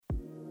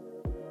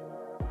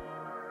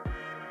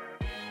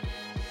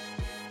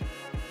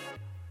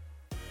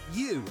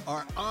You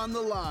are on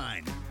the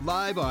line,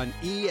 live on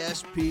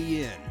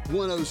ESPN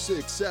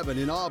 106.7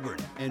 in Auburn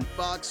and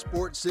Fox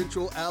Sports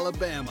Central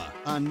Alabama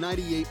on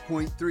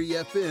 98.3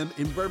 FM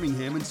in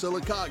Birmingham and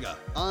Sylacauga.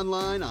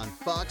 Online on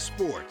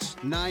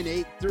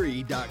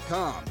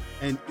foxsports983.com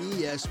and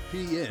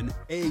ESPNAU.com.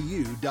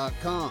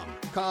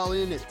 Call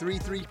in at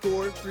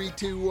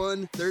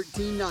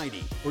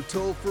 334-321-1390 or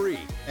toll free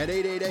at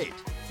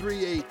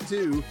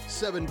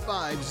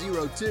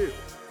 888-382-7502.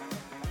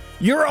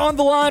 You're on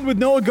the line with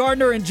Noah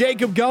Gardner and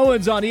Jacob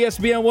Goins on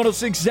ESPN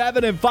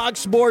 106.7 and Fox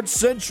Sports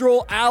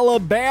Central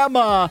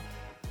Alabama.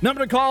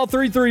 Number to call,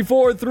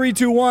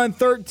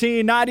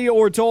 334-321-1390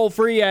 or toll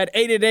free at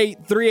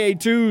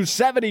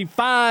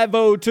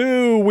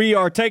 888-382-7502. We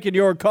are taking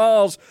your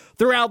calls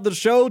throughout the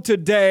show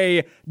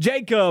today.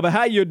 Jacob,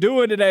 how you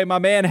doing today, my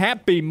man?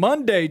 Happy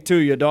Monday to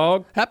you,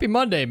 dog. Happy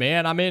Monday,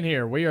 man. I'm in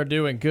here. We are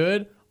doing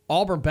good.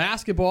 Auburn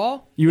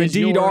basketball. You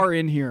indeed are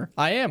in here.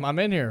 I am. I'm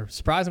in here.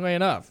 Surprisingly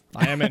enough,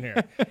 I am in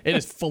here. It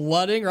is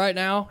flooding right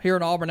now here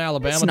in Auburn,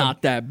 Alabama. It's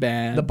not that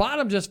bad. The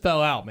bottom just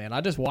fell out, man. I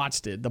just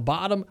watched it. The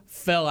bottom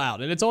fell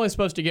out, and it's only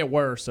supposed to get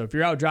worse. So if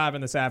you're out driving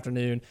this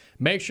afternoon,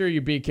 make sure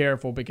you be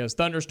careful because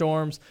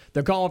thunderstorms,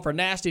 they're calling for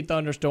nasty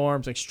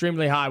thunderstorms,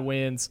 extremely high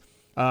winds,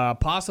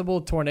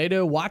 possible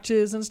tornado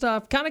watches and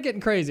stuff. Kind of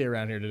getting crazy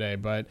around here today.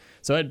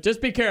 So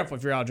just be careful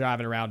if you're out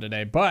driving around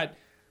today. But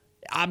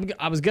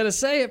I was going to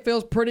say it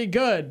feels pretty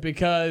good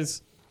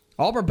because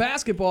Auburn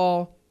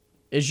basketball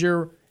is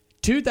your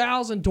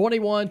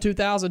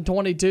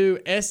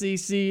 2021-2022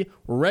 SEC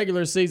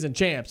regular season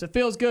champs. It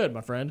feels good,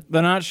 my friend.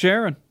 They're not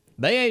sharing.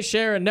 They ain't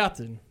sharing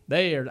nothing.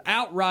 They are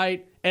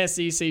outright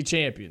SEC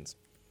champions.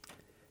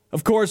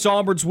 Of course,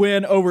 Auburn's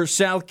win over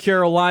South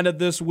Carolina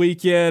this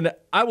weekend.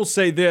 I will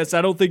say this,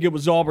 I don't think it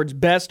was Auburn's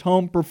best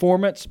home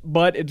performance,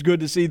 but it's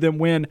good to see them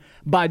win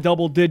by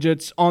double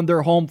digits on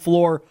their home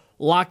floor.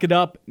 Lock it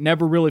up.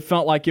 Never really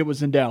felt like it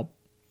was in doubt.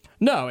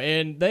 No,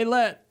 and they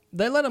let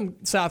them,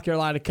 South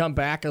Carolina, come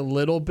back a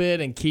little bit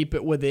and keep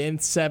it within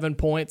 7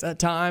 points at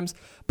times.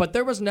 But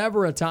there was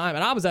never a time,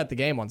 and I was at the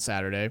game on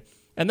Saturday,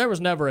 and there was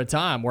never a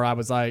time where I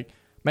was like,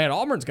 man,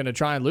 Auburn's going to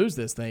try and lose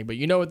this thing. But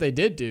you know what they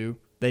did do?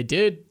 They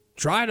did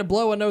try to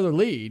blow another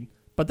lead,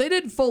 but they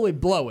didn't fully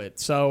blow it.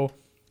 So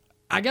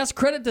I guess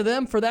credit to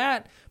them for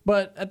that.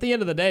 But at the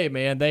end of the day,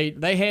 man,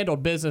 they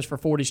handled business for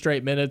 40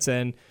 straight minutes,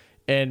 and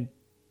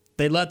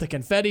they let the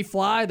confetti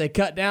fly, they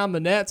cut down the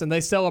nets, and they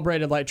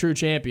celebrated like true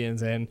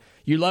champions. And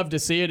you love to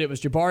see it. It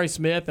was Jabari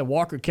Smith and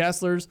Walker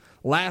Kessler's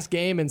last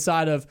game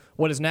inside of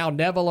what is now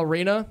Neville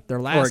Arena. Their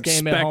last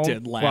game at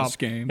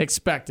home.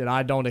 Expected.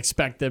 I don't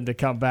expect them to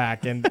come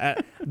back. And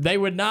they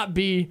would not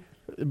be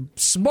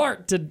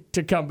smart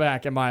to come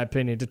back, in my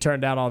opinion, to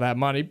turn down all that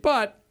money.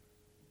 But,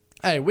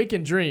 hey, we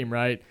can dream,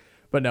 right?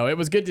 But, no, it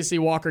was good to see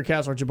Walker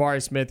Kessler and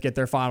Jabari Smith get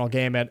their final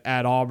game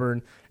at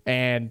Auburn.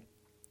 And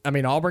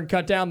Auburn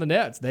cut down the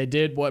nets. They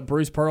did what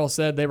Bruce Pearl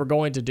said they were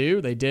going to do.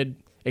 They did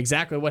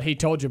exactly what he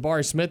told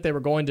Jabari Smith they were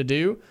going to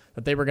do,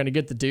 that they were going to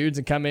get the dudes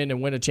and come in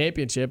and win a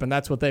championship, and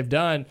that's what they've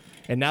done.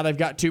 And now they've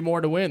got two more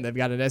to win. They've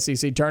got an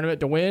SEC tournament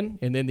to win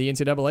and then the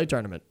NCAA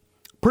tournament.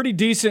 Pretty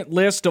decent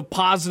list of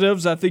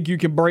positives I think you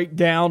can break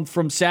down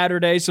from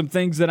Saturday. Some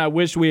things that I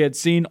wish we had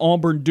seen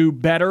Auburn do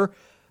better.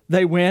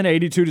 They win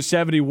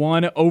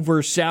 82-71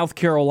 over South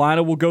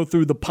Carolina. We'll go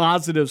through the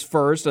positives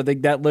first. I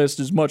think that list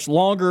is much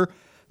longer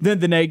than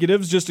the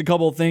negatives. Just a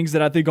couple of things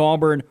that I think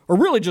Auburn, or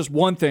really just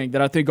one thing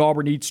that I think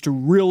Auburn needs to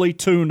really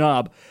tune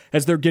up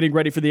as they're getting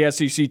ready for the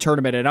SEC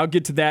tournament. And I'll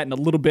get to that in a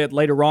little bit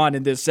later on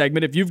in this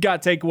segment. If you've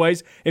got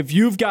takeaways, if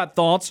you've got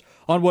thoughts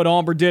on what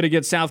Auburn did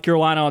against South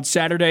Carolina on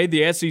Saturday,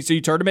 the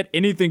SEC tournament,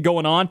 anything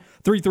going on,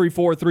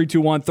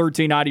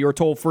 334-321-1390 or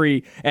toll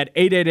free at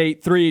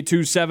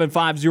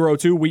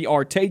 888-382-7502. We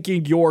are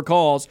taking your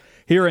calls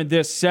here in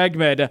this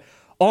segment.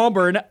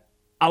 Auburn,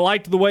 I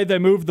liked the way they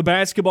moved the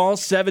basketball,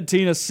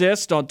 17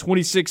 assists on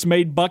 26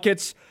 made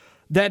buckets.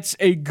 That's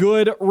a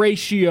good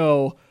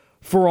ratio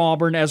for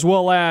Auburn, as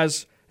well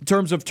as in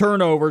terms of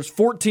turnovers.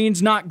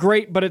 14's not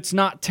great, but it's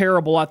not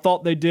terrible. I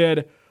thought they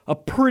did a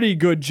pretty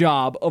good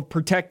job of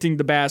protecting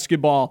the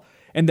basketball,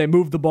 and they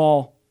moved the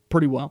ball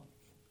pretty well.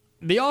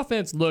 The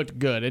offense looked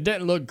good. It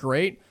didn't look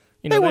great.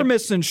 They were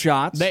missing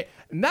shots.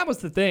 And that was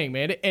the thing,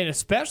 man. And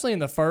especially in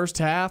the first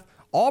half,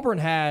 Auburn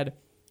had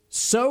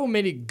so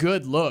many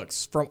good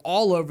looks from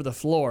all over the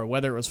floor,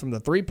 whether it was from the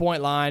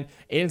three-point line,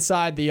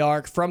 inside the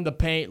arc, from the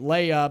paint,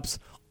 layups,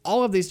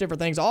 all of these different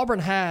things. Auburn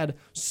had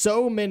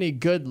so many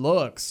good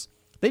looks.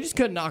 They just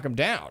couldn't knock them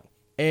down.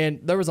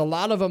 And there was a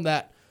lot of them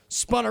that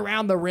spun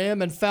around the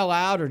rim and fell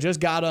out or just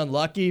got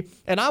unlucky.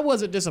 And I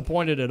wasn't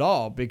disappointed at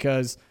all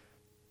because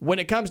when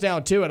it comes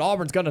down to it,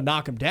 Auburn's going to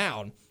knock them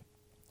down.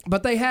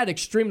 But they had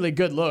extremely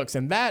good looks,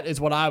 and that is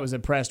what I was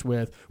impressed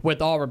with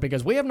Auburn,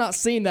 because we have not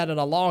seen that in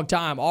a long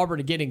time,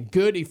 Auburn getting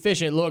good,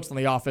 efficient looks on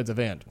the offensive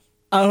end.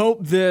 I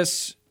hope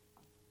this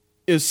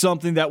is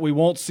something that we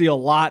won't see a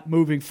lot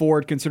moving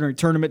forward, considering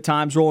tournament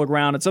times rolling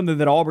around. It's something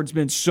that Auburn's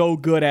been so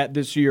good at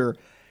this year,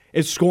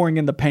 is scoring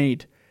in the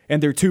paint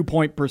and their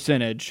 2-point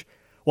percentage.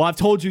 Well, I've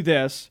told you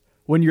this.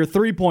 when your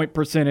three-point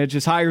percentage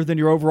is higher than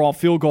your overall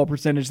field goal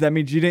percentage, that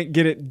means you didn't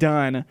get it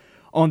done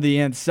on the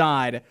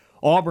inside.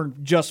 Auburn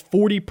just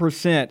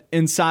 40%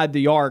 inside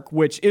the arc,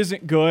 which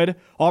isn't good.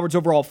 Auburn's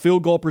overall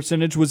field goal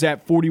percentage was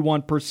at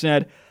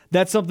 41%.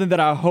 That's something that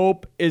I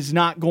hope is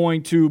not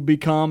going to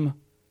become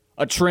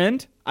a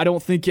trend. I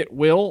don't think it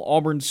will.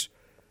 Auburn's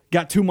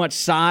got too much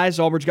size.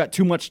 Auburn's got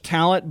too much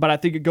talent, but I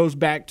think it goes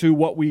back to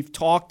what we've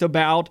talked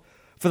about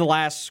for the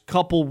last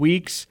couple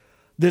weeks.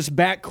 This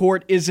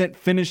backcourt isn't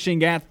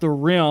finishing at the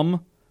rim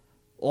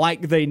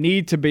like they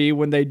need to be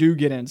when they do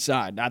get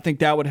inside. I think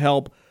that would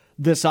help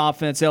this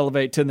offense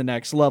elevate to the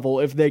next level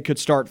if they could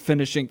start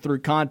finishing through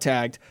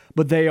contact,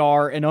 but they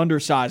are an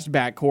undersized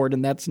backcourt,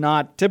 and that's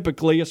not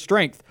typically a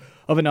strength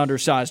of an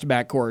undersized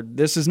backcourt.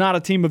 This is not a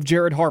team of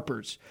Jared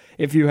Harpers,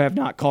 if you have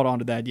not caught on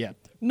to that yet.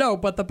 No,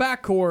 but the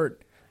backcourt,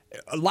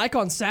 like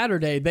on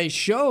Saturday, they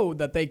showed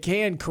that they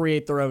can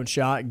create their own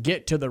shot,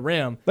 get to the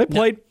rim. They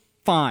played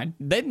fine.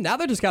 Now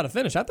they just got to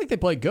finish. I think they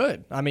played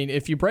good. I mean,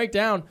 if you break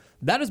down,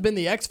 that has been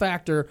the X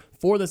factor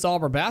for this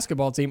Auburn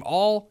basketball team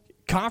all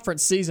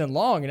conference season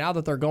long. And now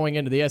that they're going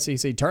into the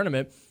SEC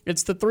tournament,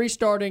 it's the two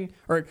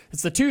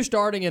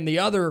starting and the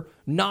other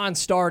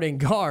non-starting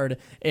guard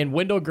in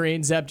Wendell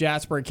Green, Zep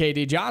Jasper, and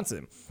KD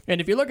Johnson. And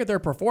if you look at their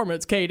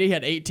performance, KD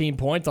had 18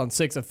 points on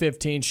 6 of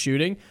 15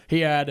 shooting. He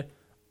had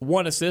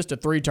 1 assist to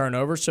 3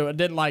 turnovers, so I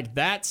didn't like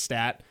that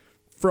stat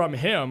from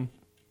him.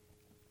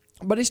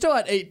 But he still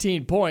had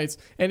 18 points,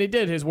 and he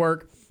did his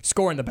work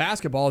scoring the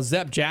basketball.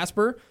 Zep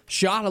Jasper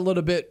shot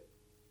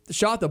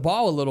the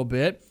ball a little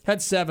bit,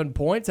 had 7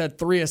 points, had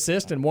 3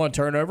 assists and 1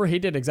 turnover. He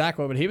did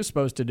exactly what he was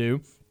supposed to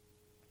do.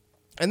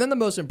 And then the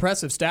most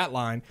impressive stat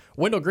line,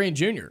 Wendell Green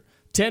Jr.,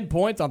 10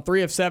 points on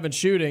 3 of 7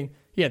 shooting.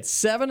 He had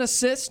 7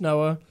 assists,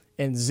 Noah,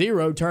 and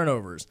 0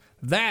 turnovers.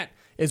 That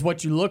is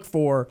what you look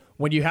for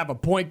when you have a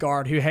point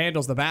guard who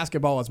handles the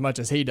basketball as much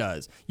as he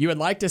does. You would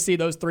like to see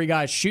those 3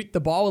 guys shoot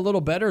the ball a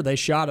little better. They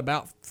shot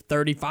about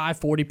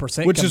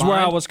 35-40% Which combined. is where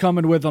I was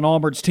coming with on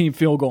Auburn's team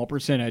field goal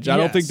percentage. I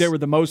don't think they were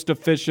the most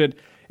efficient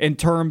in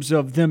terms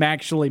of them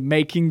actually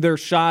making their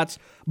shots,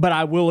 but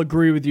I will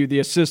agree with you, the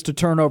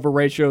assist-to-turnover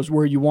ratio is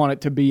where you want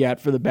it to be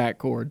at for the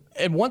backcourt.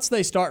 And once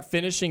they start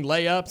finishing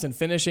layups and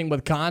finishing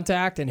with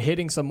contact and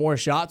hitting some more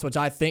shots, which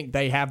I think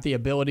they have the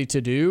ability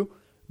to do,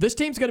 this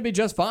team's going to be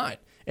just fine.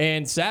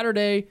 And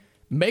Saturday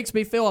makes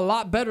me feel a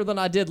lot better than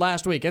I did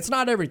last week. It's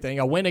not everything.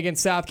 A win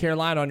against South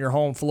Carolina on your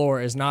home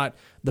floor is not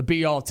the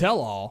be-all,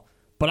 tell-all.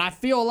 But I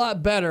feel a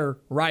lot better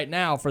right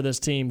now for this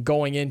team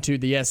going into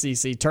the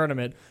SEC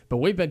tournament. But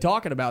we've been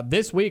talking about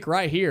this week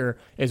right here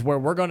is where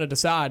we're going to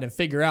decide and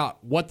figure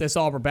out what this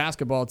Auburn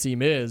basketball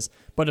team is.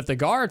 But if the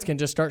guards can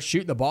just start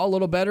shooting the ball a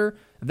little better,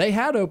 they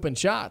had open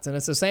shots. And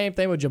it's the same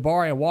thing with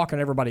Jabari and Walker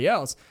and everybody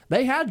else.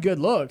 They had good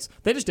looks.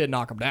 They just didn't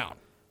knock them down.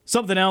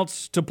 Something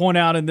else to point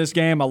out in this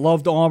game, I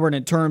loved Auburn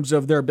in terms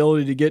of their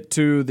ability to get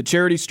to the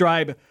charity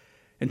stripe.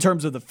 In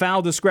terms of the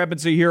foul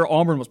discrepancy here,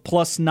 Auburn was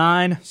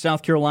 +9.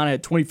 South Carolina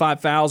had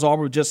 25 fouls.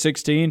 Auburn was just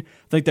 16. I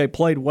think they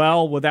played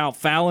well without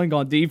fouling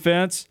on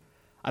defense.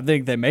 I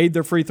think they made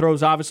their free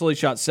throws, obviously.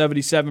 Shot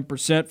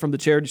 77% from the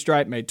charity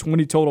stripe, made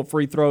 20 total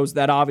free throws.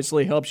 That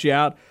obviously helps you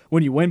out.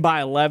 When you win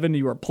by 11,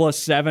 you are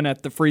 +7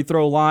 at the free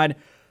throw line.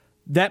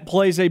 That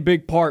plays a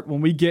big part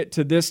when we get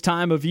to this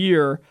time of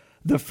year.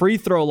 The free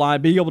throw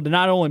line, being able to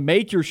not only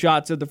make your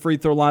shots at the free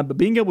throw line, but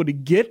being able to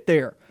get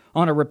there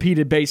on a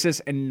repeated basis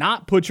and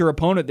not put your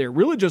opponent there,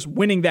 really just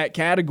winning that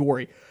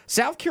category.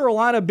 South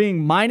Carolina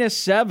being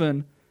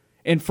 -7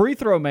 in free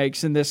throw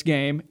makes in this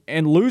game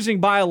and losing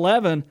by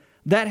 11,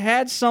 that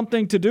had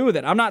something to do with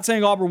it. I'm not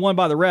saying Auburn won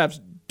by the refs.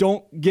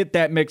 Don't get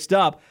that mixed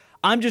up.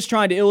 I'm just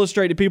trying to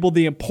illustrate to people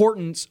the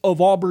importance of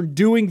Auburn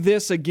doing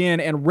this again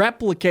and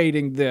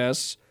replicating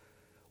this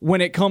when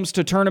it comes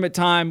to tournament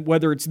time,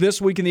 whether it's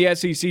this week in the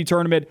SEC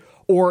tournament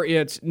or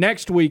it's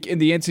next week in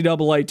the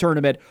NCAA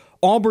tournament.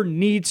 Auburn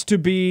needs to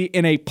be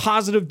in a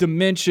positive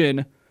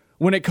dimension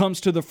when it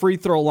comes to the free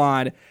throw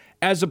line,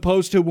 as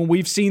opposed to when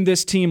we've seen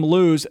this team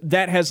lose.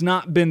 That has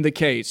not been the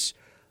case.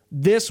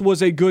 This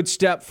was a good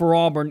step for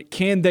Auburn.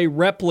 Can they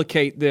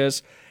replicate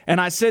this?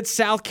 And I said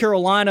South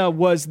Carolina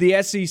was the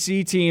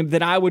SEC team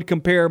that I would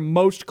compare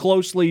most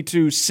closely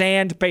to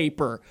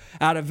sandpaper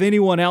out of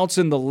anyone else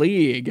in the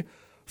league.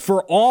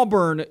 For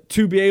Auburn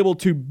to be able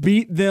to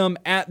beat them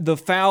at the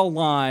foul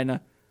line,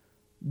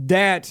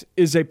 that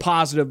is a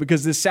positive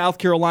because the South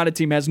Carolina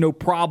team has no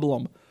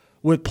problem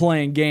with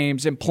playing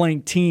games and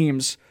playing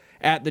teams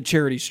at the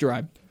charity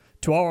stripe.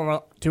 To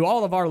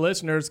all of our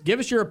listeners, give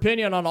us your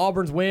opinion on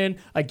Auburn's win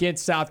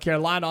against South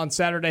Carolina on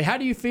Saturday. How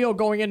do you feel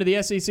going into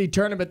the SEC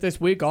tournament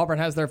this week? Auburn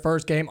has their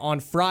first game on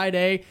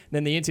Friday,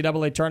 then the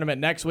NCAA tournament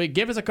next week.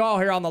 Give us a call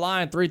here on the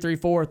line,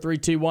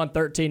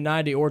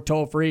 334-321-1390, or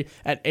toll free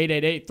at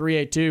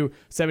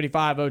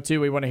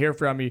 888-382-7502. We want to hear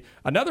from you.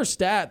 Another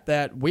stat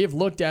that we've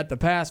looked at the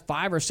past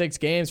 5 or 6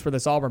 games for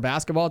this Auburn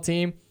basketball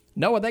team,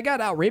 Noah, they got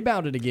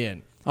out-rebounded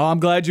again. Oh,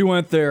 I'm glad you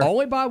went there.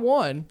 Only by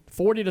 1,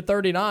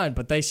 40-39,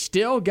 but they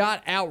still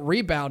got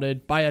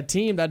out-rebounded by a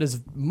team that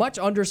is much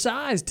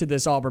undersized to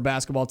this Auburn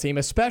basketball team,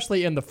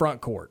 especially in the front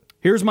court.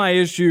 Here's my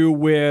issue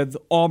with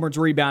Auburn's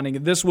rebounding.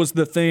 And this was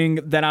the thing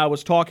that I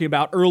was talking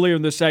about earlier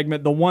in the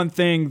segment. The one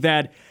thing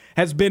that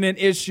has been an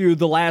issue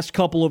the last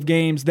couple of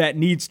games that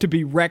needs to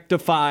be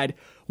rectified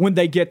when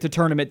they get to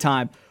tournament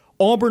time.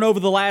 Auburn over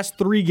the last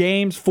 4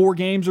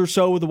 games or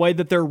so, with the way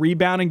that they're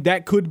rebounding,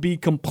 that could be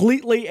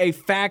completely a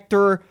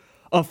factor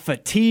of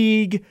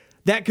fatigue.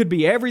 That could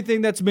be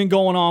everything that's been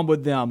going on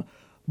with them.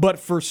 But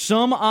for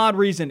some odd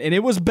reason, and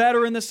it was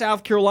better in the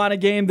South Carolina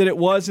game than it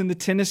was in the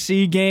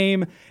Tennessee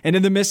game and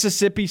in the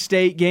Mississippi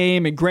State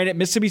game. And granted,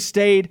 Mississippi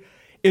State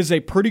is a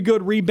pretty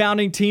good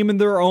rebounding team in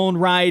their own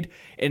right,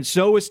 and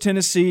so is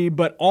Tennessee.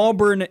 But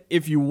Auburn,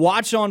 if you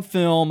watch on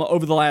film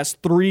over the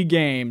last 3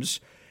 games,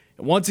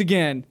 once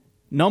again,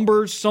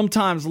 numbers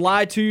sometimes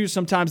lie to you,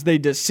 sometimes they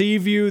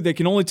deceive you. They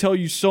can only tell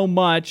you so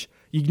much.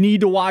 You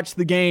need to watch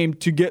the game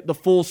to get the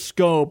full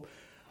scope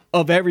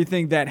of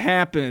everything that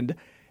happened.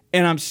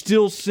 And I'm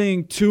still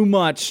seeing too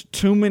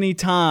many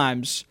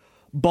times,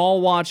 ball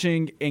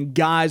watching and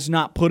guys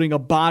not putting a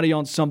body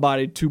on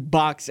somebody to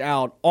box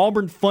out.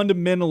 Auburn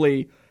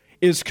fundamentally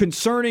is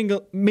concerning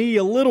me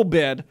a little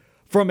bit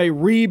from a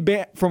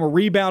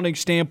rebounding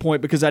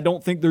standpoint, because I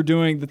don't think they're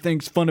doing the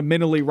things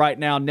fundamentally right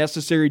now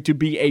necessary to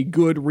be a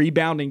good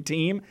rebounding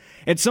team.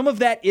 And some of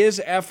that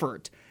is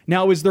effort.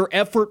 Now, is their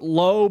effort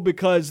low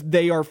because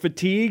they are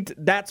fatigued?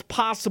 That's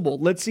possible.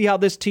 Let's see how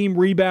this team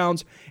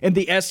rebounds in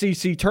the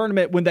SEC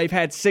tournament when they've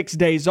had 6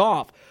 days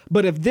off.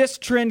 But if this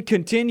trend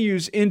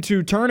continues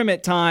into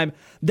tournament time,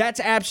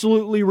 that's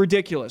absolutely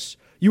ridiculous.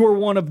 You are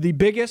one of the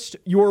biggest,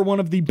 you are one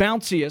of the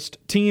bounciest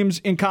teams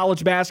in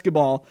college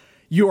basketball.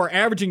 You are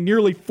averaging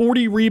nearly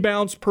 40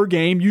 rebounds per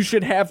game. You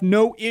should have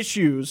no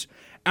issues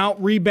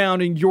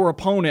out-rebounding your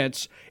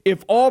opponents.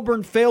 If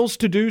Auburn fails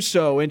to do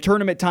so in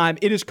tournament time,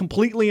 it is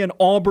completely an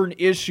Auburn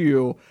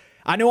issue.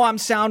 I know I'm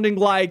sounding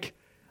like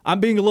I'm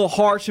being a little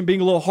harsh and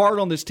being a little hard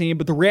on this team,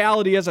 but the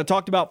reality is, I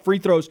talked about free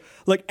throws,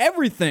 like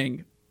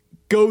everything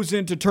goes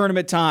into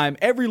tournament time.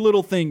 Every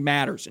little thing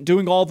matters, and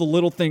doing all the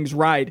little things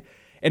right.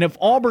 And if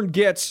Auburn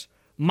gets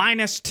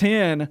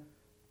 -10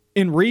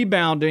 in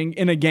rebounding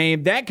in a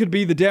game, that could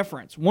be the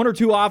difference. 1 or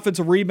 2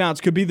 offensive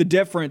rebounds could be the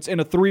difference in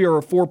a 3 or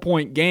a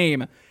 4-point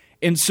game.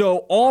 And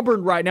so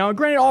Auburn right now, and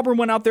granted, Auburn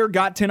went out there,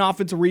 got 10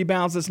 offensive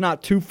rebounds. That's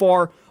not too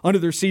far under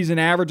their season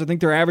average. I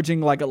think they're averaging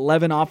like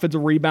 11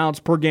 offensive rebounds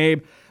per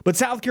game. But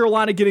South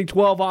Carolina getting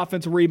 12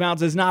 offensive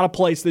rebounds is not a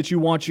place that you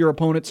want your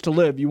opponents to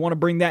live. You want to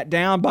bring that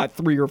down by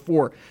 3 or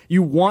 4.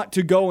 You want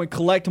to go and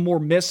collect more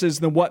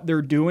misses than what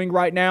they're doing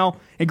right now.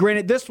 And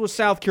granted, this was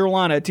South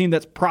Carolina, a team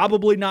that's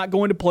probably not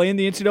going to play in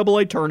the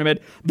NCAA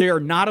tournament. They are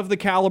not of the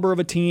caliber of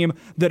a team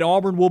that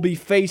Auburn will be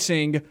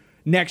facing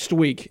next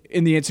week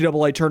in the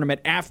NCAA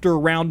tournament after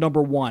round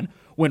number 1.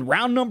 When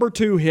round number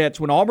 2 hits,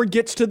 when Auburn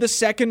gets to the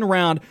second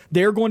round,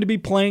 they're going to be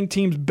playing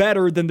teams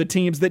better than the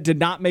teams that did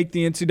not make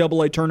the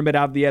NCAA tournament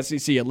out of the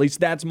SEC. At least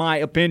that's my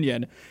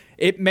opinion.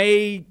 It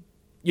may,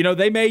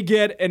 they may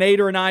get an 8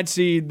 or a 9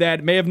 seed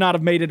that may have not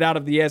have made it out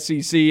of the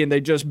SEC, and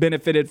they just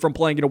benefited from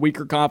playing in a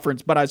weaker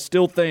conference. But I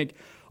still think,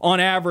 on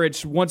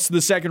average, once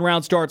the second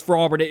round starts for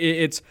Auburn,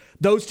 it's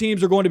those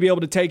teams are going to be able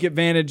to take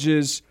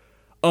advantages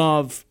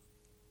of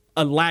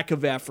a lack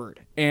of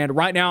effort. And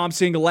right now I'm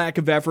seeing a lack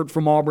of effort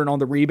from Auburn on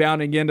the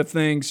rebounding end of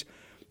things.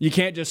 You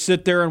can't just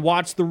sit there and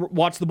watch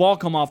the ball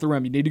come off the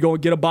rim. You need to go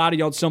and get a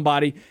body on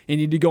somebody, and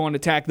you need to go and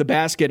attack the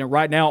basket. And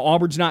right now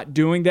Auburn's not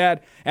doing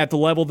that at the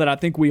level that I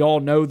think we all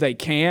know they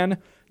can.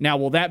 Now,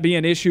 will that be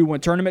an issue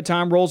when tournament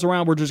time rolls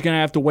around? We're just going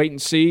to have to wait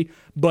and see.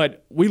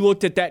 But we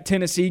looked at that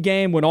Tennessee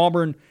game when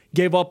Auburn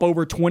gave up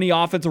over 20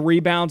 offensive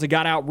rebounds and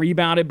got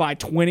out-rebounded by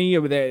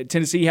 20.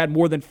 Tennessee had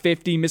more than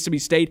 50. Mississippi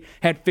State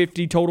had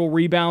 50 total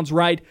rebounds,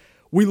 right?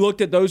 We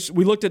looked at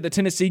the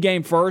Tennessee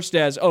game first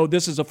as, oh,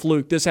 this is a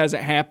fluke. This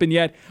hasn't happened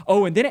yet.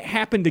 Oh, and then it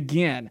happened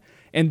again.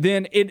 And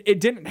then it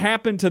didn't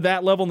happen to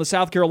that level in the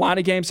South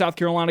Carolina game. South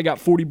Carolina got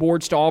 40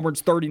 boards to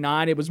Auburn's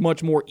 39. It was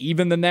much more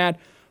even than that.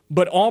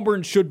 But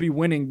Auburn should be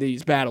winning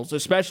these battles,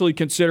 especially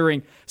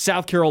considering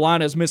South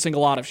Carolina is missing a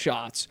lot of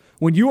shots.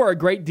 When you are a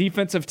great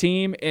defensive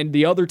team and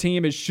the other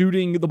team is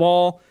shooting the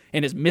ball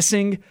and is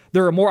missing,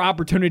 there are more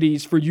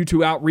opportunities for you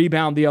to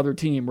out-rebound the other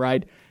team,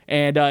 right?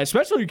 And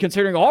especially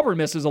considering Auburn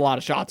misses a lot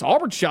of shots.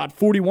 Auburn shot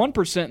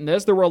 41% in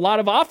this. There were a lot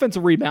of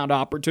offensive rebound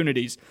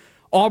opportunities.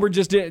 Auburn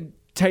just didn't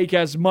take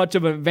as much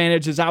of an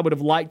advantage as I would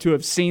have liked to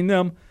have seen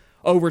them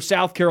over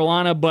South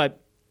Carolina, but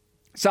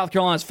South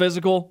Carolina's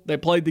physical. They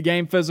played the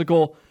game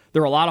physical.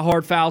 There are a lot of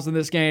hard fouls in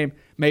this game.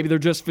 Maybe they're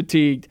just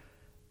fatigued.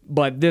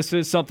 But this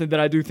is something that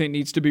I do think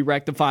needs to be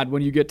rectified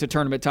when you get to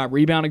tournament time.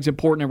 Rebounding is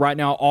important, and right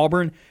now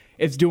Auburn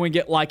is doing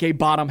it like a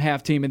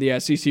bottom-half team in the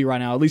SEC right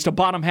now, at least a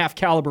bottom-half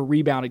caliber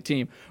rebounding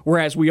team.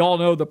 Whereas we all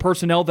know the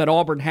personnel that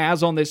Auburn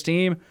has on this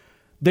team,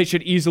 they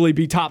should easily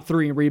be top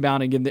 3 in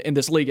rebounding in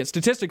this league. And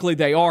statistically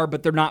they are,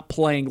 but they're not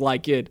playing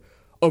like it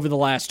over the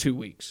last 2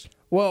 weeks.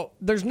 Well,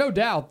 there's no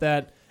doubt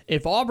that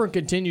if Auburn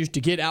continues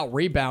to get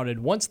out-rebounded,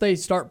 once they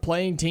start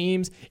playing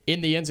teams in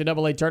the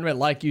NCAA tournament,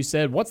 like you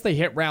said, once they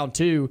hit round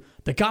 2,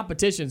 the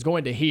competition is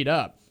going to heat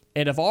up.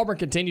 And if Auburn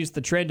continues the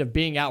trend of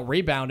being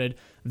out-rebounded,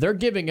 they're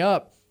giving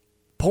up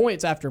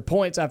points after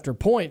points after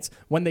points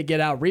when they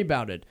get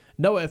out-rebounded.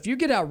 No, if you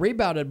get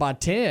out-rebounded by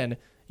 10,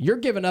 you're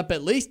giving up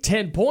at least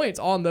 10 points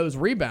on those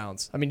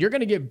rebounds. I mean, you're going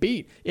to get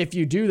beat if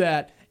you do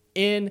that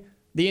in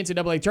the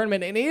NCAA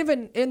tournament and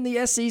even in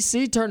the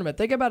SEC tournament.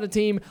 Think about a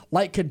team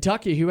like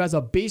Kentucky who has a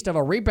beast of a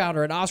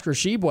rebounder in Oscar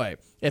Tshiebwe.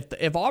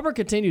 If Auburn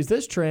continues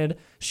this trend,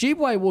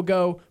 Tshiebwe will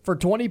go for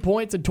 20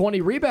 points and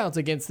 20 rebounds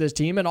against this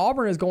team, and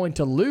Auburn is going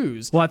to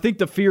lose. Well, I think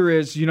the fear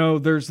is,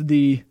 there's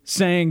the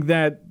saying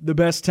that the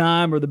best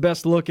time or the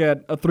best look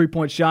at a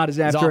three-point shot is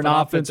after an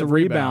offensive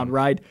rebound,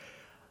 right?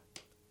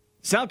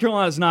 South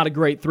Carolina is not a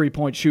great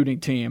three-point shooting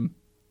team.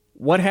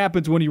 What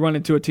happens when you run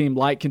into a team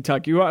like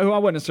Kentucky, who I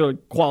wouldn't necessarily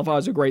qualify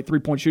as a great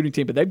three-point shooting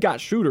team, but they've got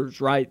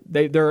shooters, right?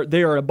 They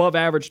are above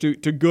average to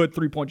good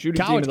three-point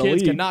shooting team in the league. College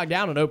kids can knock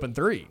down an open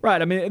three.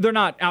 Right. I mean, they're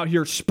not out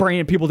here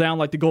spraying people down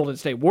like the Golden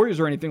State Warriors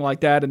or anything like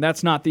that, and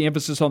that's not the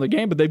emphasis on the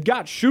game, but they've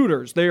got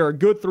shooters. They are a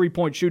good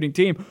three-point shooting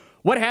team.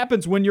 What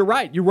happens when you're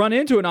right? You run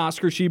into an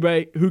Oscar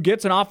Tshiebwe who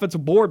gets an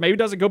offensive board, maybe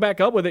doesn't go back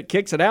up with it,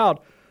 kicks it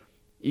out.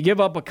 You give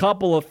up a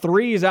couple of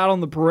threes out on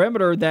the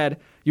perimeter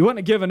that you wouldn't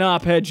have given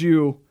up had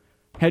you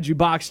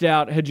boxed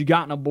out, had you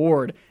gotten a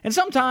board. And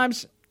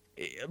sometimes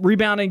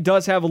rebounding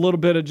does have a little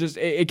bit of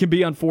it can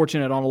be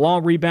unfortunate. On a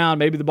long rebound,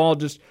 maybe the ball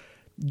just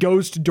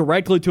goes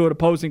directly to an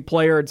opposing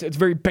player. It's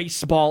very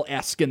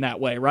baseball-esque in that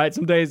way, right?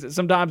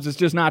 Sometimes it's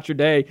just not your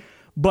day.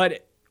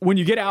 But when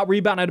you get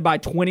out-rebounded by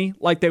 20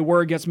 like they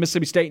were against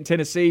Mississippi State and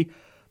Tennessee,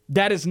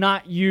 that is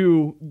not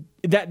you.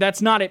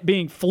 That's not it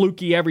being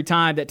fluky every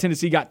time that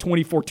Tennessee got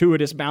 24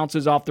 2-2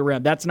 bounces off the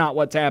rim. That's not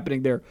what's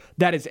happening there.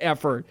 That is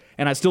effort.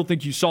 And I still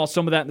think you saw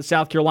some of that in the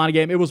South Carolina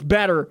game. It was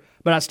better,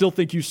 but I still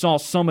think you saw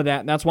some of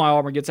that, and that's why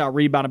Auburn gets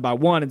out-rebounded by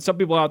 1. And some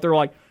people out there are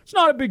like, it's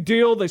not a big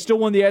deal. They still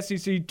won the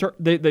SEC.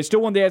 They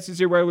still won the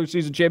SEC regular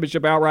season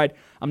championship outright.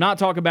 I'm not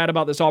talking bad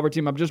about this Auburn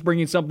team. I'm just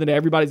bringing something to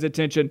everybody's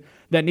attention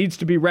that needs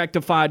to be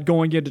rectified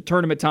going into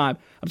tournament time.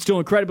 I'm still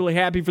incredibly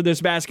happy for this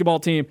basketball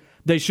team.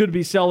 They should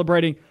be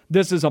celebrating.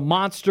 This is a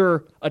monster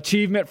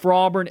achievement for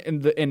Auburn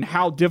and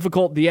how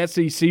difficult the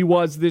SEC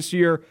was this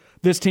year.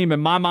 This team,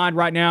 in my mind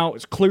right now,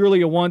 is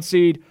clearly a 1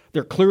 seed.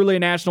 They're clearly a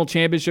national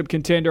championship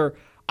contender.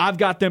 I've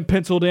got them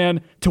penciled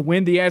in to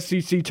win the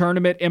SEC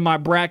tournament in my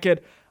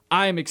bracket.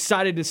 I am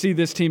excited to see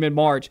this team in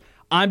March.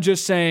 I'm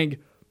just saying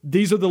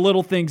these are the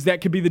little things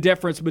that could be the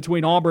difference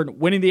between Auburn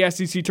winning the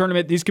SEC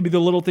tournament. These could be the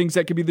little things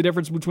that could be the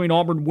difference between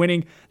Auburn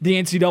winning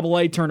the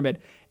NCAA tournament.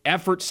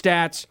 Effort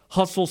stats,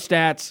 hustle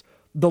stats,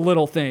 the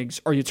little things.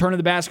 Are you turning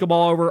the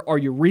basketball over? Are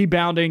you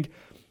rebounding?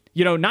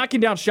 Knocking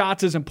down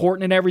shots is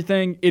important in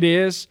everything. It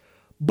is.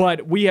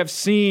 But we have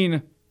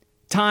seen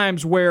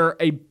times where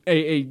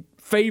a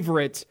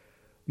favorite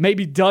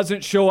maybe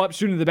doesn't show up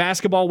shooting the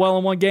basketball well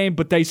in one game,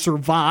 but they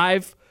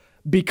survive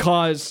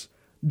because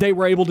they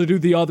were able to do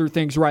the other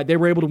things right. They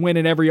were able to win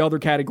in every other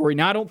category.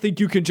 Now, I don't think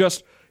you can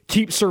just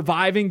keep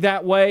surviving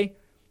that way.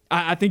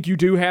 I think you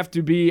do have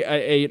to be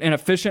an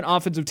efficient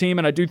offensive team,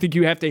 and I do think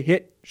you have to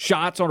hit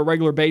shots on a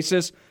regular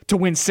basis to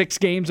win 6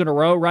 games in a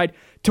row, right?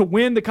 To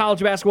win the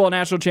college basketball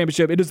national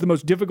championship, it is the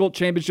most difficult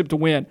championship to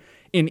win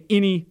in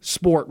any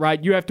sport,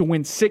 right? You have to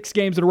win 6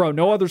 games in a row.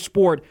 No other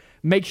sport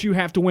makes you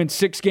have to win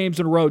 6 games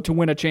in a row to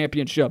win a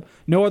championship.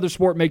 No other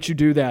sport makes you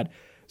do that.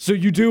 So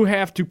you do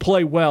have to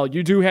play well.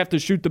 You do have to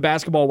shoot the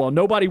basketball well.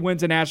 Nobody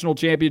wins a national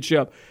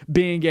championship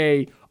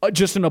being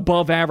just an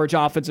above-average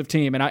offensive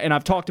team. And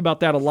I've talked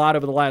about that a lot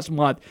over the last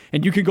month.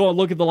 And you can go and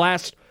look at the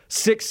last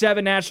 6,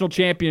 7 national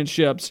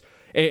championships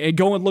and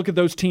go and look at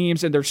those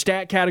teams and their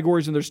stat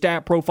categories and their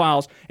stat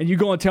profiles, and you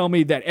go and tell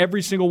me that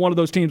every single one of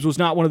those teams was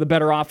not one of the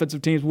better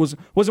offensive teams,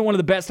 wasn't one of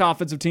the best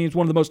offensive teams,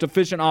 one of the most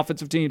efficient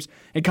offensive teams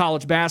in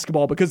college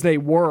basketball, because they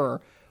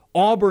were.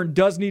 Auburn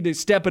does need to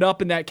step it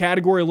up in that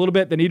category a little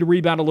bit. They need to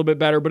rebound a little bit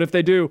better. But if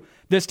they do,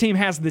 this team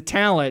has the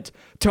talent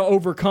to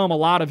overcome a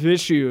lot of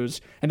issues.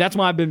 And that's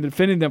why I've been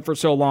defending them for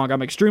so long.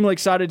 I'm extremely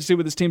excited to see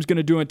what this team's going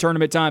to do in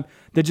tournament time.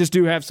 They just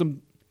do have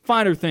some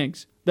finer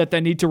things that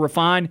they need to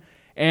refine.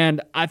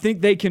 And I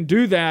think they can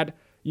do that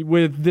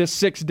with this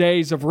 6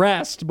 days of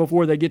rest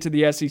before they get to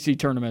the SEC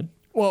tournament.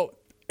 Well,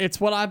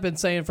 it's what I've been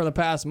saying for the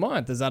past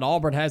month, is that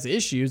Auburn has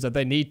issues that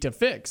they need to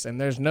fix.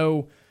 And there's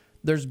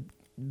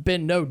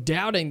been no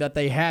doubting that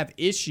they have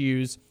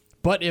issues,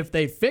 but if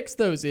they fix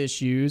those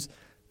issues,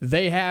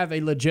 they have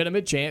a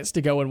legitimate chance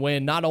to go and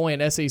win not only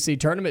an SEC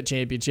tournament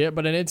championship,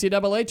 but an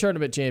NCAA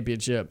tournament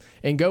championship,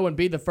 and go and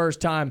be the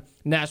first-time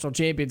national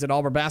champions in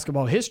Auburn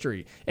basketball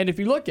history. And if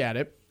you look at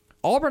it,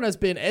 Auburn has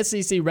been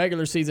SEC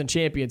regular season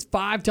champions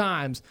 5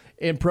 times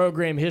in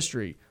program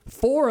history.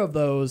 4 of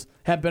those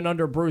have been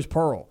under Bruce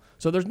Pearl.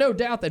 So there's no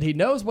doubt that he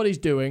knows what he's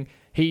doing.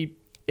 He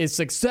is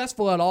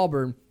successful at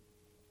Auburn,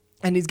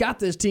 and he's got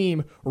this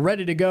team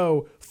ready to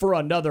go for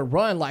another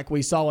run like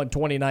we saw in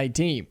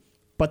 2019.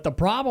 But the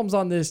problems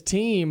on this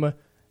team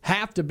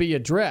have to be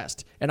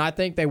addressed. And I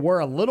think they were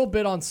a little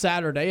bit on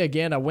Saturday.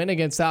 Again, a win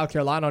against South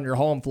Carolina on your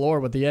home floor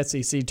with the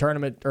SEC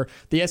tournament or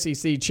the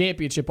SEC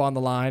championship on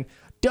the line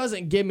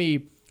doesn't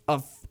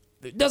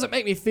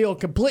make me feel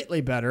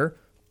completely better.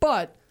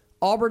 But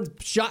Auburn's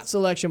shot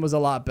selection was a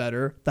lot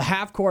better. The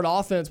half-court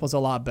offense was a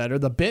lot better.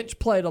 The bench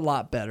played a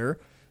lot better.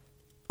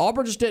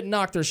 Auburn just didn't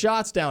knock their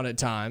shots down at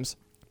times,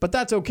 but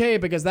that's okay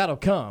because that'll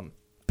come.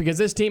 Because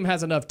this team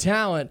has enough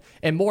talent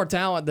and more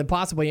talent than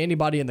possibly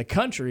anybody in the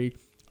country.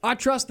 I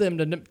trust them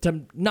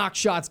to knock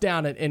shots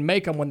down and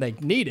make them when they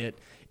need it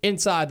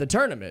inside the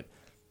tournament.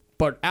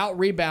 But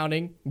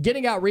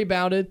getting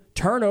out-rebounded,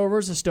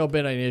 turnovers has still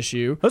been an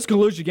issue. That's going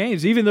to lose you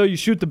games. Even though you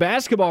shoot the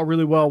basketball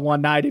really well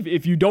one night,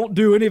 if you don't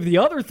do any of the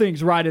other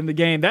things right in the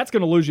game, that's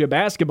going to lose you a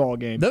basketball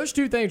game. Those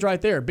two things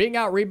right there, being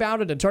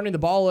out-rebounded and turning the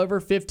ball over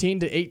 15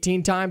 to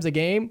 18 times a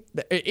game,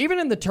 even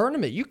in the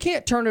tournament, you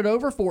can't turn it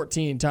over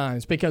 14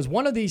 times because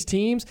one of these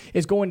teams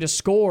is going to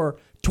score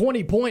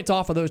 20 points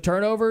off of those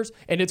turnovers,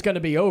 and it's going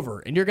to be over.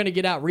 And you're going to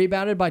get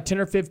out-rebounded by 10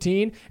 or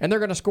 15, and they're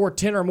going to score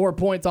 10 or more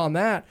points on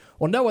that.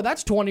 Well, Noah,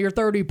 that's 20 or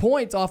 30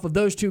 points off of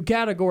those two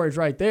categories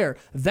right there.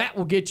 That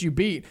will get you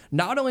beat,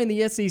 not only in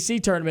the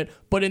SEC tournament,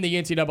 but in the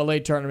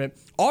NCAA tournament.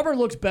 Auburn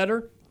looks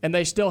better, and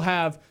they still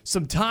have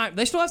some time.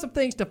 They still have some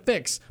things to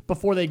fix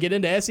before they get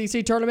into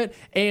SEC tournament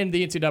and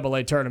the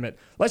NCAA tournament.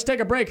 Let's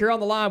take a break here on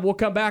the line. We'll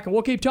come back, and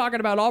we'll keep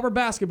talking about Auburn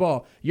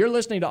basketball. You're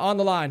listening to On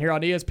the Line here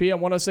on ESPN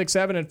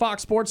 106.7 and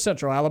Fox Sports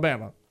Central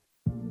Alabama.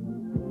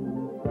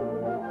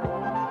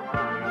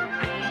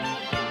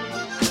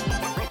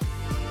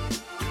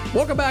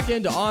 Welcome back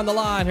into On the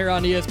Line here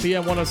on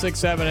ESPN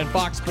 106.7 and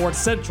Fox Sports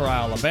Central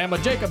Alabama.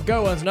 Jacob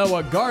Goins,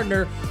 Noah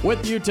Gardner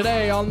with you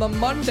today on the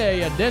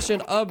Monday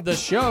edition of the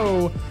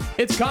show.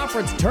 It's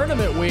conference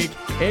tournament week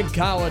in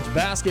college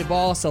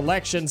basketball.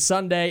 Selection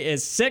Sunday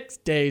is 6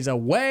 days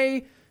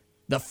away.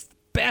 The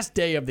best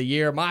day of the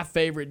year, my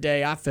favorite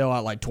day. I fill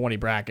out like 20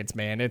 brackets,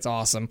 man. It's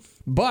awesome.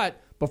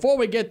 But before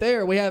we get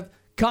there, we have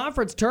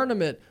conference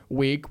tournament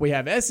week. We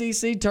have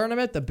SEC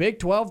tournament, the Big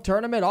 12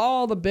 tournament,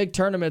 all the big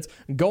tournaments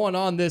going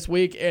on this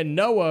week. And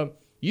Noah,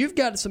 you've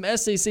got some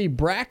SEC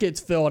brackets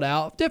filled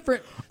out.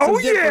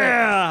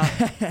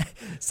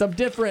 Some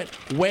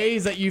different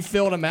ways that you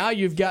filled them out.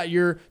 You've got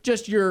your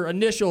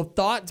initial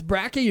thoughts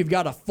bracket. You've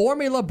got a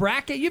formula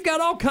bracket. You've got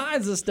all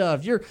kinds of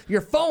stuff.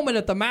 You're foaming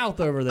at the mouth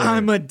over there.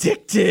 I'm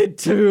addicted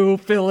to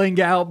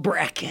filling out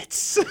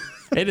brackets.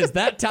 It is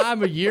that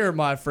time of year,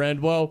 my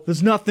friend. Well,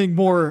 there's nothing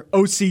more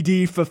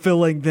OCD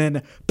fulfilling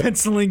than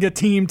penciling a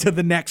team to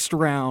the next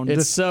round.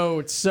 It's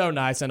so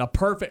nice and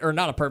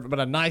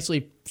a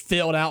nicely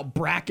filled out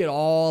bracket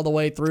all the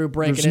way through,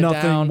 breaking it down.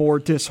 There's nothing more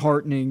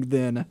disheartening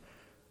than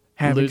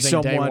having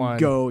someone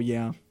go,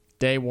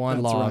 Day one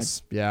That's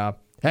loss. Right. Yeah.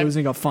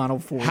 Losing a Final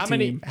Four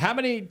team. How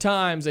many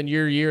times in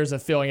your years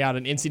of filling out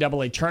an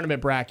NCAA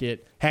tournament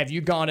bracket have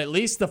you gone at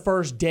least the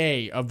first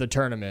day of the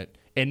tournament?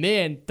 And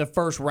then the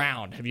first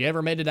round. Have you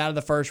ever made it out of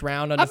the first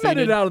round undefeated? I've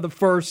made it out of the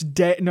first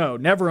day. No,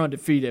 never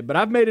undefeated. But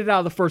I've made it out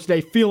of the first day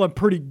feeling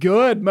pretty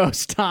good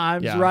most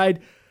times, right?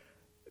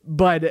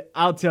 But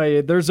I'll tell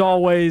you, there's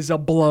always a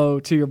blow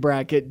to your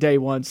bracket day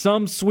one.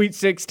 Some Sweet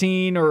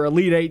 16 or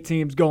Elite 8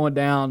 teams going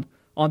down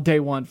on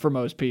day one for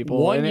most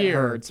people. It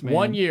hurts, man.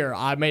 1 year,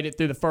 I made it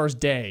through the first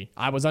day.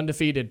 I was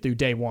undefeated through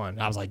day one.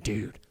 I was like,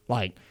 dude,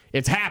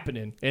 it's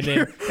happening. And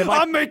then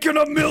I'm making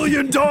 $1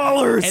 million.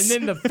 And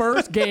then the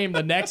first game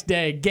the next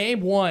day, game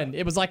one,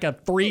 it was like a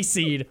 3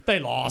 seed. They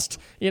lost.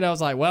 I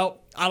was like, well,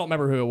 I don't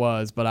remember who it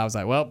was, but I was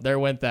like, well, there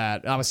went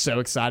that. I was so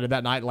excited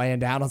that night laying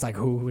down. I was like,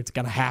 ooh, it's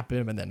going to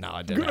happen. And then no,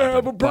 it didn't happen.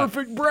 Have a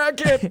perfect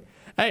bracket.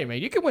 Hey,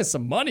 man, you can win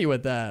some money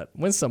with that.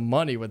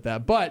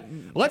 But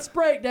let's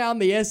break down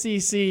the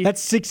SEC.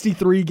 That's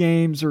 63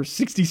 games or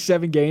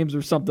 67 games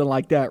or something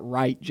like that,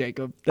 right,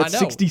 Jacob? That's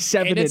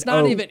 67 and it's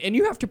not even, and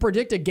you have to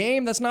predict a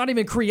game that's not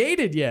even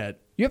created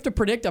yet. You have to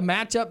predict a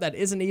matchup that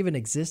isn't even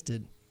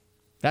existed.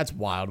 That's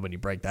wild when you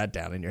break that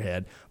down in your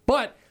head.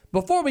 But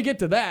before we get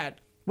to that,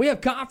 we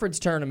have conference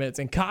tournaments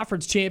and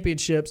conference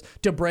championships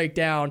to break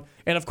down.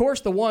 And, of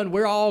course, the one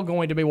we're all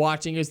going to be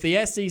watching is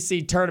the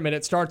SEC tournament.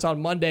 It starts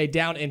on Monday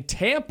down in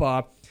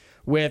Tampa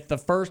with the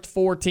first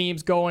 4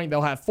 teams going.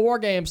 They'll have 4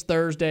 games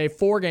Thursday,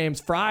 4 games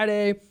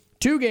Friday,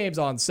 2 games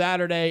on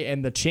Saturday,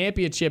 and the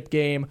championship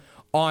game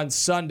on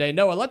Sunday.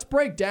 Noah, let's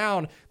break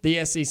down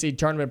the SEC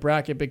tournament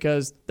bracket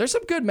because there's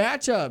some good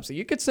matchups.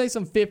 You could say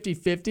some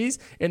 50-50s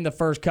in the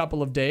first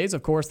couple of days.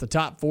 Of course, the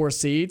top 4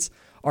 seeds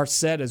are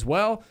set as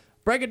well.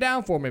 Break it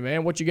down for me,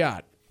 man. What you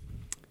got?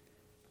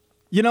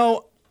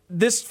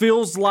 This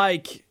feels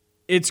like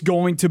it's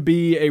going to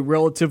be a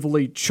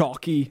relatively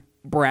chalky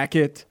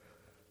bracket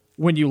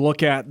when you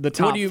look at the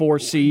top 4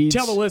 seeds.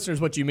 Tell the listeners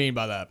what you mean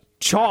by that.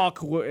 Chalk,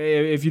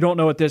 if you don't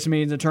know what this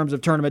means in terms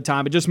of tournament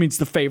time, it just means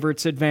the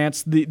favorites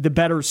advance. The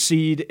better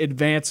seed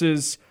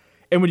advances.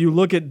 And when you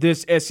look at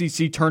this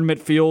SEC tournament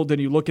field and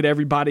you look at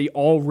everybody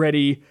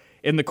already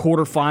in the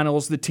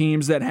quarterfinals, the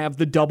teams that have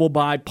the double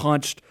bye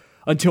punched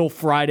until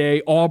Friday.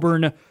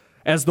 Auburn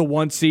as the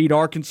 1 seed,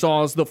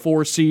 Arkansas as the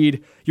 4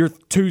 seed, your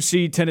 2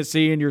 seed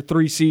Tennessee and your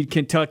 3 seed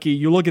Kentucky.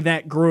 You look at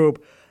that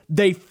group,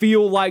 they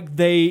feel like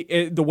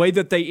the way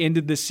that they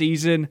ended the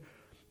season,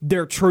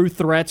 their true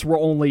threats were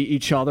only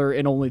each other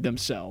and only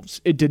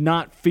themselves. It did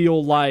not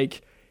feel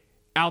like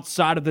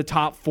outside of the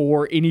top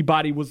 4,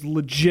 anybody was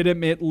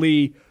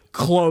legitimately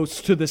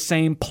close to the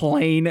same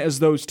plane as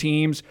those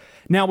teams.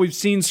 Now, we've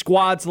seen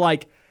squads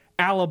like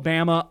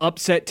Alabama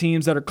upset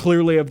teams that are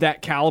clearly of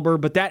that caliber,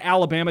 but that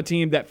Alabama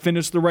team that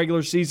finished the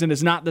regular season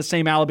is not the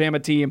same Alabama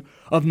team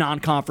of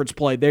non-conference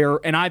play.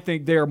 And I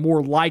think they're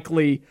more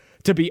likely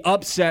to be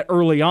upset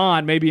early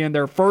on, maybe in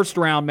their first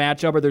round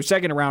matchup or their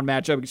second round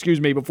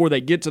matchup, before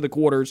they get to the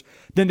quarters,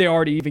 than they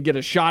already even get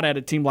a shot at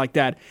a team like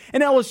that.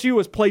 And LSU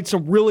has played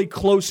some really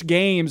close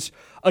games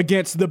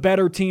against the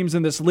better teams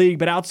in this league,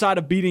 but outside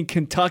of beating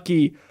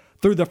Kentucky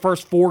through the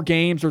first 4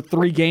 games or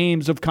 3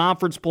 games of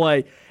conference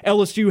play,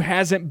 LSU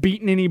hasn't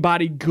beaten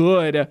anybody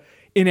good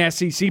in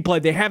SEC play.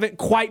 They haven't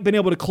quite been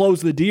able to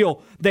close the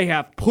deal. They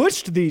have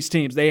pushed these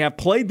teams. They have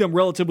played them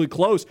relatively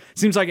close.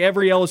 Seems like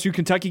every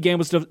LSU-Kentucky game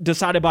was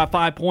decided by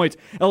 5 points.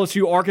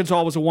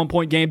 LSU-Arkansas was a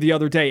 1-point game the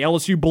other day.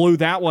 LSU blew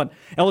that one.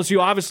 LSU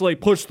obviously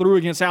pushed through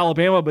against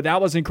Alabama, but that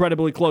was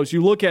incredibly close.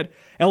 You look at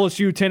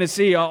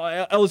LSU-Tennessee,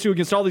 LSU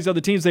against all these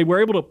other teams, they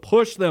were able to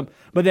push them,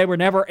 but they were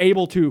never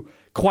able to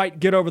quite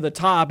get over the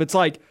top. It's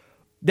like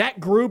that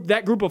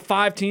group of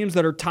 5 teams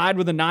that are tied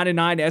with a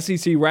 9-9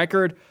 SEC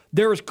record,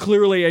 there is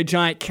clearly a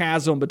giant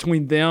chasm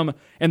between them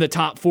and the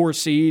top 4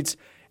 seeds.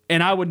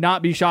 And I would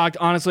not be shocked.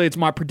 Honestly, it's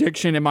my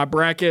prediction in my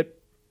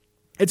bracket.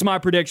 It's my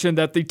prediction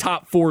that the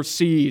top 4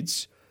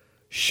 seeds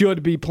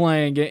should be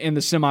playing in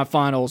the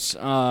semifinals.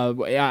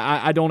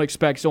 I don't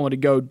expect someone to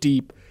go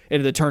deep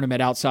into the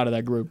tournament outside of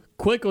that group.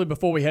 Quickly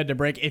before we head to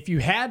break, if you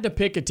had to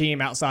pick a team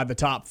outside the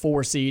top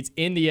 4 seeds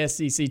in the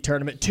SEC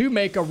tournament to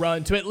make a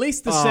run to at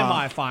least the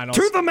semifinals,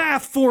 to the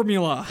math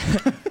formula,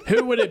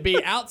 who would it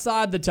be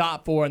outside the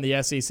top 4 in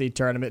the SEC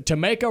tournament to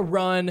make a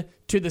run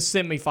to the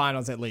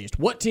semifinals at least?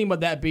 What team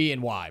would that be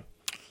and why?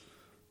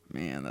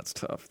 Man, that's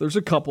tough. There's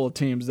a couple of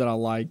teams that I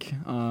like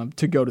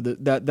to go to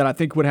that I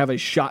think would have a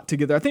shot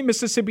together. I think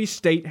Mississippi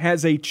State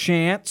has a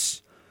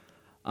chance.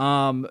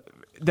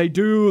 They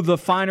do the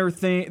finer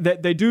thing.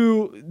 That they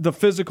do the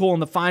physical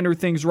and the finer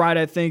things right.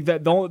 I think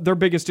that their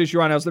biggest issue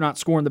right now is they're not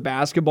scoring the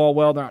basketball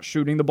well. They're not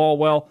shooting the ball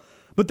well,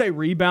 but they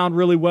rebound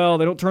really well.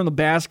 They don't turn the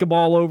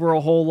basketball over a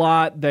whole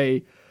lot.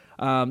 They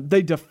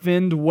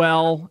defend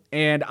well,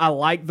 and I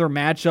like their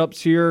matchups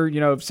here. You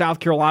know, South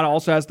Carolina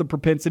also has the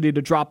propensity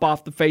to drop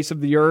off the face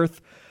of the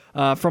earth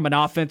from an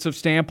offensive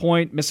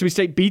standpoint. Mississippi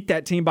State beat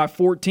that team by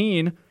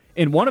 14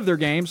 in one of their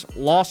games,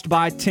 lost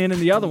by 10 in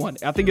the other one.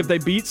 I think if they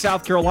beat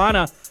South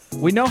Carolina,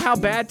 we know how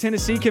bad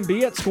Tennessee can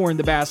be at scoring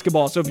the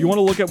basketball. So if you want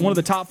to look at one of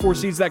the top 4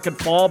 seeds that could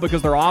fall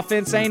because their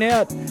offense ain't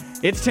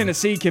it's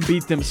Tennessee can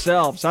beat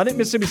themselves. So I think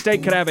Mississippi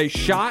State could have a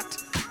shot,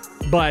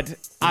 but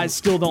I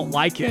still don't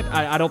like it.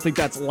 I don't think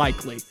that's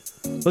likely.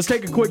 Let's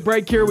take a quick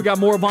break here. We got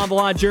more of On the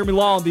Line. Jeremy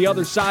Law on the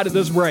other side of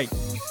this break.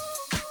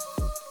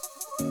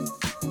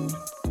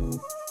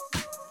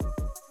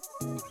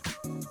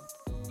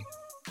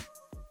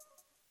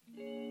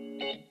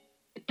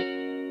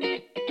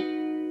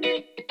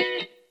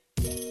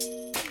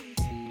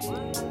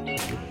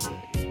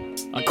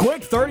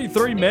 Quick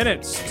 33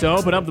 minutes to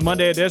open up the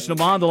Monday edition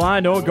of On the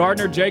Line. Noah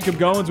Gardner, Jacob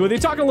Goins with you.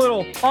 Talking a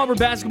little Auburn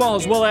basketball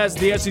as well as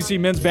the SEC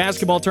men's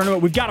basketball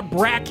tournament. We've got a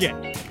bracket.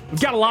 We've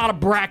got a lot of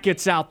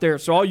brackets out there.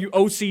 So all you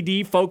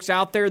OCD folks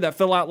out there that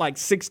fill out like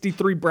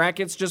 63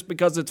 brackets just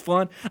because it's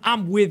fun,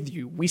 I'm with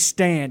you. We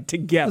stand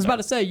together. I was about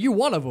to say, you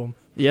one of them.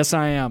 Yes,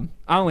 I am.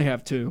 I only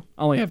have two.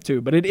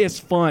 But it is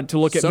fun to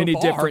look at many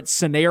different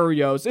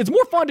scenarios. It's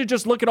more fun to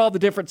just look at all the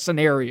different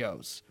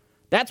scenarios.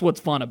 That's what's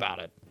fun about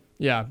it.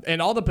 Yeah,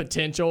 and all the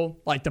potential,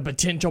 like the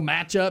potential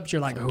matchups,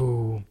 you're like,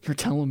 oh. You're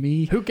telling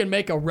me? Who can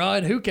make a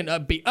run? Who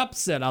can be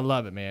upset? I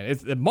love it, man.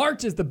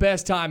 March is the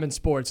best time in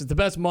sports. It's the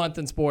best month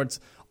in sports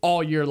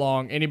all year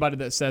long. Anybody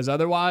that says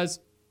otherwise,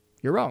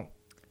 you're wrong.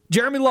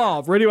 Jeremy Law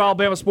of Radio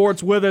Alabama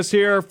Sports with us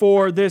here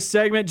for this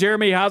segment.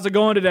 Jeremy, how's it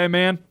going today,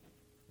 man?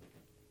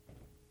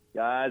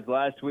 Guys,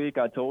 last week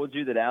I told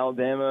you that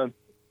Alabama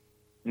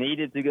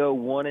needed to go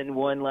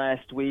 1-1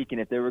 last week,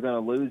 and if they were going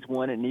to lose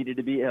one, it needed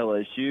to be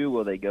LSU.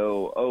 Well, they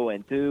go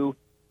 0-2,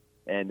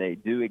 and they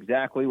do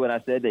exactly what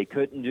I said they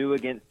couldn't do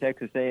against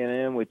Texas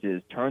A&M, which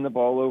is turn the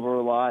ball over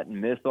a lot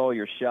and miss all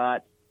your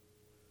shots.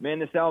 Man,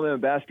 this Alabama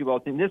basketball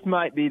team, this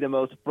might be the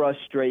most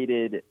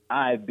frustrated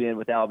I've been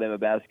with Alabama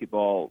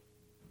basketball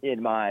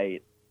in my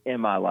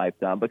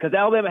lifetime, because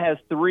Alabama has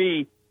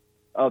 3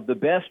 of the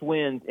best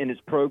wins in its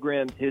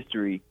program's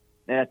history,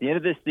 and at the end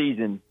of this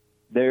season,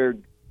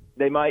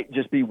 they might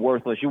just be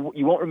worthless. You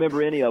won't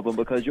remember any of them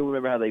because you'll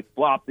remember how they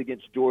flopped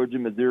against Georgia,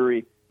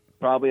 Missouri,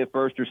 probably a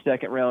first or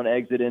second round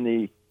exit in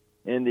the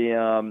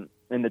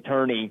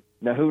tourney.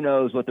 Now who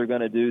knows what they're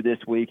going to do this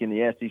week in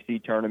the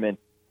SEC tournament?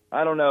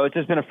 I don't know. It's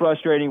just been a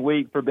frustrating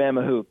week for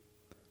Bama hoop.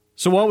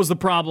 So what was the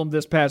problem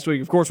this past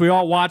week? Of course, we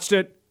all watched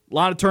it. A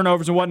lot of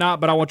turnovers and whatnot,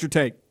 but I want your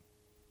take.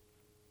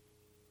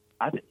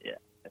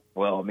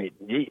 Well, I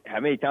mean,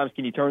 how many times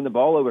can you turn the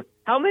ball over?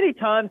 How many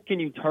times can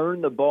you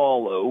turn the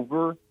ball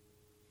over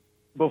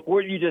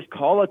before you just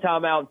call a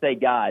timeout and say,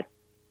 guys,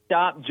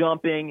 stop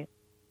jumping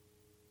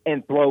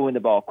and throwing the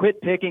ball.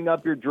 Quit picking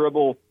up your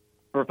dribble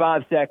for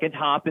 5 seconds,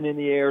 hopping in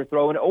the air,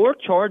 throwing, or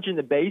charging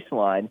the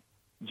baseline,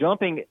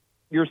 jumping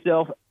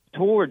yourself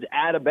towards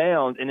out of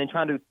bounds and then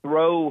trying to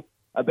throw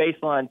a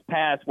baseline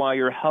pass while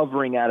you're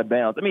hovering out of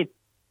bounds. I mean,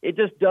 it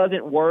just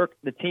doesn't work.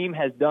 The team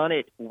has done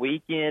it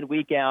week in,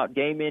 week out,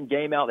 game in,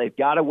 game out. They've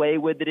got away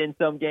with it in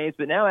some games,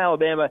 but now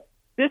Alabama,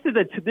 this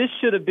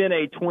should have been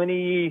a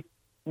 21-22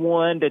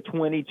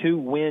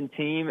 win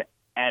team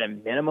at a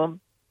minimum,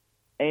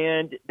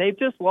 and they've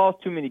just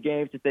lost too many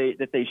games that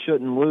they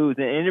shouldn't lose,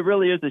 and it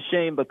really is a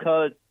shame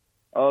because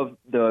of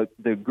the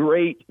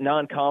great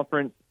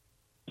non-conference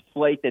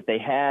slate that they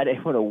had,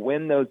 able to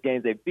win those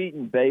games. They've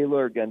beaten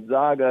Baylor,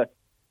 Gonzaga,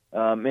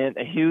 and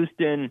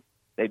Houston.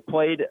 They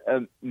played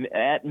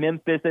at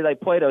Memphis. They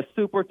played a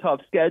super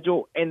tough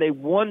schedule, and they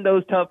won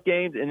those tough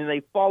games, and then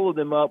they followed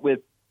them up with,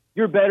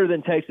 you're better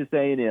than Texas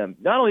A&M.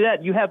 Not only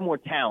that, you have more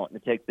talent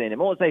than Texas A&M. I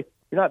won't say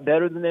you're not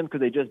better than them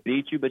because they just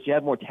beat you, but you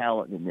have more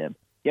talent than them.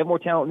 You have more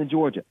talent than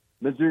Georgia,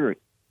 Missouri,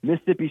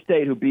 Mississippi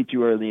State, who beat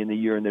you early in the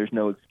year, and there's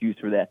no excuse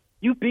for that.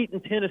 You've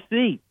beaten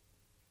Tennessee.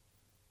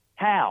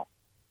 How?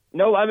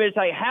 No, I mean, it's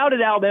like, how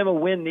did Alabama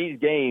win these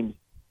games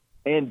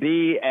and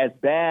be as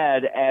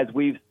bad as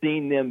we've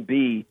seen them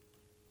be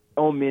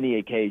on many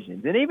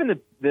occasions? And even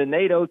the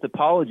Nate Oates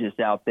apologists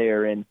out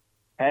there and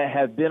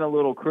have been a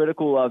little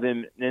critical of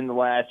him in the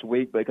last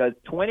week because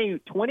 20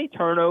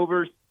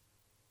 turnovers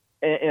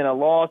in a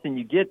loss,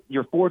 and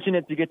you're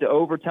fortunate to get to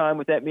overtime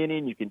with that many,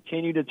 and you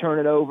continue to turn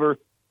it over.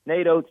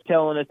 Nate Oates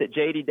telling us that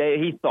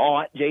he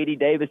thought J.D.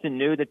 Davison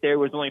knew that there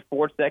was only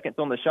 4 seconds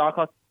on the shot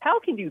clock. How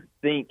can you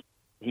think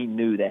he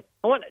knew that?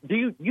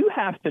 You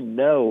have to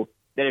know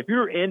that if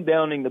you're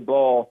inbounding the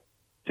ball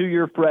to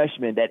your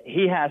freshman, that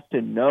he has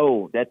to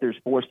know that there's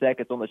 4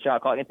 seconds on the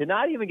shot clock, and to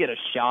not even get a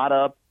shot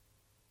up,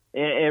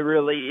 and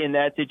really in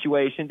that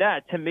situation,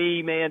 that to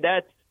me, man,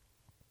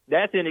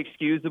 that's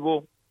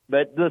inexcusable.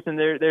 But listen,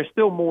 there's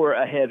still more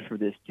ahead for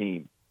this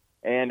team,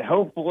 and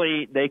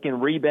hopefully they can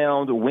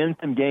rebound, win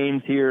some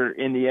games here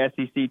in the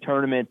SEC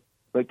tournament.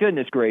 But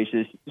goodness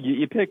gracious,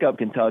 you pick up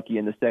Kentucky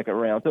in the second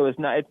round, so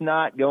it's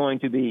not going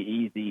to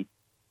be easy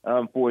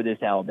for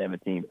this Alabama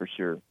team for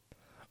sure.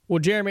 Well,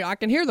 Jeremy, I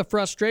can hear the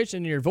frustration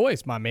in your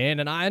voice, my man,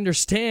 and I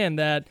understand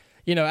that,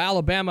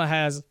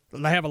 Alabama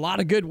they have a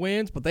lot of good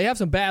wins, but they have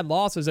some bad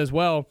losses as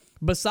well.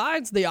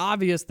 Besides the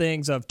obvious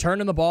things of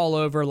turning the ball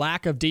over,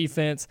 lack of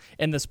defense,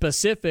 and the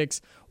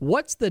specifics,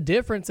 what's the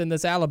difference in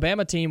this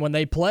Alabama team when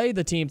they play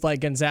the teams like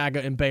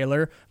Gonzaga and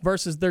Baylor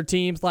versus their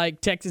teams like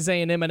Texas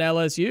A&M and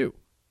LSU?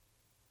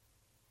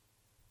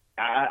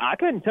 I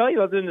couldn't tell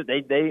you other than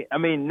that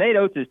Nate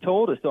Oates has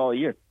told us all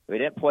year they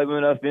didn't play with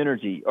enough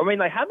energy. I mean,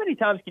 like, how many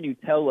times can you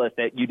tell us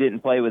that you didn't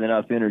play with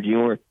enough energy,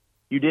 or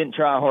you didn't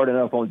try hard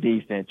enough on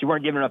defense, you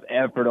weren't giving enough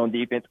effort on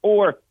defense,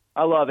 or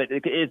I love it.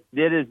 It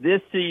is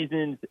this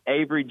season's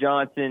Avery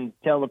Johnson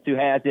telling us who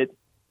has it.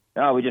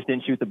 Oh, we just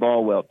didn't shoot the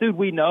ball well, dude.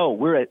 We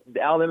know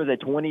Alabama's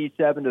at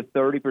 27 to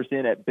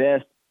 30% at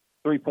best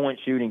 3-point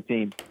shooting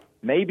team.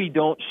 Maybe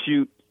don't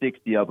shoot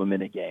 60 of them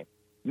in a game.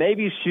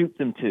 Maybe shoot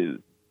some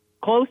twos.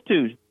 Close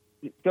twos.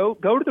 Go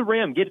to the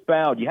rim, get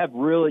fouled.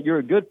 You're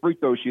a good free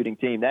throw shooting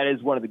team. That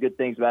is one of the good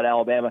things about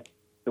Alabama.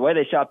 The way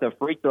they shot the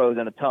free throws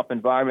in a tough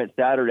environment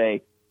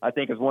Saturday, I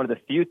think, is one of the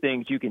few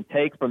things you can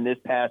take from this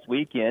past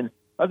weekend,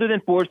 other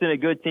than forcing a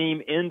good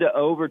team into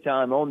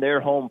overtime on their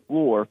home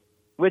floor.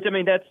 Which, I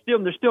mean, they're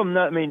still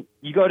not. I mean,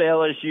 you go to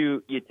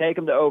LSU, you take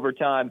them to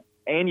overtime,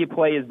 and you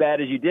play as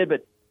bad as you did.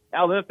 But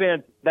Alabama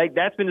fans,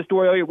 that's been the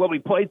story all year. Well, we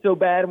played so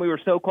bad and we were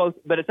so close.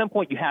 But at some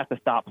point, you have to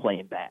stop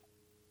playing bad.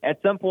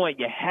 At some point,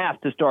 you have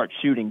to start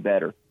shooting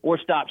better or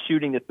stop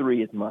shooting the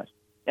three as much.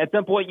 At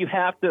some point, you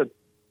have to,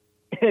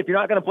 if you're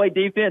not going to play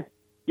defense,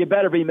 you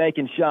better be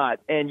making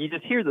shots. And you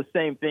just hear the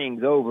same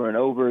things over and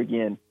over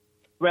again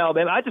from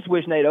Alabama. I just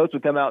wish Nate Oates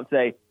would come out and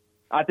say,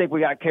 I think we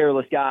got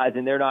careless guys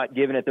and they're not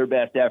giving it their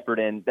best effort,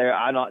 and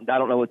I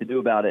don't know what to do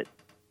about it.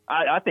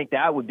 I think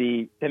that would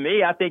be, to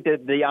me, I think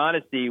that the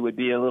honesty would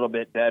be a little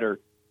bit better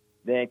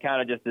than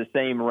kind of just the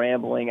same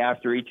rambling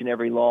after each and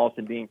every loss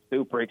and being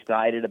super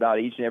excited about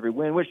each and every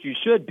win, which you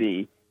should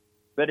be.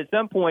 But at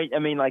some point, I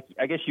mean, like,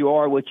 I guess you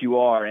are what you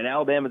are. And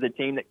Alabama's a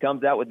team that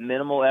comes out with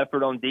minimal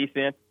effort on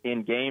defense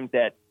in games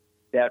that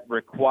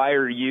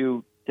require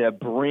you to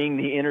bring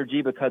the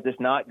energy because it's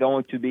not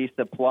going to be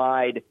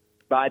supplied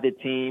by the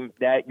team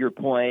that you're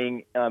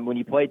playing. When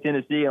you play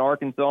Tennessee and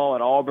Arkansas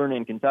and Auburn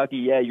and Kentucky,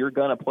 yeah, you're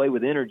going to play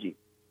with energy.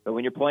 But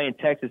when you're playing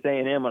Texas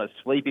A&M on a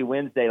sleepy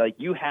Wednesday, like,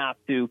 you have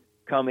to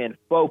come in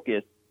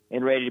focused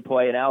and ready to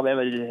play, and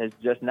Alabama has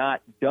just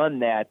not done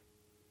that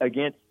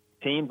against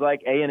teams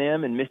like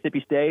A&M and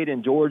Mississippi State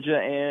and Georgia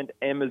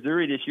and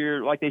Missouri this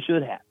year like they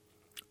should have.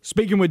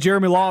 Speaking with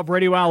Jeremy Law of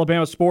Radio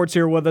Alabama Sports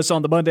here with us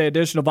on the Monday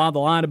edition of On the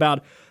Line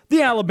about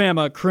the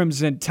Alabama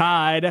Crimson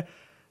Tide.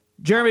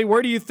 Jeremy,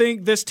 where do you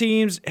think this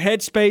team's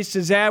headspace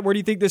is at? Where do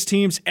you think this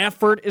team's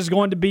effort is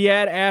going to be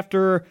at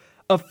after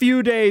a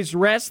few days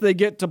rest. They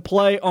get to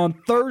play on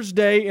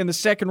Thursday in the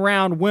second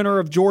round, winner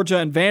of Georgia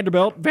and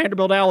Vanderbilt.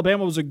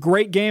 Vanderbilt-Alabama was a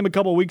great game a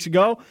couple of weeks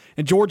ago,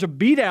 and Georgia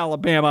beat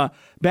Alabama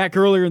back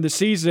earlier in the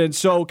season.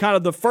 So kind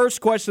of the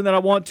first question that I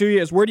want to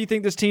you is, where do you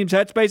think this team's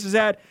headspace is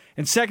at?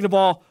 And second of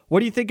all, what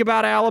do you think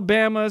about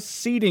Alabama's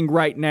seeding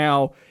right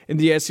now in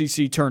the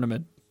SEC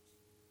tournament?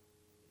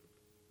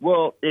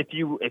 Well, if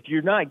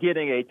you're not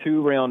getting a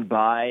 2-round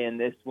bye in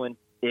this one,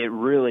 it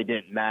really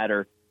didn't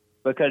matter,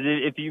 because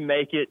if you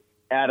make it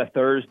out of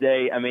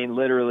Thursday, I mean,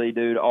 literally,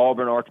 dude,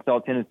 Auburn, Arkansas,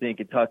 Tennessee, and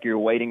Kentucky are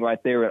waiting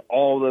right there. And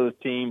all those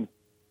teams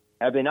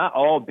have been not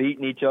all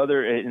beating each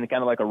other in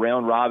kind of like a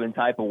round-robin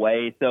type of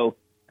way. So,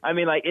 I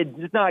mean, like,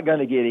 it's not going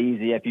to get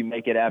easy if you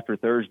make it after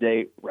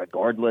Thursday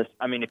regardless.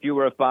 I mean, if you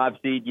were a 5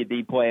 seed, you'd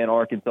be playing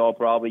Arkansas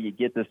probably. You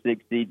get the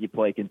 6 seed, you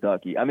play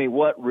Kentucky. I mean,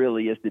 what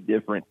really is the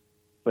difference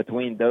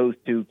between those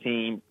two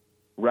teams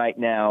right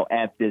now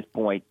at this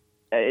point?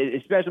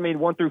 Especially, I mean,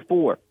 1 through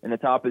 4 in the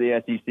top of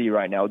the SEC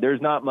right now. There's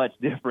not much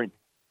difference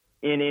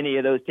in any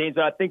of those teams.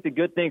 But I think the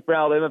good thing for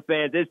Alabama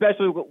fans,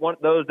 especially one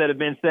of those that have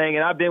been saying,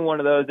 and I've been one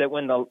of those, that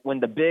when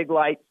the big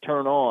lights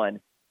turn on,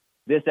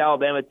 this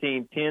Alabama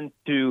team tends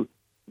to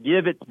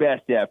give its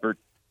best effort,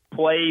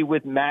 play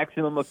with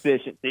maximum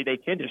efficiency. They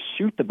tend to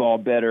shoot the ball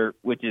better,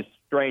 which is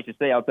strange to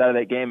say outside of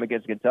that game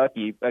against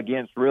Kentucky,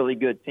 against really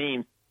good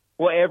teams.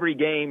 Well, every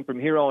game from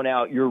here on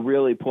out, you're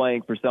really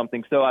playing for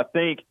something. So I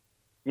think,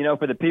 you know,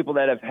 for the people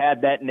that have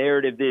had that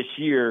narrative this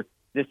year,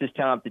 this is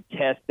time to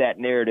test that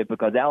narrative,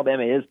 because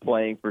Alabama is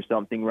playing for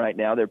something right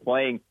now. They're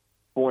playing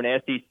for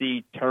an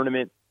SEC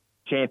tournament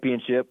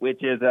championship,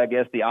 which is, I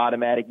guess, the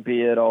automatic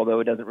bid,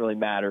 although it doesn't really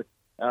matter.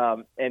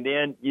 And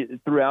then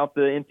throughout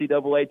the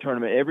NCAA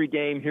tournament, every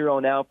game here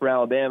on out for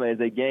Alabama is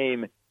a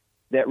game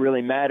that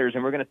really matters.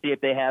 And we're going to see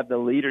if they have the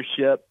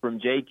leadership from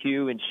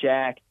JQ and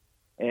Shaq.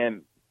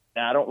 And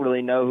I don't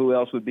really know who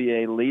else would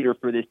be a leader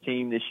for this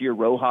team this year.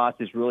 Rojas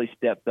has really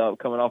stepped up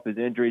coming off his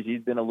injuries.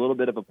 He's been a little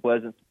bit of a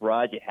pleasant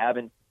surprise. You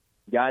haven't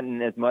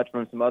gotten as much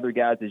from some other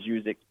guys as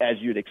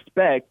you'd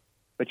expect,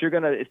 but you're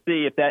going to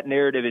see if that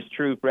narrative is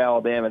true for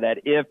Alabama,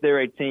 that if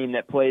they're a team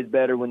that plays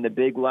better when the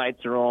big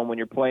lights are on, when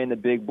you're playing the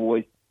big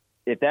boys,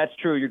 if that's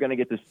true, you're going to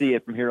get to see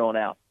it from here on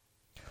out.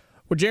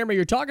 Well, Jeremy,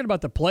 you're talking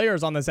about the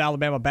players on this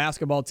Alabama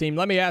basketball team.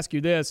 Let me ask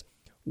you this.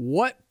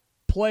 What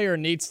player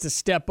needs to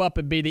step up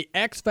and be the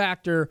X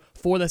factor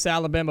for this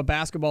Alabama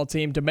basketball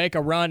team to make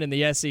a run in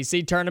the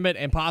SEC tournament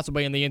and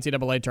possibly in the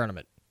NCAA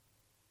tournament?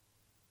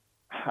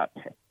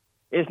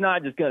 It's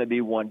not just going to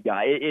be one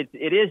guy. It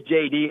is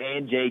JD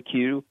and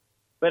JQ,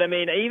 but I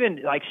mean,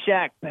 even like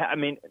Shaq. I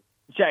mean,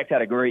 Shaq's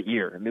had a great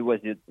year. I mean,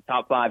 was the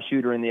top 5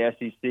 shooter in the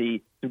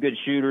SEC. Some good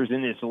shooters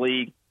in this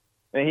league.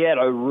 And he had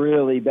a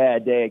really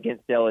bad day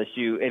against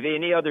LSU. If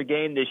any other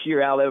game this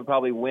year, Alabama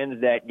probably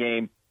wins that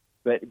game,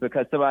 but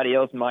because somebody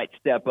else might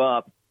step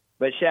up.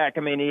 But Shaq, I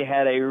mean, he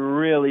had a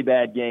really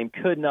bad game,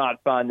 could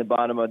not find the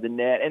bottom of the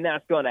net, and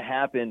that's going to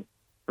happen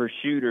for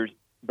shooters,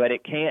 but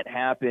it can't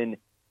happen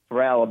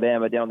for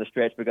Alabama down the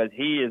stretch, because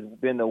he has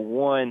been the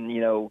one,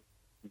 you know,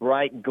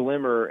 bright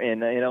glimmer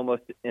in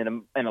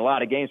a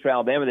lot of games for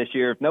Alabama this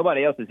year. If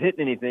nobody else is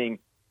hitting anything,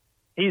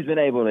 he's been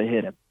able to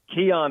hit him.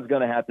 Keon's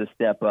going to have to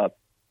step up.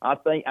 I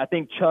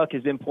think Chuck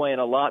has been playing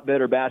a lot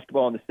better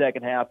basketball in the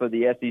second half of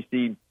the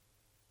SEC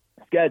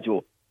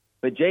schedule.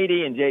 But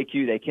JD and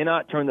JQ, they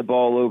cannot turn the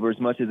ball over as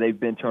much as they've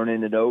been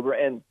turning it over.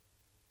 And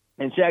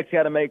Shaq's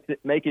got to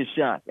make his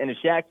shots. And if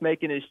Shaq's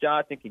making his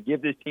shots and can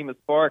give this team a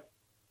spark,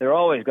 they're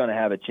always going to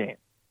have a chance.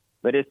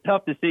 But it's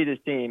tough to see this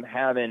team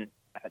having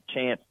a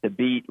chance to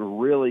beat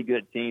really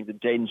good teams if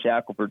Jaden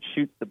Shackelford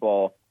shoots the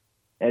ball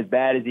as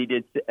bad as he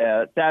did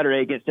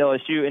Saturday against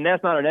LSU. And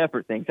that's not an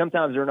effort thing.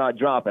 Sometimes they're not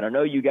dropping. I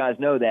know you guys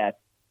know that.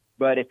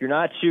 But if you're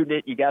not shooting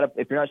it,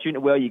 if you're not shooting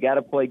it well, you got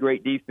to play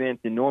great defense.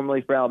 And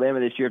normally for Alabama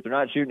this year, if they're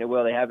not shooting it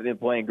well, they haven't been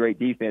playing great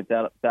defense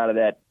outside of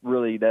that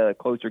really the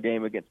closer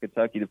game against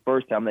Kentucky the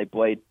first time they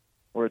played,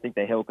 where I think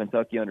they held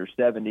Kentucky under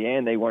 70,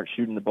 and they weren't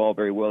shooting the ball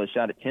very well. They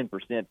shot at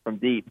 10% from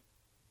deep.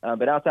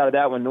 But outside of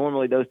that one,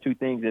 normally those two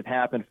things have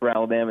happened for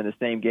Alabama in the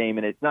same game,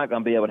 and it's not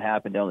going to be able to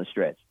happen down the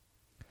stretch.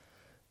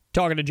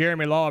 Talking to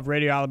Jeremy Law of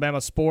Radio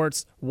Alabama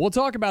Sports. We'll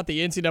talk about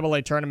the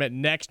NCAA tournament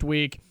next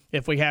week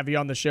if we have you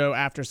on the show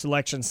after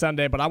Selection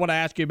Sunday, but I want to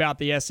ask you about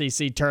the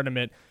SEC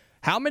tournament.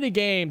 How many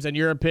games, in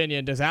your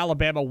opinion, does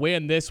Alabama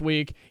win this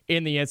week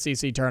in the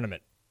SEC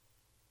tournament?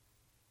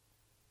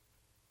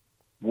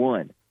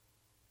 1.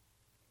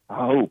 I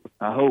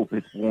hope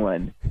it's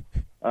 1.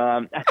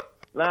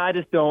 I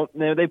just don't.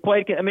 They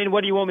played. I mean,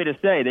 what do you want me to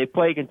say? They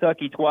played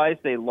Kentucky twice.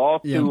 They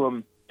lost to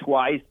them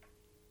twice.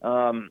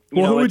 Who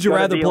would you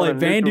rather play,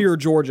 Vandy or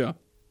Georgia?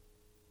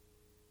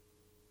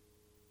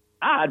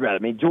 I'd rather. I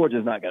mean,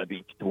 Georgia's not going to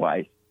beat you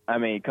twice. I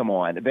mean, come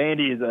on.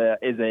 Vandy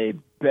is a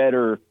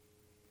better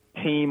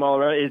team all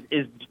around.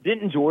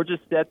 Didn't Georgia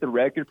set the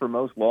record for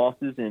most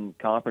losses in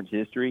conference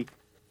history?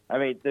 I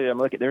mean, I'm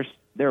looking. They're.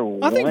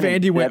 I think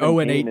Vandy went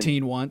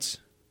 0-18 once.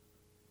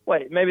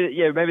 Wait, maybe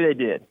they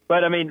did.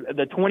 But I mean,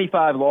 the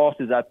 25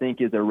 losses I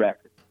think is a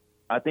record.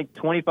 I think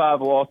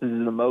 25 losses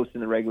is the most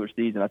in the regular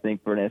season, I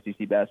think, for an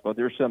SEC basketball.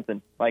 There's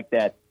something like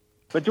that.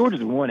 But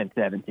Georgia's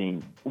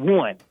 1-17.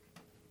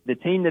 The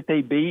team that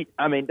they beat,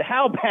 I mean,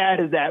 how bad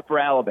is that for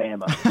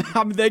Alabama?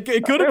 I mean,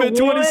 it could have been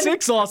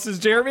 26 losses,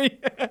 Jeremy.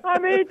 I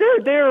mean,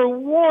 they're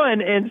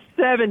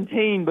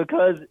 1-17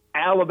 because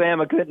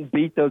Alabama couldn't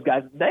beat those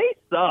guys. They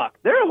suck.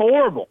 They're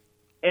horrible.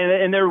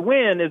 And their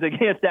win is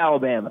against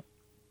Alabama.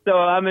 So,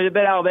 I mean, I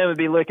bet Alabama would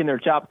be licking their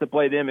chops to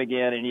play them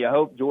again, and you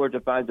hope Georgia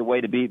finds a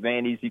way to beat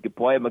Vandy so you could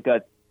play them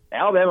because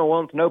Alabama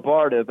wants no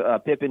part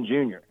of Pippen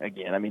Jr.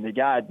 again. I mean, the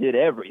guy did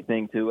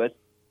everything to us.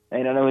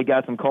 And I know he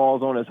got some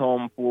calls on his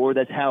home floor.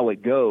 That's how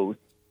it goes.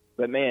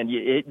 But, man,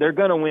 they're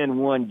going to win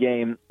one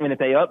game. And if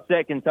they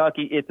upset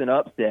Kentucky, it's an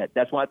upset.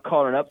 That's why it's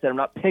called an upset. I'm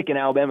not picking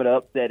Alabama to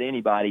upset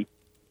anybody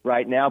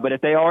right now. But if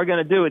they are going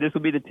to do it, this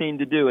will be the team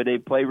to do it. They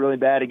play really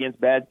bad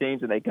against bad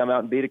teams, and they come out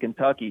and beat a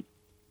Kentucky.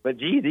 But,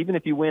 geez, even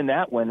if you win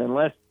that one,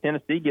 unless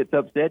Tennessee gets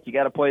upset, you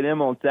got to play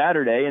them on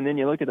Saturday. And then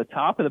you look at the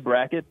top of the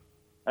bracket.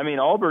 I mean,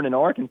 Auburn and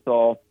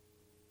Arkansas.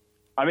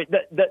 I mean,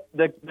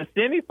 the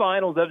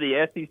semifinals of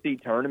the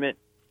SEC tournament,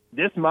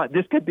 this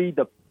could be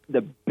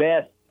the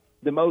best,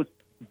 the most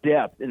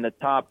depth in the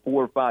top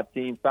 4 or 5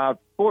 teams, 5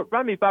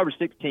 or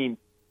 6 teams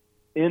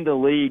in the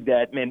league.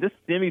 That, man, this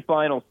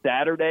semifinal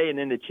Saturday and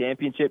then the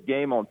championship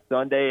game on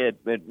Sunday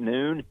at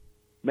noon,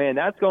 man,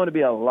 that's going to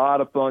be a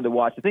lot of fun to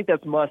watch. I think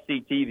that's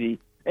must-see TV.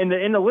 And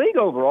in the league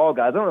overall,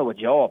 guys, I don't know what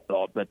y'all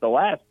thought, but the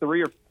last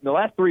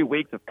 3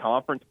 weeks of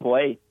conference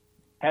play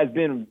has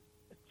been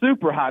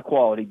super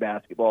high-quality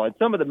basketball. It's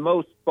some of the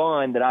most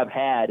fun that I've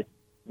had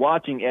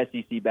watching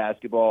SEC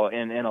basketball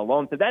in a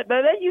long time.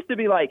 That used to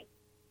be like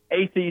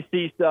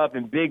ACC stuff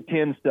and Big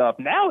Ten stuff.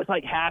 Now it's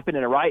like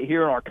happening right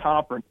here in our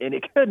conference, and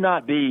it could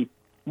not be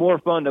more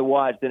fun to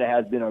watch than it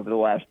has been over the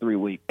last 3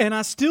 weeks. And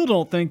I still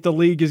don't think the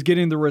league is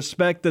getting the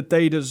respect that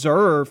they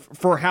deserve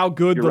for how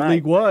good the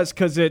league was,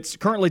 because it's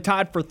currently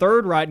tied for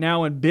third right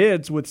now in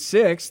bids with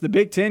 6. The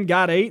Big Ten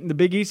got 8, and the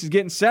Big East is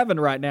getting 7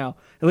 right now,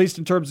 at least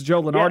in terms of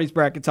Joe Lunardi's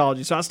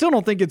bracketology. So I still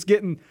don't think it's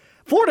getting –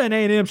 Florida and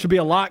A&M should be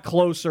a lot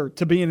closer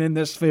to being in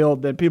this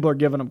field than people are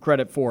giving them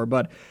credit for.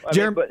 But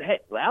hey,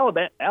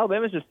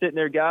 Alabama's just sitting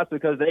there, guys,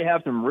 because they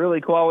have some really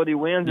quality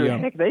wins. Or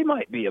heck, they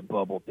might be a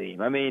bubble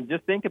team. I mean,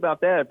 just think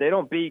about that. If they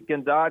don't beat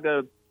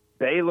Gonzaga,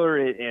 Baylor,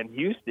 and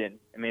Houston,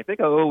 I mean, if they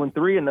go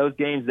 0-3 in those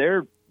games,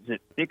 they're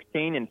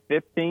 16 and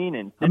 15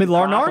 and. I mean,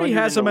 Lunardi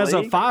has them as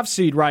a 5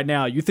 seed right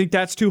now. You think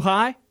that's too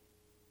high?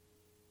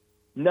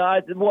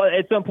 No, well,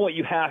 at some point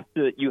you have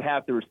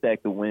to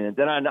respect the wins,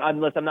 and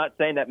unless I'm not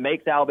saying that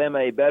makes Alabama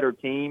a better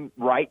team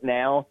right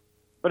now,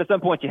 but at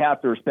some point you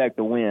have to respect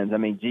the wins. I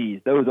mean,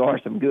 geez, those are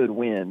some good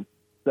wins.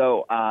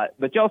 So,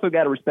 but you also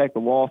got to respect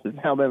the losses.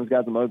 Alabama's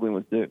got some ugly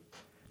ones too.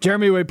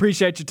 Jeremy, we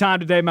appreciate your time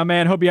today, my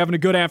man. Hope you're having a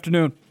good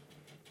afternoon.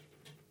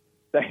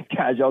 Thanks,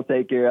 guys. Y'all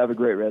take care. Have a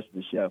great rest of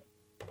the show.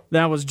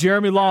 That was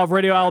Jeremy Law of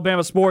Radio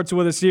Alabama Sports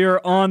with us here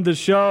on the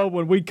show.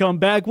 When we come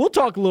back, we'll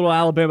talk a little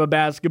Alabama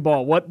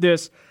basketball. What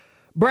this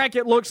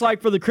bracket looks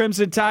like for the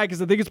Crimson Tide,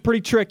 because I think it's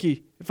pretty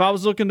tricky. If I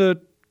was looking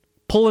to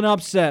pull an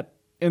upset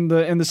in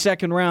the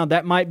second round,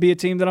 that might be a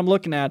team that I'm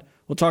looking at.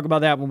 We'll talk about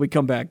that when we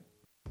come back.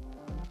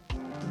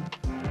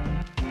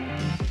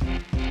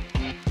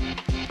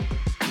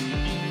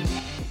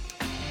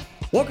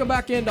 Welcome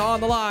back into On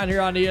the Line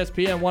here on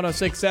ESPN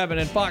 106.7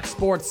 and Fox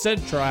Sports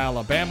Central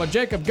Alabama.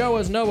 Jacob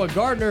Goins, Noah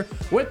Gardner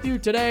with you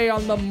today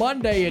on the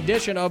Monday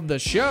edition of the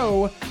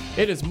show.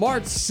 It is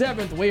March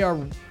 7th. We are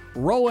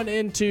rolling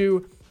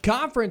into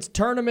conference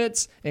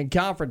tournaments and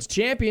conference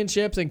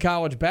championships in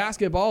college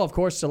basketball. Of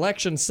course,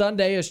 Selection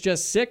Sunday is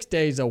just 6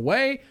 days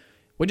away.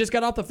 We just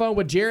got off the phone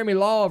with Jeremy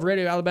Law of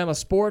Radio Alabama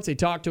Sports. He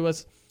talked to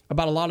us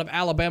about a lot of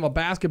Alabama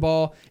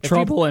basketball.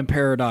 Trouble in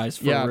paradise,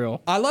 for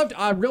real.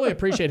 I really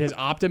appreciate his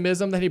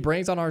optimism that he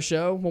brings on our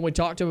show when we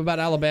talk to him about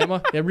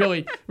Alabama. It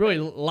really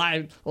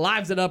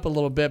lives it up a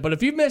little bit. But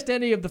if you've missed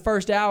any of the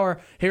first hour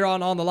here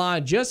on the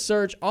Line, just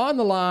search On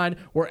the Line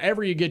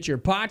wherever you get your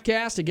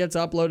podcast. It gets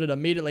uploaded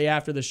immediately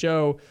after the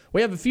show.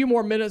 We have a few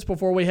more minutes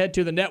before we head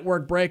to the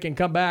network break and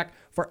come back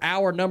for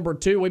hour number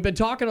 2. We've been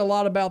talking a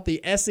lot about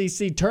the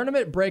SEC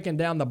tournament, breaking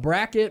down the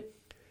bracket,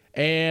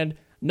 and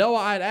Noah,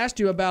 I had asked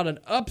you about an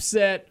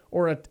upset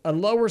or a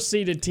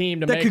lower-seeded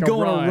team to make a run. That could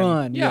go on a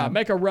run. Yeah,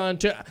 make a run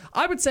to,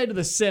 I would say, to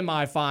the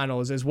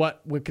semifinals is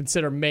what we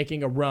consider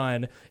making a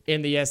run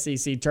in the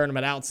SEC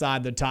tournament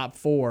outside the top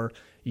 4.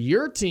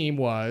 Your team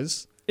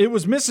was? It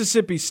was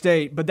Mississippi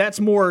State, but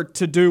that's more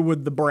to do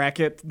with the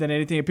bracket than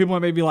anything. People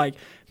might be like,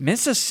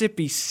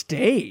 Mississippi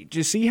State? Did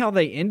you see how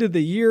they ended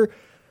the year?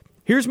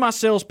 Here's my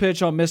sales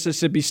pitch on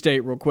Mississippi State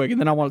real quick, and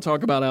then I want to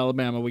talk about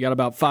Alabama. We got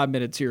about 5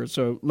 minutes here,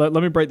 so let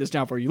me break this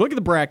down for you. Look at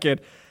the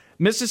bracket.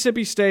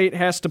 Mississippi State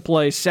has to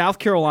play South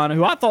Carolina,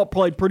 who I thought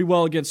played pretty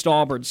well against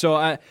Auburn.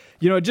 So,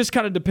 it just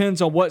kind of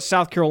depends on what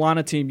South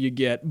Carolina team you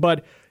get.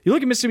 But you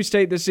look at Mississippi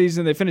State this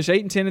season, they finished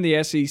 8-10 in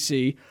the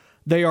SEC.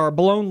 They are a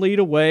blown lead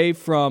away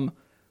from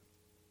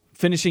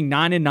finishing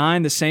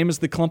 9-9, the same as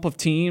the clump of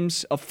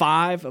teams of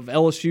 5 of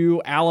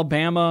LSU,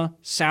 Alabama,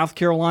 South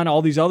Carolina,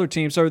 all these other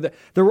teams. So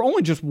there were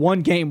only just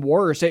one game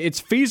worse. It's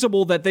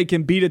feasible that they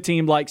can beat a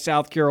team like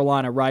South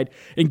Carolina, right,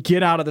 and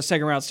get out of the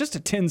second round. It's just a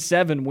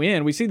 10-7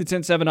 win. We see the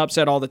 10-7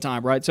 upset all the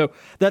time, right? So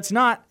that's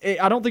not,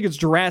 I don't think it's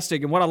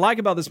drastic. And what I like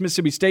about this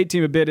Mississippi State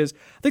team a bit is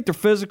I think they're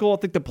physical. I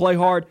think they play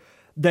hard.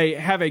 They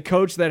have a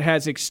coach that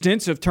has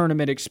extensive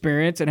tournament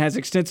experience and has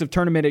extensive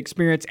tournament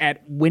experience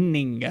at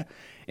winning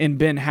in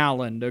Ben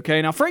Howland.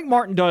 Okay, now Frank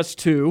Martin does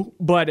too,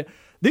 but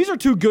these are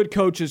two good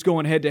coaches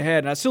going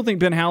head-to-head, and I still think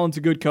Ben Howland's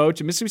a good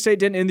coach, and Mississippi State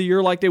didn't end the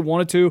year like they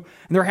wanted to,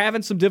 and they're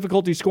having some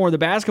difficulty scoring the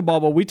basketball,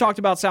 but we talked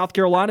about South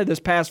Carolina this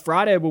past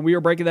Friday when we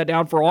were breaking that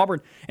down for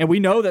Auburn, and we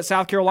know that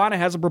South Carolina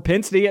has a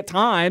propensity at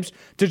times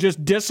to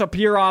just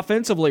disappear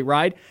offensively,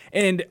 right?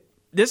 And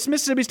this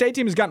Mississippi State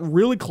team has gotten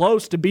really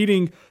close to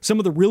beating some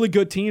of the really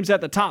good teams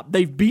at the top.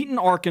 They've beaten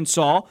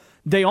Arkansas.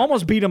 They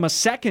almost beat them a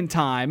second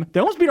time.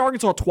 They almost beat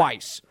Arkansas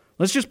twice.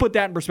 Let's just put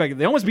that in perspective.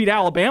 They almost beat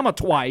Alabama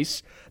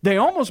twice. They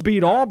almost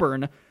beat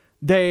Auburn.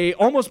 They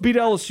almost beat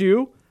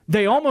LSU.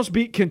 They almost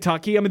beat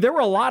Kentucky. I mean, there were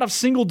a lot of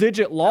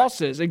single-digit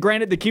losses. And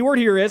granted, the key word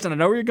here is, and I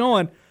know where you're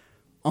going,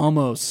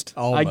 almost.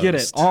 I get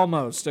it.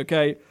 Almost,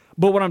 okay?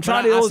 But what I'm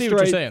trying to illustrate,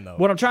 what you're saying, though.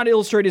 What I'm trying to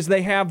illustrate is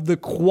they have the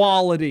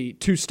quality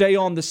to stay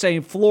on the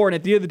same floor. And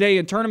at the end of the day,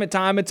 in tournament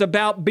time, it's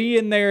about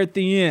being there at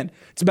the end.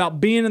 It's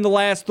about being in the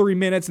last 3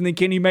 minutes, and then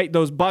can you make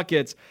those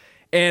buckets?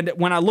 And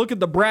when I look at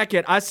the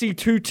bracket, I see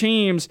two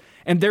teams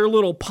and their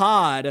little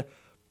pod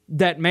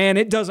that, man,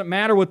 it doesn't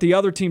matter what the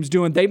other team's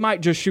doing. They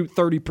might just shoot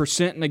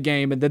 30% in a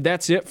game, and then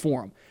that's it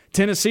for them.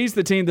 Tennessee's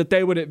the team that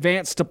they would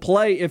advance to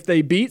play if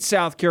they beat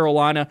South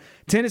Carolina.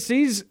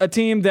 Tennessee's a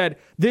team that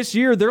this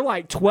year they're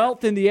like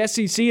 12th in the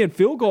SEC in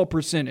field goal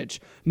percentage.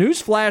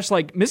 Newsflash,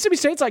 like Mississippi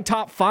State's like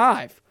top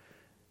 5.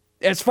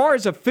 As far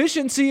as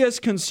efficiency is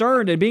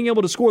concerned and being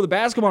able to score the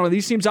basketball,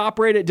 these teams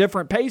operate at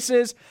different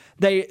paces.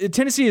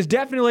 Tennessee is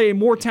definitely a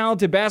more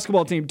talented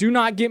basketball team. Do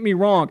not get me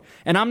wrong.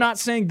 And I'm not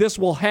saying this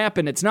will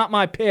happen. It's not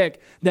my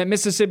pick that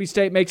Mississippi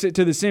State makes it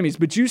to the semis.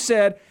 But you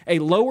said a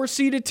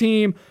lower-seeded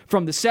team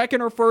from the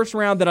second or first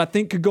round that I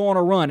think could go on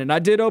a run. And I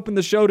did open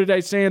the show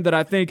today saying that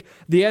I think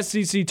the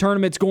SEC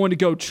tournament's going to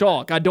go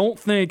chalk. I don't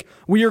think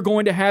we are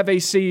going to have a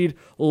seed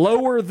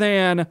lower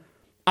than...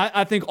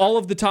 I think all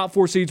of the top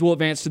 4 seeds will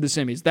advance to the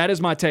semis. That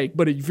is my take.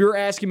 But if you're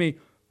asking me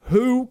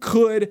who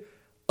could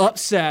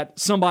upset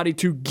somebody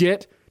to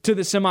get to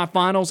the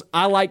semifinals,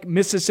 I like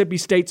Mississippi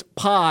State's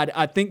pod.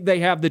 I think they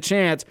have the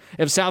chance.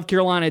 If South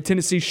Carolina and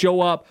Tennessee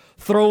show up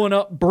throwing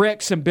up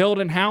bricks and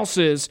building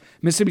houses,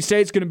 Mississippi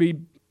State's going to be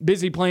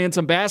busy playing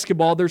some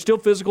basketball. They're still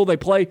physical. They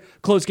play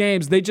close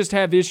games. They just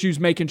have issues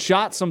making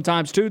shots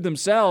sometimes too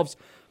themselves.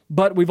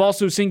 But we've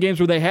also seen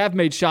games where they have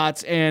made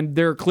shots, and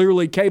they're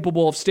clearly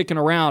capable of sticking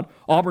around.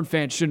 Auburn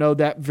fans should know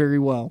that very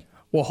well.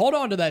 Well, hold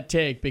on to that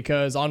take,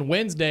 because on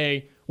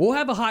Wednesday, we'll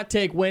have a hot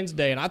take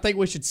Wednesday, and I think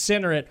we should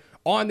center it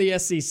on the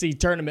SEC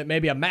tournament,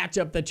 maybe a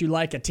matchup that you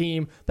like, a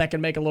team that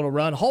can make a little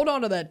run. Hold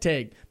on to that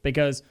take,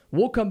 because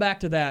we'll come back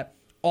to that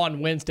on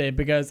Wednesday,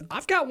 because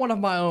I've got one of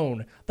my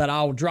own that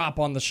I'll drop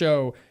on the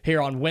show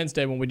here on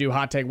Wednesday when we do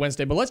Hot Take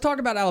Wednesday. But let's talk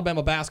about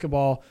Alabama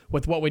basketball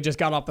with what we just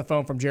got off the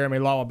phone from Jeremy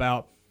Law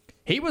about.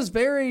 He was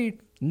very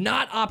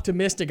not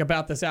optimistic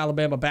about this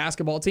Alabama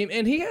basketball team,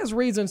 and he has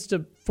reasons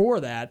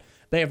for that.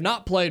 They have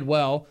not played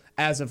well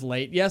as of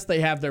late. Yes, they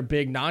have their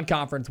big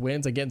non-conference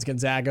wins against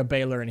Gonzaga,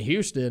 Baylor, and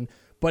Houston,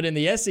 but in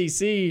the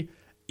SEC,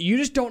 you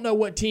just don't know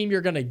what team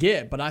you're going to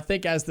get. But I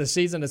think as the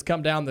season has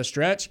come down the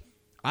stretch,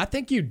 I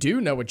think you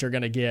do know what you're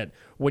going to get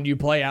when you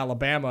play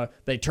Alabama.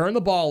 They turn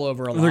the ball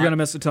over a lot. They're going to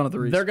miss a ton of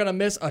threes. They're going to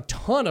miss a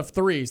ton of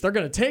threes. They're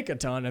going to take a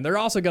ton, and they're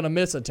also going to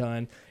miss a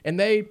ton. And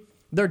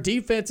their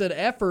defensive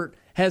effort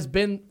has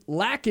been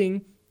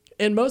lacking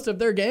in most of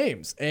their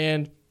games.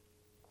 And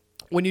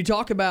when you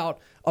talk about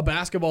a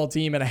basketball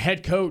team and a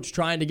head coach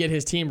trying to get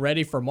his team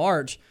ready for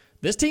March,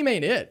 this team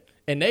ain't it.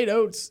 And Nate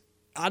Oates,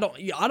 I don't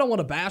want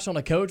to bash on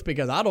a coach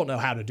because I don't know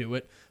how to do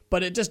it,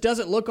 but it just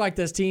doesn't look like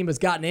this team has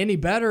gotten any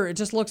better. It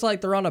just looks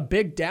like they're on a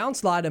big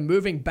downslide and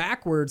moving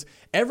backwards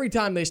every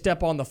time they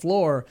step on the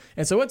floor.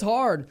 And so it's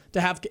hard to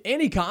have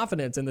any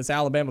confidence in this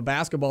Alabama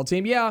basketball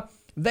team. Yeah,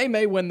 they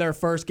may win their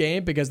first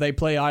game because they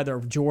play either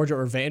Georgia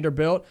or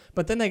Vanderbilt,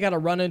 but then they got to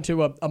run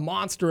into a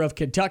monster of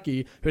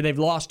Kentucky who they've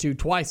lost to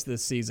twice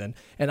this season.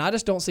 And I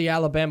just don't see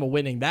Alabama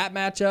winning that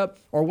matchup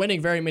or winning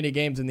very many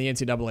games in the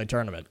NCAA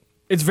tournament.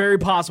 It's very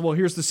possible.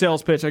 Here's the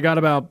sales pitch. I got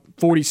about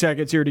 40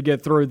 seconds here to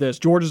get through this.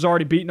 Georgia's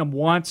already beaten them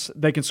once.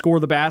 They can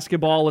score the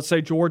basketball. Let's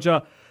say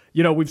Georgia,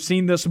 we've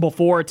seen this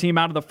before, a team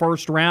out of the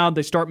first round,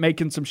 they start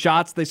making some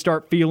shots, they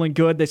start feeling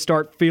good, they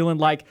start feeling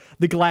like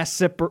the glass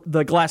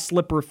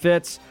slipper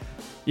fits.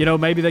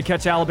 Maybe they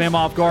catch Alabama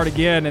off guard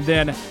again, and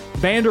then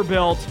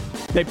Vanderbilt,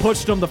 they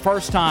pushed them the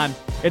first time.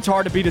 It's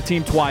hard to beat a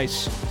team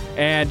twice.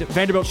 And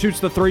Vanderbilt shoots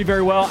the three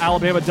very well.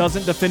 Alabama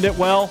doesn't defend it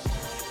well.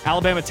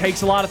 Alabama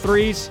takes a lot of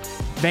threes.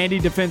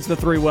 Vandy defends the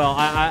three well.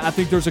 I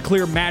think there's a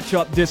clear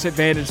matchup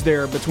disadvantage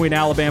there between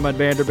Alabama and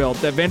Vanderbilt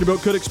that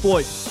Vanderbilt could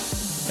exploit.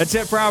 That's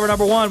it for hour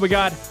number one. We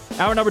got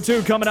Hour number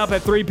 2 coming up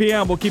at 3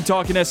 p.m. We'll keep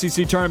talking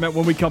SEC tournament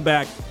when we come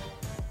back.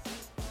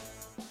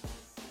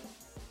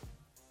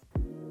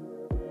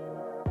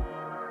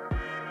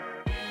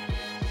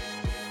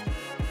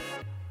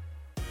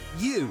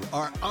 You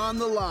are on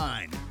the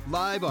line,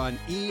 live on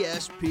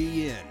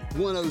ESPN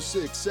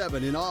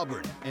 106.7 in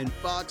Auburn and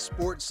Fox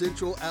Sports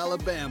Central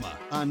Alabama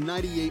on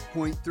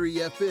 98.3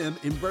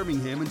 FM in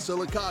Birmingham and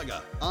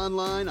Sylacauga.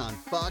 Online on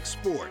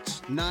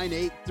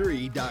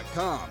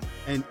foxsports983.com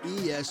and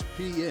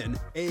espnau.com.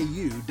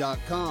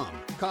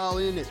 Call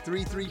in at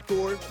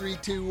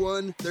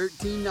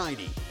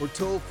 334-321-1390 or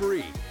toll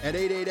free at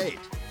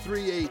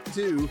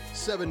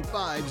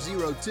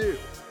 888-382-7502.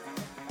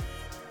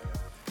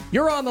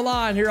 You're on the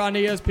line here on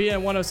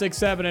ESPN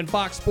 106.7 and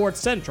Fox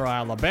Sports Central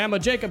Alabama.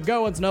 Jacob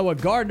Goins, Noah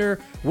Gardner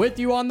with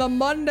you on the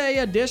Monday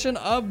edition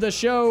of the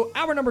show.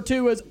 Hour number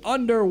 2 is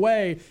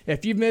underway.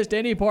 If you've missed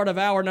any part of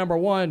hour number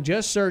 1,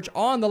 just search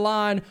On the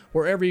Line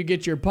wherever you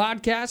get your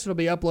podcast. It'll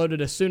be uploaded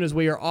as soon as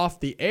we are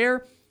off the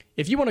air.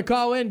 If you want to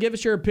call in, give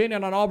us your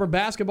opinion on Auburn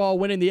basketball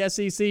winning the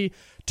SEC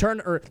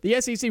the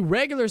SEC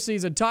regular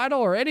season title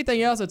or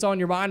anything else that's on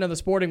your mind in the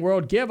sporting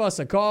world, give us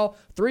a call,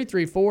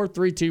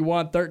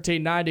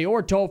 334-321-1390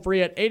 or toll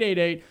free at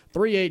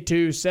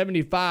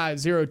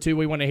 888-382-7502.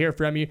 We want to hear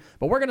from you.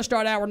 But we're going to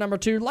start hour number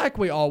 2 like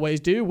we always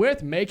do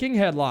with Making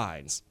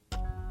Headlines.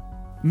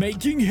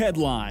 Making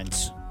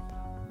Headlines.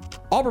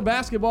 Auburn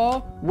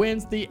basketball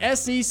wins the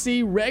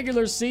SEC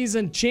regular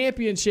season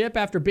championship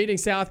after beating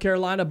South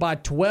Carolina by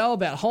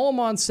 12 at home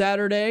on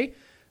Saturday.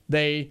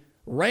 They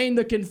rained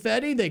the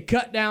confetti. They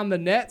cut down the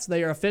nets.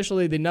 They are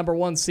officially the number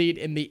 1 seed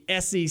in the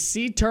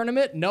SEC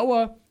tournament.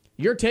 Noah,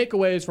 your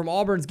takeaways from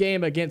Auburn's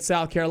game against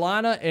South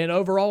Carolina and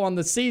overall on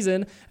the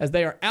season as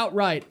they are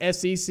outright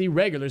SEC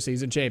regular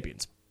season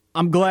champions.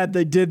 I'm glad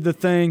they did the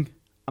thing.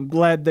 I'm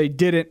glad they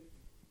didn't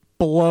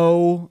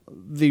blow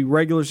the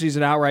regular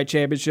season outright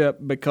championship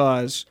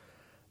because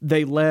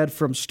they led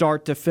from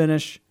start to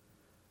finish.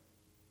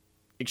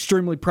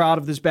 Extremely proud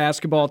of this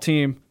basketball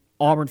team.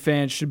 Auburn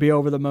fans should be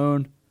over the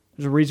moon.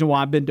 There's a reason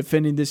why I've been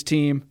defending this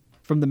team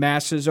from the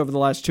masses over the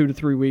last 2 to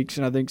 3 weeks,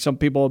 and I think some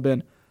people have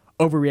been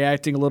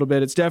overreacting a little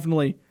bit. It's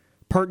definitely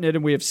pertinent,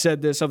 and we have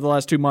said this over the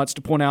last 2 months,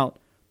 to point out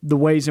the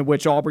ways in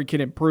which Auburn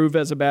can improve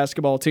as a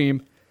basketball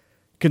team,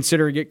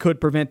 considering it could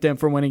prevent them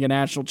from winning a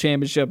national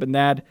championship, and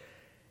that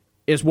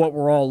is what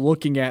we're all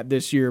looking at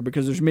this year,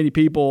 because there's many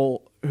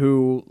people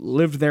who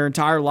lived their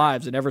entire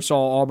lives and never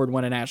saw Auburn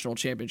win a national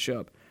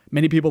championship.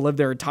 Many people lived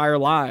their entire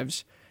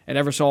lives and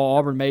never saw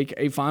Auburn make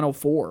a Final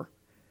Four.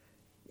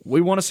 We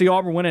want to see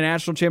Auburn win a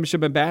national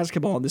championship in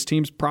basketball, and this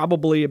team's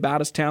probably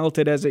about as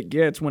talented as it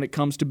gets when it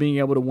comes to being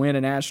able to win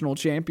a national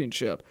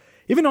championship.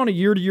 Even on a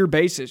year-to-year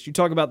basis, you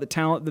talk about the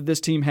talent that this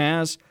team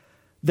has,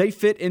 they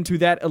fit into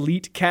that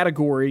elite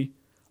category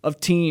of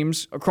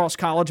teams across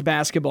college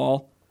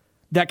basketball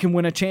that can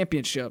win a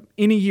championship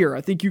any year.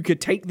 I think you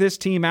could take this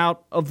team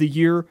out of the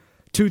year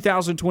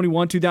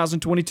 2021,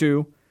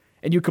 2022,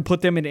 and you could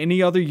put them in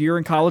any other year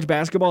in college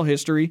basketball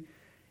history,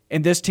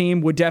 and this team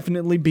would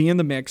definitely be in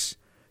the mix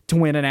to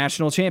win a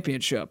national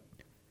championship.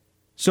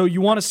 So you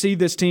want to see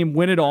this team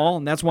win it all,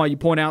 and that's why you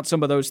point out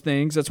some of those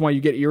things. That's why you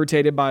get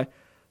irritated by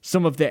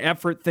some of the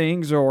effort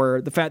things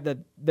or the fact that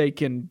they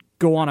can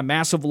go on a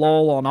massive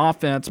lull on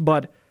offense.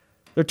 But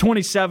they're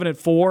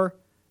 27-4.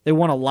 They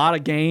won a lot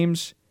of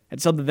games. And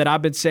something that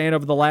I've been saying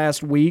over the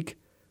last week,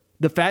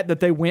 the fact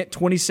that they went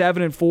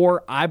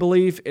 27-4, I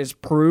believe, is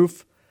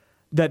proof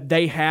that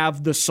they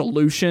have the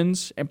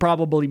solutions and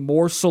probably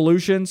more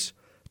solutions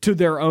to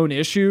their own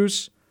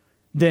issues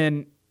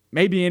than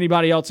maybe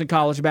anybody else in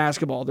college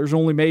basketball. There's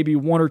only maybe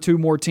 1 or 2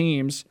 more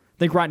teams. I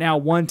think right now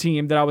one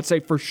team that I would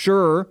say for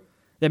sure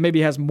that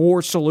maybe has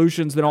more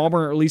solutions than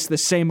Auburn, or at least the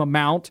same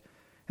amount,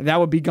 and that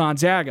would be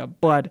Gonzaga.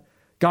 But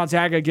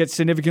Gonzaga gets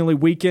significantly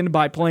weakened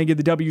by playing in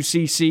the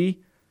WCC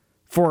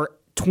for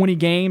 20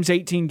 games,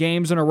 18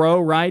 games in a row,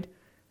 right?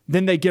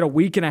 Then they get a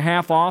week and a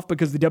half off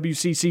because the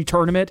WCC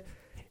tournament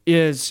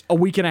is a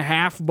week and a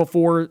half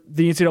before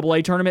the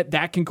NCAA tournament.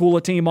 That can cool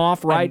a team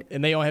off, right?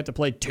 And they only have to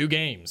play 2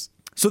 games.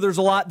 So there's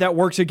a lot that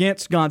works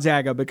against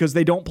Gonzaga because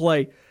they don't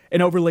play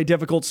an overly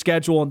difficult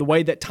schedule and the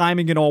way that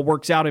timing and all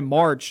works out in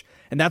March.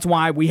 And that's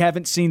why we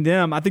haven't seen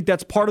them. I think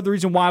that's part of the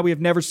reason why we have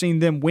never seen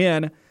them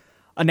win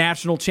a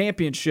national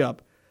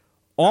championship.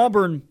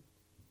 Auburn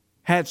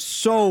has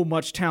so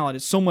much talent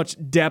and so much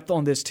depth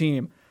on this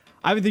team.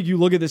 I think you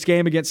look at this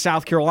game against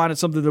South Carolina,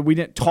 something that we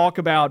didn't talk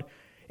about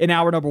in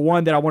hour number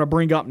 1 that I want to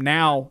bring up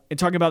now, and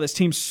talking about this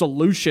team's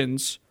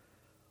solutions.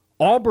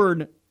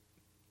 Auburn,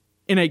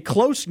 in a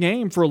close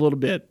game for a little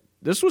bit,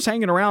 this was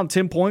hanging around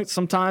 10 points.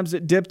 Sometimes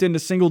it dipped into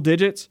single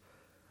digits.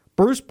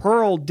 Bruce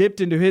Pearl dipped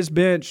into his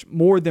bench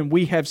more than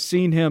we have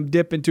seen him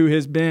dip into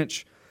his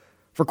bench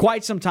for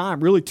quite some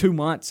time, really 2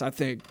 months, I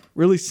think.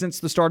 Really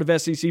since the start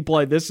of SEC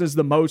play, this is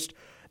the most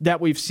that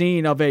we've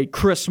seen of a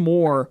Chris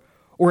Moore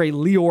or a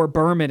Lior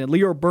Berman. And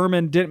Lior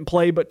Berman didn't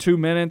play but 2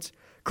 minutes.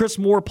 Chris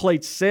Moore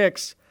played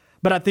 6,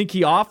 but I think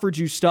he offered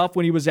you stuff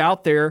when he was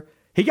out there.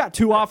 He got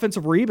 2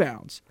 offensive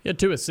rebounds. He had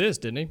 2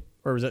 assists, didn't he?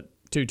 Or was it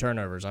 2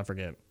 turnovers? I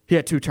forget. He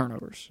had 2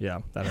 turnovers. Yeah,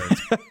 that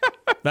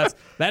hurts.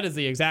 that is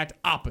the exact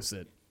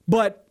opposite.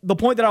 But the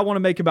point that I want to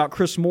make about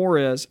Chris Moore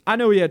is I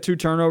know he had 2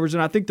 turnovers,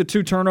 and I think the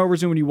 2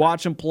 turnovers, and when you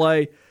watch him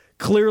play,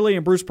 clearly,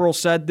 and Bruce Pearl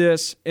said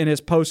this in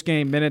his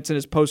post-game minutes, in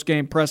his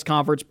post-game press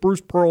conference,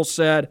 Bruce Pearl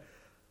said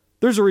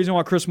there's a reason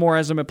why Chris Moore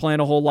hasn't been playing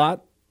a whole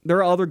lot. There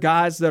are other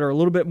guys that are a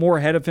little bit more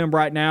ahead of him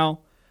right now,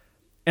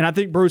 and I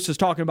think Bruce is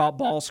talking about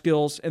ball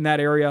skills in that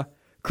area.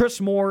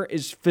 Chris Moore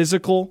is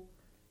physical.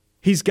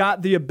 He's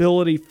got the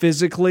ability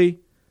physically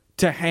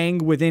to hang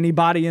with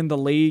anybody in the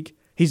league.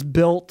 He's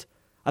built.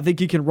 I think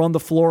he can run the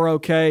floor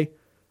okay.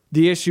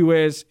 The issue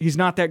is he's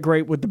not that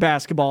great with the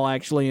basketball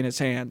actually in his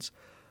hands.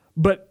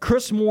 But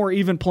Chris Moore,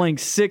 even playing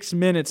 6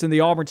 minutes in the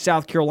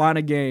Auburn-South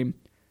Carolina game,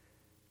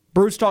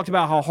 Bruce talked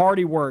about how hard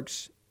he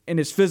works and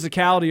his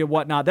physicality and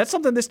whatnot. That's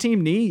something this team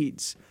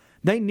needs.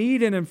 They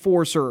need an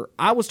enforcer.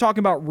 I was talking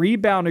about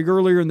rebounding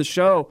earlier in the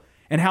show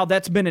and how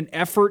that's been an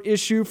effort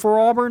issue for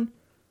Auburn.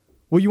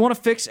 Well, you want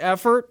to fix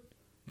effort?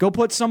 Go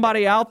put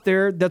somebody out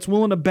there that's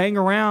willing to bang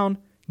around,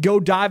 go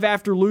dive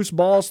after loose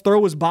balls,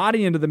 throw his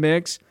body into the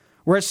mix,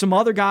 whereas some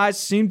other guys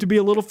seem to be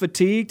a little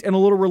fatigued and a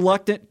little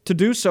reluctant to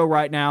do so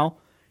right now.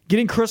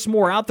 Getting Chris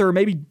Moore out there,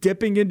 maybe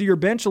dipping into your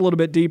bench a little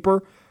bit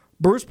deeper.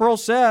 Bruce Pearl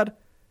said,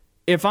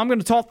 if I'm going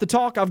to talk the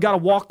talk, I've got to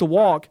walk the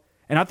walk.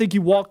 And I think he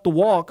walked the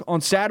walk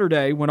on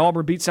Saturday when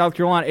Auburn beat South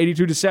Carolina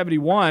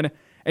 82-71.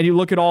 And you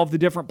look at all of the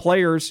different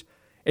players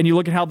and you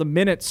look at how the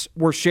minutes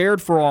were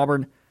shared for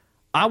Auburn.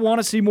 I want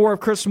to see more of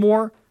Chris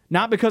Moore,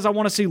 not because I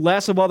want to see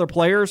less of other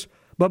players,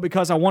 but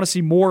because I want to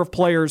see more of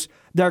players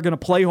that are going to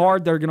play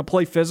hard, that are going to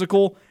play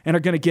physical, and are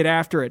going to get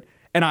after it.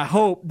 And I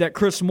hope that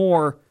Chris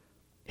Moore,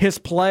 his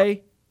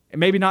play, and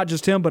maybe not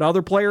just him, but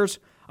other players,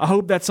 I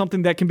hope that's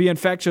something that can be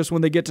infectious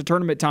when they get to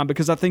tournament time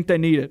because I think they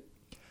need it.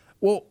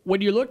 Well,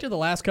 when you looked at the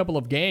last couple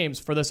of games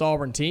for this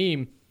Auburn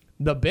team,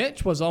 the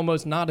bench was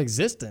almost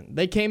non-existent.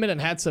 They came in and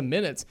had some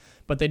minutes,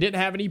 but they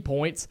didn't have any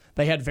points.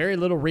 They had very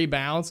little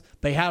rebounds.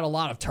 They had a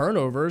lot of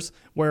turnovers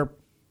where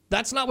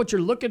that's not what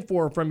you're looking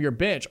for from your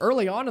bench.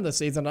 Early on in the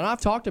season, and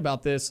I've talked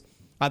about this,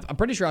 I'm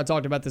pretty sure I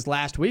talked about this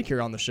last week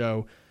here on the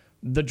show,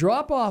 the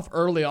drop-off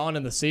early on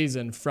in the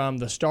season from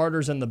the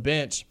starters and the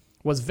bench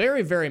was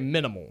very, very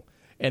minimal.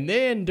 And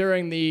then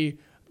during the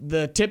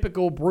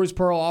typical Bruce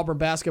Pearl Auburn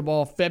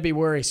basketball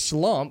February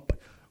slump,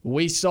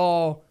 we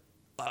saw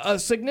a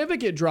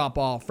significant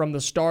drop-off from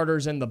the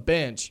starters and the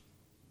bench.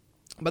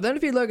 But then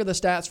if you look at the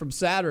stats from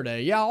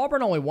Saturday, yeah,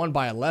 Auburn only won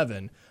by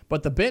 11,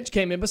 but the bench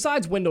came in.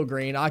 Besides Wendell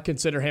Green, I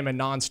consider him a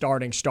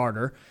non-starting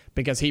starter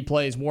because he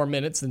plays more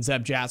minutes than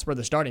Zeb Jasper,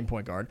 the starting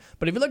point guard.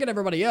 But if you look at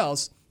everybody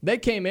else, they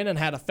came in and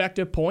had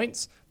effective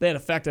points. They had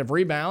effective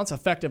rebounds,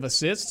 effective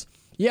assists.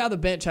 Yeah, the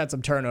bench had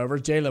some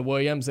turnovers. Jalen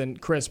Williams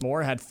and Chris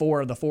Moore had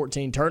 4 of the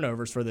 14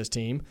 turnovers for this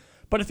team.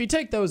 But if you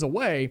take those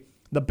away,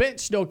 the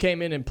bench still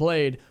came in and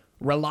played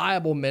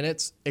reliable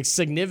minutes,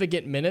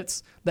 significant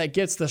minutes that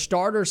gets the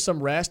starters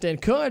some rest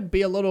and could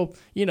be a little,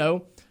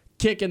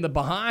 kick in the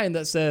behind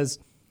that says,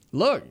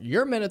 look,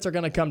 your minutes are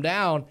going to come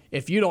down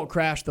if you don't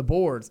crash the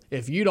boards,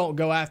 if you don't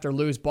go after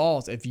loose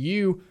balls, if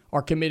you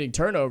are committing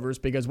turnovers,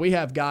 because we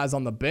have guys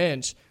on the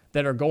bench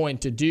that are going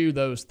to do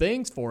those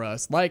things for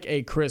us, like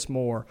a Chris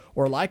Moore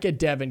or like a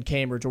Devin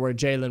Cambridge or a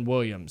Jalen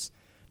Williams.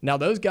 Now,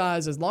 those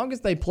guys, as long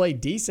as they play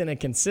decent and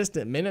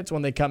consistent minutes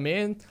when they come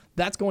in,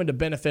 that's going to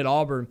benefit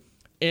Auburn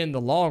in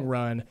the long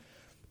run.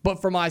 But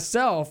for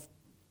myself,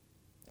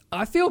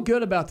 I feel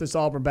good about this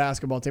Auburn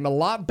basketball team, a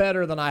lot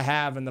better than I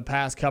have in the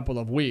past couple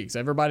of weeks.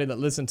 Everybody that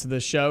listens to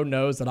this show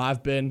knows that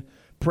I've been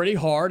pretty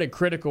hard and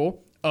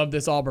critical of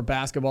this Auburn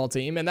basketball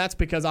team, and that's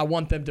because I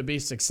want them to be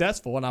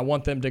successful and I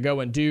want them to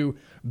go and do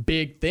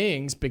big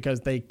things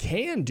because they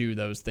can do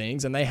those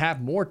things and they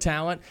have more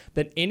talent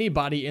than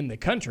anybody in the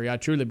country. I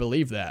truly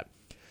believe that.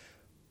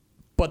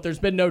 But there's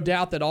been no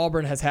doubt that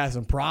Auburn has had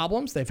some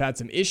problems. They've had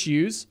some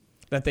issues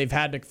that they've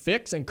had to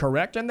fix and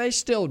correct, and they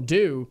still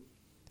do.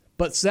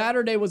 But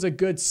Saturday was a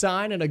good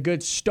sign and a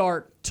good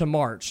start to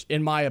March,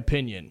 in my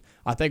opinion.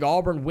 I think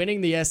Auburn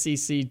winning the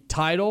SEC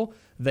title,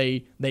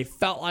 they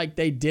felt like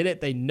they did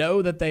it. They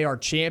know that they are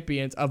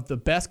champions of the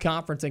best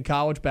conference in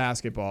college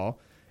basketball.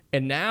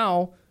 And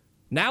now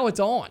it's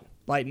on.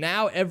 Like,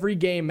 now every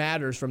game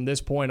matters from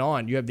this point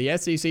on. You have the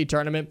SEC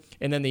tournament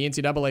and then the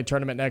NCAA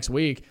tournament next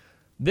week.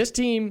 This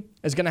team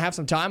is going to have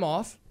some time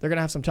off. They're going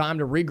to have some time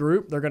to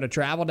regroup. They're going to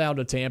travel down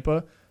to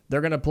Tampa. They're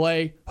going to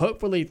play,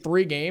 hopefully,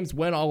 3 games,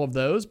 win all of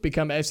those,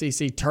 become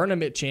SEC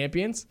tournament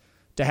champions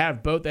to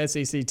have both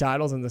SEC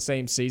titles in the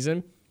same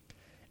season.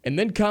 And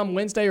then come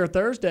Wednesday or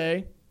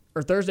Thursday,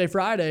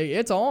 Friday,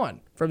 it's on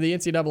from the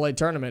NCAA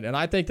tournament. And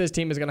I think this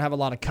team is going to have a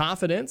lot of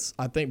confidence.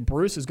 I think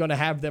Bruce is going to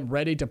have them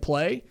ready to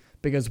play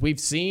because we've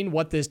seen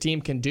what this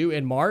team can do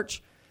in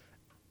March.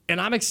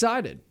 And I'm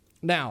excited.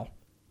 Now,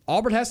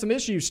 Auburn has some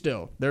issues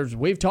still.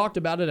 We've talked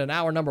about it in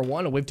hour number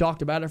 1, and we've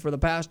talked about it for the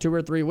past 2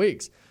 or 3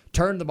 weeks.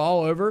 Turn the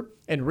ball over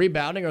and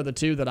rebounding are the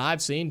 2 that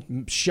I've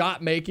seen.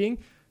 Shot making,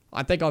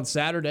 I think on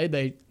Saturday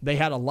they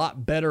had a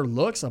lot better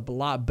looks, a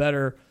lot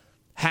better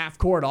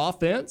half-court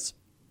offense.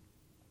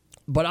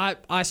 But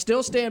I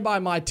still stand by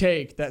my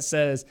take that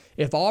says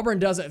if Auburn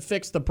doesn't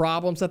fix the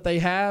problems that they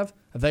have,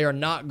 they are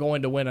not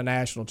going to win a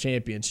national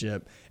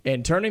championship.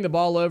 And turning the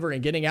ball over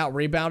and getting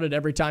out-rebounded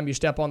every time you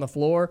step on the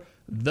floor,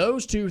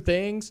 those two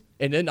things,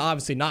 and then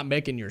obviously not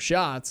making your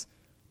shots,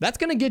 that's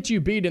going to get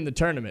you beat in the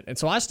tournament. And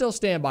so I still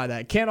stand by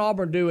that. Can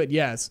Auburn do it?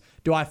 Yes.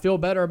 Do I feel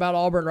better about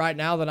Auburn right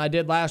now than I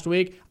did last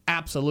week?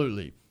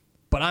 Absolutely.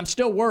 But I'm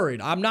still worried.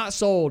 I'm not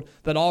sold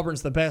that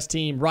Auburn's the best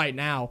team right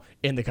now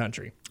in the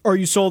country. Are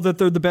you sold that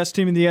they're the best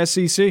team in the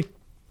SEC?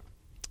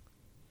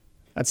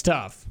 That's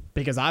tough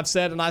because I've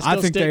said and I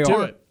still stick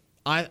to it.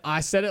 I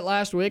said it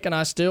last week and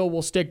I still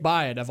will stick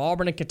by it. If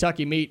Auburn and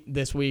Kentucky meet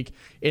this week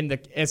in the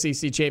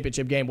SEC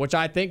championship game, which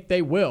I think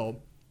they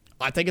will,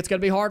 I think it's going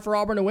to be hard for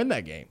Auburn to win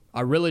that game.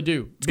 I really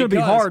do. It's going to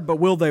be hard, but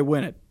will they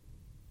win it?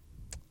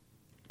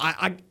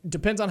 I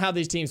depends on how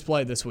these teams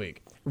play this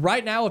week.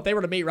 Right now, if they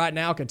were to meet right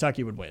now,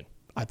 Kentucky would win,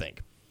 I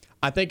think.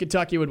 I think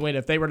Kentucky would win.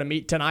 If they were to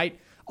meet tonight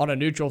on a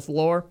neutral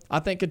floor, I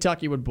think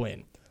Kentucky would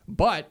win.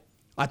 But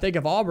I think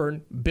if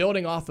Auburn,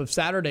 building off of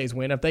Saturday's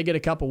win, if they get a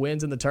couple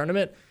wins in the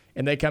tournament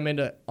and they come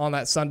into on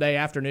that Sunday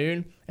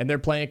afternoon and they're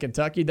playing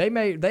Kentucky, they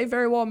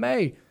very well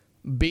may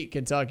beat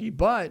Kentucky.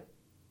 But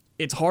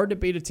it's hard to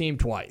beat a team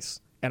twice.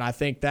 And I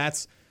think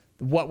that's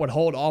what would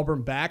hold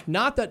Auburn back.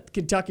 Not that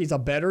Kentucky's a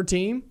better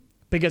team,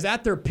 because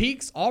at their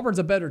peaks, Auburn's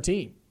a better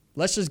team.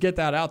 Let's just get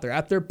that out there.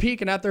 At their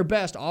peak and at their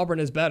best, Auburn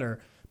is better.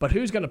 But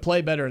who's going to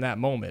play better in that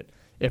moment?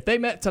 If they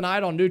met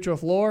tonight on neutral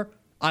floor,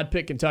 I'd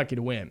pick Kentucky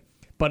to win.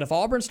 But if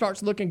Auburn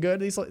starts looking good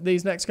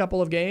these next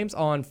couple of games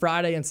on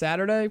Friday and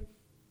Saturday,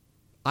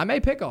 I may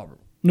pick Auburn.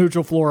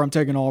 Neutral floor, I'm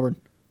taking Auburn.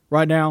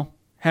 Right now,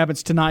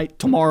 happens tonight,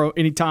 tomorrow,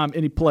 anytime,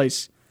 any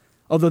place.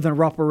 Other than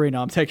Rupp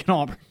Arena, I'm taking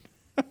Auburn.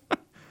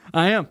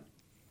 I am.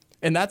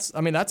 And that's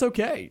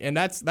okay. And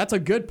that's a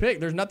good pick.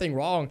 There's nothing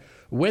wrong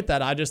with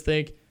that. I just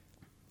think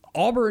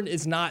Auburn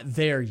is not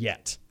there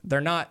yet.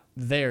 They're not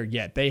there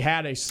yet. They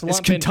had a slump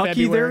in February. Is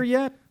Kentucky there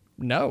yet?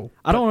 No.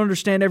 I don't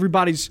understand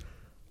everybody's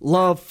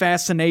love,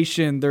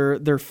 fascination,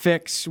 their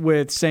fix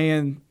with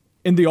saying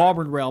in the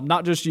Auburn realm,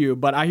 not just you,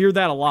 but I hear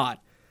that a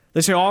lot.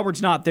 They say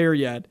Auburn's not there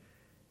yet.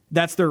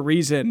 That's their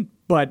reason.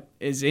 But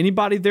is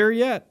anybody there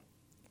yet?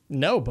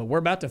 No, but we're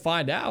about to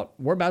find out.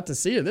 We're about to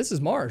see it. This is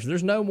March.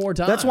 There's no more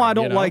time. That's why I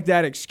don't like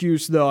that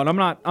excuse, though. And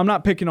I'm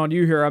not picking on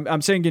you here.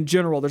 I'm saying in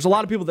general. There's a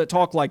lot of people that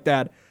talk like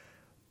that.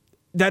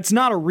 That's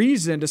not a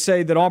reason to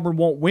say that Auburn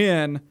won't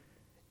win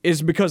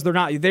is because they're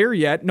not there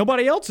yet.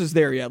 Nobody else is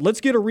there yet.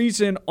 Let's get a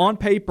reason on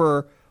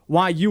paper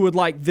why you would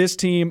like this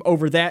team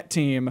over that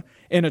team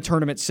in a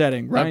tournament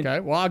setting, right? Okay,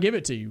 well, I'll give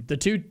it to you. The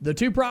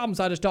two problems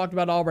I just talked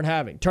about Auburn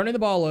having, turning the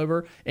ball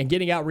over and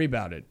getting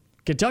out-rebounded.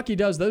 Kentucky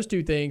does those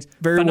two things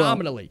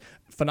phenomenally.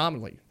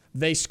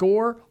 They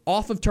score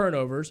off of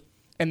turnovers,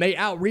 and they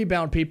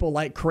out-rebound people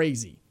like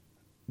crazy.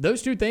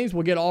 Those two things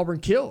will get Auburn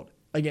killed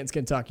against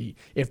Kentucky.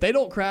 If they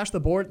don't crash the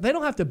board, they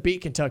don't have to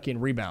beat Kentucky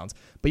in rebounds,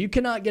 but you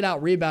cannot get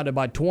out-rebounded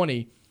by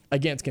 20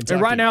 against Kentucky.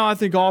 And right now, I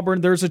think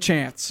Auburn, there's a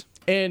chance.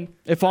 And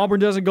if Auburn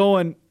doesn't go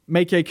and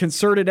make a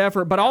concerted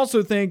effort, but I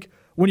also think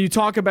when you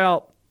talk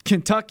about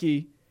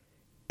Kentucky,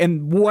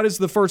 and what is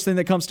the first thing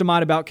that comes to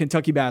mind about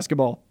Kentucky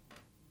basketball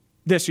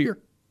this year?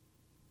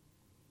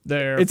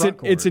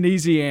 It's an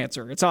easy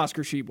answer. It's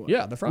Oscar Tshiebwe.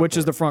 Yeah, the front which court.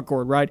 Is the front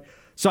court, right?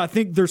 So I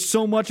think there's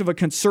so much of a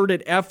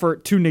concerted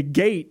effort to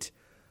negate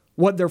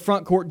what their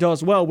front court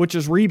does well, which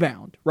is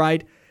rebound,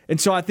 right? And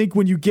so I think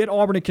when you get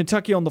Auburn and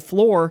Kentucky on the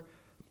floor,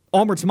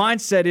 Auburn's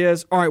mindset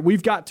is, all right,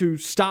 we've got to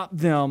stop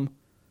them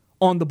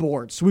on the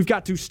boards. We've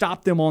got to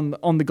stop them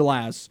on the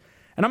glass.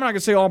 And I'm not going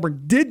to say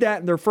Auburn did that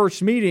in their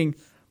first meeting,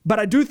 but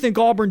I do think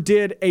Auburn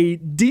did a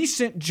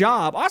decent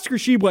job. Oscar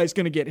Tshiebwe is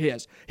going to get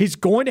his. He's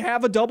going to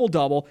have a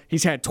double-double.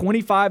 He's had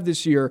 25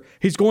 this year.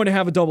 He's going to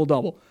have a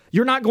double-double.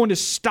 You're not going to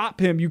stop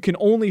him. You can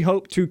only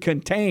hope to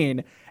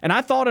contain. And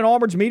I thought in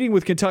Auburn's meeting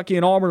with Kentucky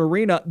in Auburn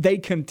Arena, they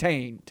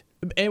contained.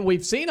 And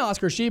we've seen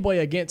Oscar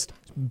Tshiebwe against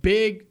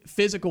big,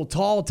 physical,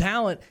 tall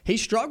talent. He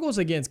struggles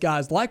against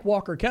guys like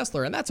Walker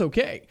Kessler, and that's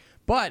okay.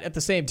 But at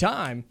the same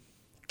time,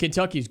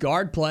 Kentucky's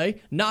guard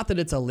play, not that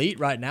it's elite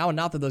right now, and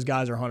not that those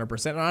guys are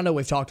 100%. And I know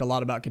we've talked a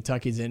lot about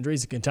Kentucky's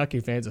injuries. Kentucky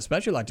fans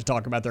especially like to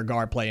talk about their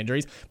guard play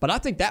injuries. But I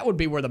think that would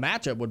be where the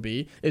matchup would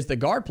be, is the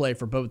guard play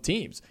for both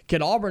teams.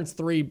 Can Auburn's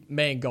three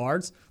main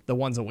guards, the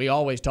ones that we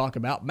always talk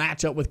about,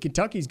 match up with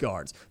Kentucky's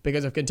guards?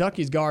 Because if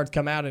Kentucky's guards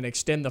come out and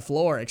extend the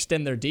floor,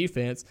 extend their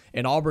defense,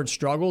 and Auburn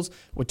struggles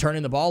with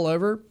turning the ball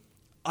over,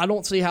 I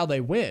don't see how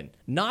they win.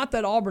 Not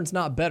that Auburn's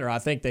not better. I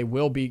think they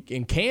will be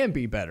and can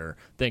be better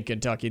than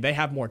Kentucky. They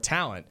have more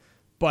talent.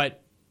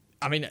 But,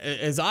 I mean,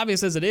 as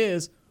obvious as it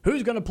is,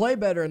 who's going to play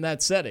better in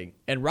that setting?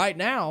 And right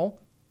now,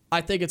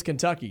 I think it's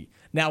Kentucky.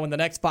 Now, in the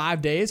next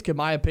 5 days, could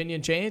my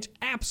opinion change?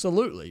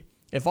 Absolutely.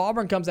 If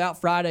Auburn comes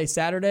out Friday,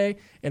 Saturday,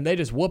 and they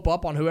just whoop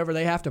up on whoever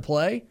they have to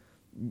play,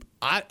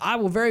 I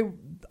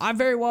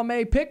very well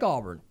may pick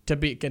Auburn to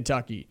beat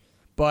Kentucky.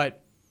 But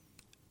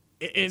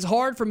it's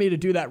hard for me to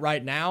do that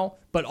right now,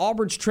 but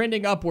Auburn's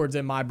trending upwards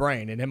in my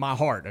brain and in my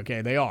heart.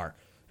 Okay, they are.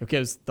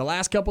 Because the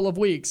last couple of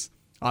weeks,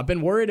 I've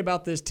been worried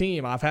about this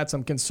team. I've had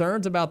some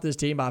concerns about this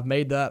team. I've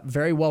made that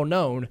very well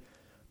known.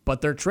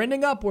 But they're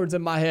trending upwards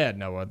in my head,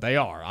 Noah. They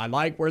are. I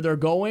like where they're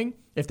going.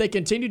 If they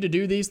continue to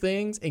do these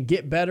things and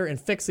get better and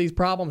fix these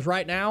problems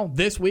right now,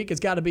 this week has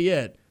got to be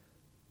it.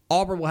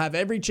 Auburn will have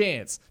every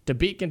chance to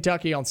beat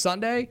Kentucky on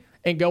Sunday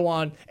and go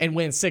on and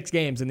win 6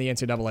 games in the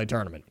NCAA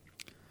tournament.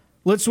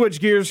 Let's switch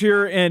gears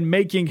here and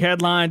making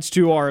headlines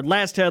to our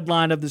last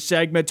headline of the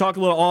segment. Talk a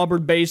little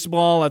Auburn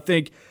baseball. I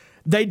think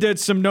they did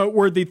some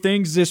noteworthy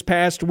things this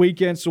past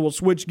weekend, so we'll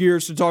switch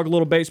gears to talk a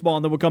little baseball,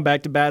 and then we'll come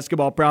back to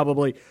basketball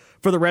probably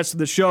for the rest of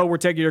the show. We're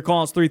taking your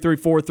calls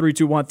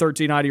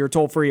 334-321-1390 or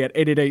toll free at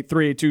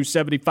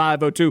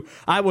 888-382-7502.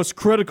 I was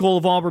critical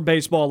of Auburn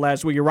baseball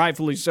last week, and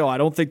rightfully so. I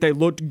don't think they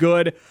looked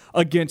good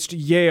against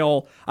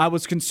Yale. I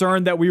was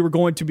concerned that we were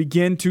going to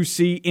begin to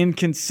see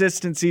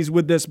inconsistencies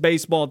with this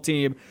baseball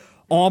team.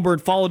 Auburn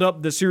followed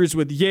up the series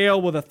with Yale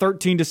with a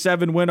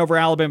 13-7 win over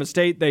Alabama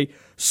State. They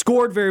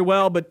scored very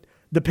well, but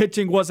the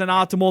pitching wasn't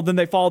optimal. Then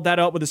they followed that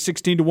up with a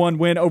 16-1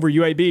 win over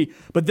UAB.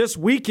 But this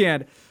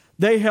weekend,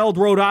 they held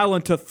Rhode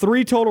Island to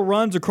 3 total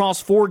runs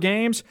across 4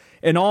 games,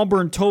 and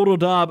Auburn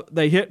totaled up.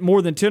 They hit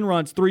more than 10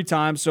 runs 3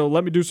 times, so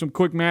let me do some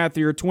quick math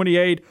here.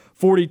 28,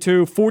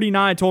 42,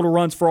 49 total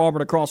runs for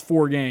Auburn across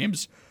 4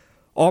 games.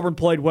 Auburn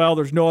played well.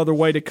 There's no other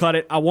way to cut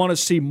it. I want to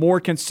see more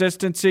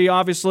consistency,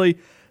 obviously.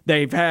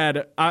 They've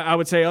had, I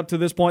would say up to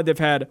this point, they've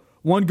had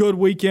one good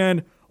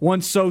weekend,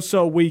 one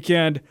so-so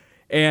weekend,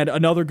 and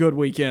another good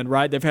weekend,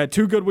 right? They've had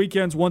 2 good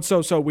weekends, one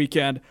so-so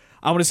weekend.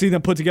 I want to see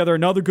them put together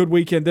another good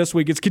weekend this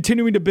week. It's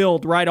continuing to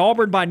build, right?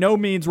 Auburn by no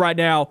means right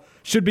now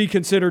should be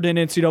considered an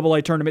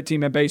NCAA tournament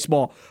team in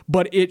baseball,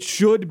 but it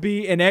should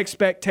be an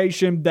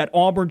expectation that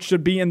Auburn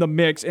should be in the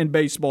mix in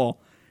baseball.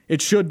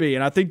 It should be,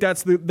 and I think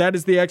that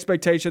is the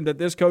expectation that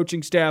this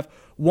coaching staff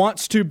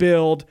wants to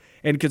build.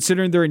 And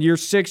considering they're in year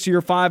 6,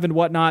 year 5, and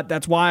whatnot,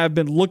 that's why I've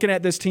been looking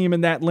at this team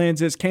in that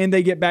lens is, can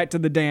they get back to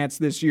the dance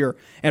this year?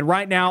 And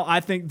right now,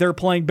 I think they're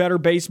playing better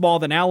baseball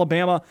than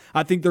Alabama.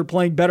 I think they're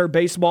playing better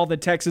baseball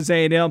than Texas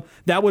A&M.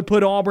 That would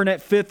put Auburn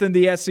at 5th in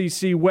the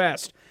SEC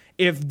West.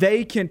 If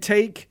they can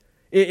take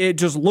it,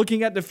 just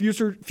looking at the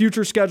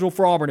future schedule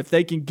for Auburn, if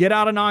they can get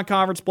out of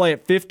non-conference play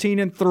at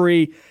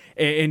 15-3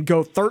 and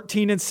go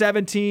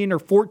 13-17 or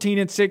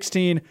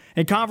 14-16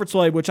 in conference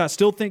play, which I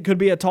still think could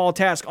be a tall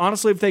task.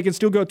 Honestly, if they can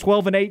still go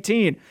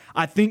 12-18,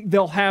 I think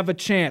they'll have a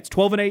chance.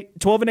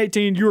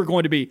 12-18, you are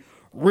going to be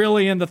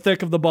really in the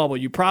thick of the bubble.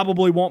 You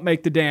probably won't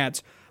make the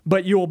dance,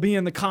 but you will be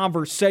in the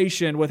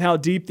conversation with how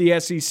deep the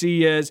SEC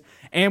is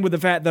and with the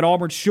fact that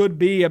Auburn should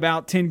be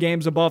about 10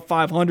 games above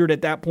 500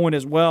 at that point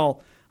as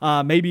well,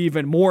 maybe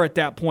even more at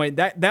that point.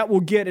 That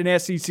will get an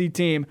SEC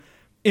team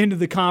into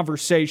the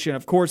conversation.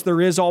 Of course, there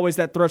is always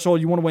that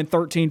threshold. You want to win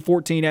 13,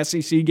 14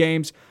 SEC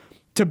games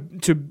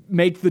to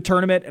make the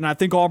tournament, and I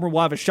think Auburn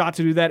will have a shot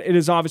to do that. It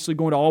is obviously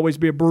going to always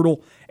be a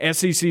brutal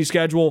SEC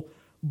schedule,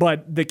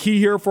 but the key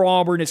here for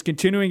Auburn is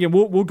continuing, and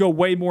we'll go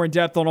way more in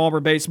depth on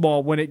Auburn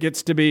baseball when it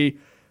gets to be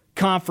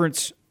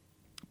conference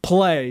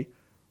play.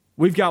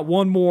 We've got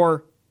one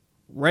more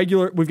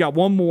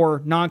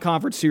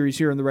non-conference series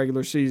here in the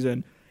regular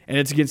season, and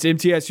it's against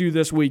MTSU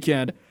this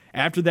weekend.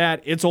 After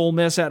that, it's Ole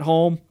Miss at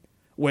home,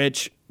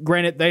 which,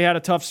 granted, they had a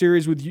tough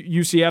series with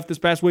UCF this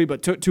past week,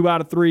 but took 2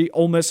 out of 3.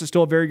 Ole Miss is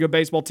still a very good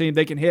baseball team.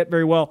 They can hit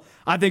very well.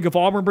 I think if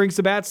Auburn brings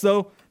the bats,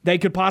 though, they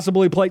could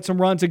possibly plate some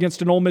runs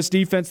against an Ole Miss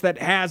defense that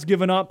has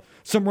given up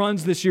some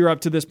runs this year up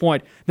to this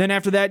point. Then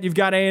after that, you've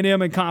got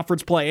A&M in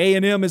conference play.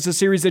 A&M is a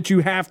series that you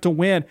have to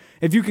win.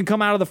 If you can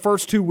come out of the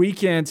first 2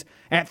 weekends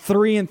at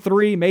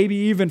 3-3, maybe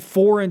even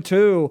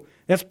 4-2,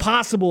 that's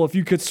possible if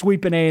you could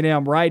sweep an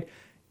A&M, right?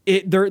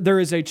 There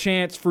is a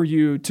chance for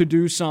you to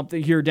do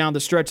something here down the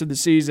stretch of the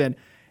season.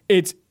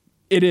 It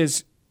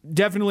is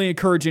definitely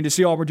encouraging to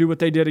see Auburn do what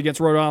they did against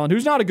Rhode Island,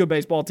 who's not a good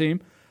baseball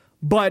team,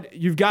 but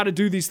you've got to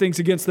do these things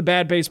against the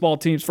bad baseball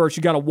teams first.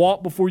 You got to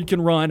walk before you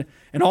can run,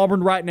 and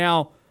Auburn right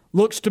now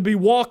looks to be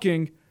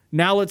walking.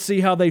 Now let's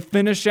see how they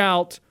finish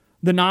out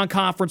the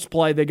non-conference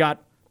play. They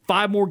got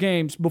 5 more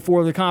games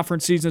before the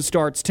conference season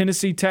starts.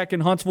 Tennessee Tech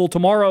and Huntsville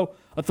tomorrow,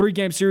 a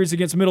 3-game series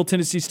against Middle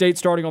Tennessee State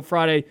starting on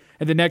Friday,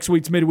 and the next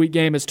week's midweek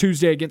game is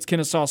Tuesday against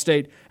Kennesaw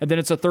State, and then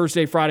it's a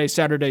Thursday, Friday,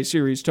 Saturday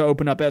series to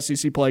open up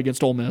SEC play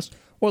against Ole Miss.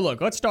 Well,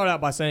 look, let's start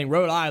out by saying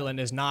Rhode Island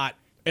is not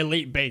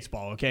elite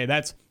baseball, okay?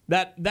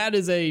 That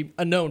is a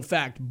known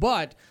fact,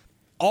 but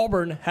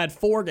Auburn had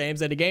 4 games.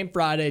 They had a game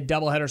Friday,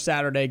 doubleheader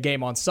Saturday,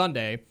 game on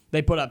Sunday.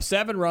 They put up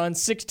 7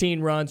 runs,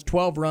 16 runs,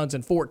 12 runs,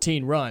 and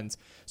 14 runs.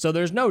 So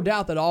there's no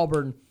doubt that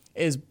Auburn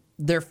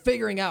they're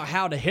figuring out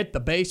how to hit the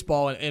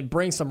baseball and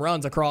bring some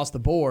runs across the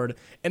board.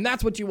 And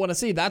that's what you want to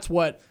see. That's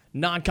what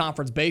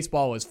non-conference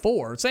baseball is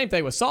for. Same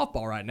thing with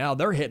softball right now.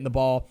 They're hitting the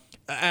ball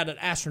at an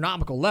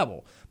astronomical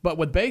level. But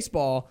with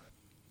baseball,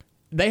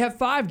 they have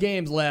 5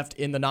 games left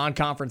in the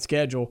non-conference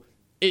schedule.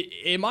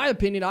 In my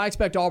opinion, I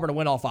expect Auburn to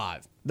win all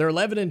 5. They're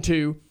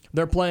 11-2.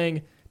 They're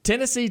playing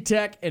Tennessee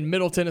Tech and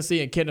Middle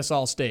Tennessee and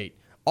Kennesaw State.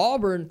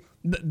 Auburn,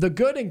 the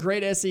good and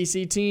great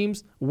SEC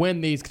teams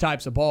win these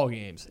types of ball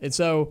games. And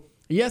so,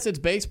 yes, it's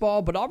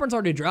baseball, but Auburn's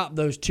already dropped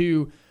those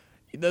 2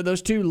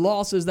 those two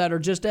losses that are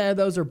just,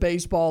 those are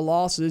baseball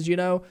losses,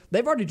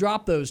 they've already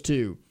dropped those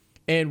two.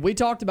 And we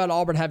talked about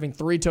Auburn having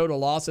 3 total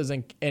losses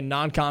in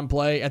non-con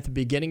play at the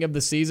beginning of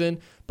the season.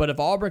 But if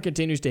Auburn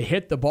continues to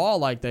hit the ball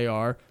like they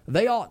are,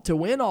 they ought to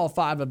win all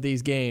 5 of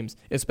these games,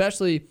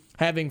 especially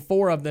having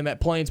 4 of them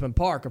at Plainsman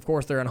Park. Of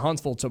course, they're in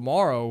Huntsville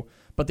tomorrow,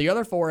 but the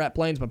other 4 at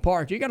Plainsman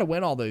Park, you got to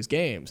win all those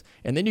games.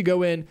 And then you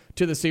go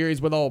into the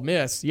series with Ole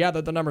Miss. Yeah,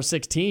 they're the number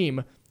 6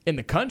 team in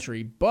the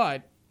country,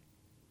 but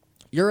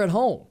you're at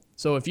home.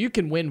 So if you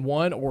can win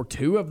 1 or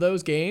 2 of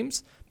those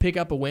games, pick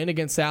up a win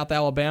against South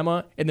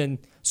Alabama, and then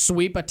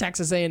sweep a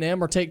Texas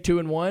A&M or take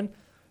 2-1,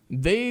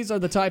 these are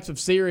the types of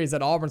series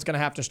that Auburn's going to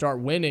have to start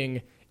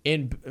winning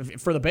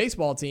for the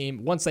baseball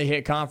team once they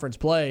hit conference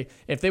play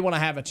if they want to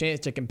have a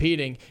chance to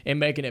competing and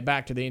making it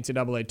back to the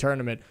NCAA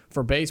tournament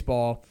for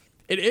baseball.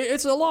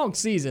 It's a long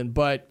season,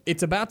 but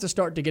it's about to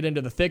start to get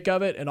into the thick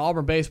of it, and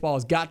Auburn baseball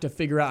has got to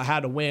figure out how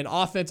to win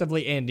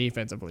offensively and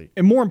defensively.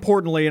 And more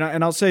importantly,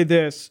 and I'll say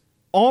this,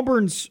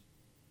 Auburn's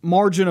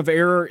margin of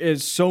error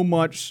is so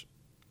much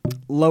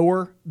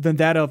lower than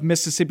that of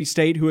Mississippi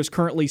State, who is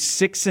currently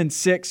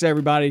 6-6,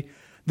 everybody.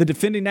 The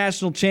defending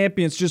national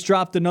champions just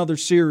dropped another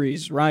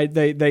series, right?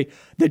 They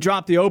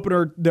dropped the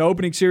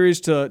opening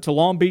series to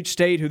Long Beach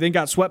State, who then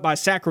got swept by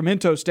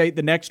Sacramento State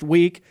the next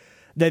week.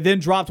 They then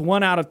dropped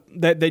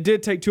they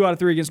did take 2 out of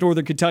 3 against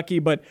Northern Kentucky,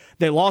 but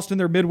they lost in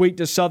their midweek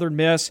to Southern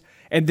Miss.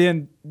 And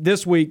then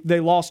this week, they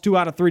lost 2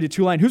 out of 3 to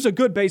Tulane, who's a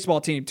good baseball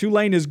team.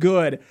 Tulane is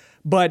good,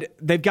 but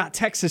they've got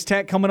Texas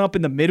Tech coming up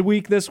in the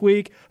midweek this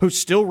week, who's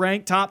still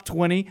ranked top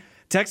 20.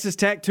 Texas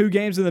Tech, 2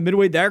 games in the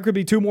midweek. There could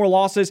be 2 more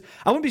losses.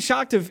 I wouldn't be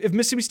shocked if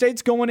Mississippi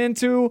State's going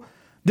into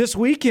this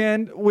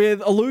weekend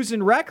with a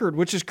losing record,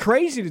 which is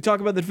crazy to talk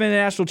about the defending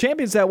national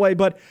champions that way.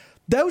 But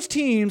those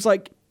teams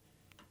like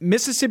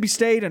Mississippi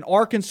State and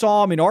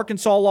Arkansas,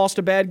 Arkansas lost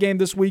a bad game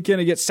this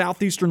weekend against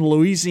Southeastern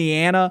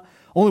Louisiana.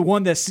 Only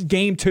won this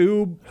game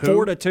 2,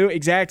 4-2.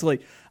 Exactly.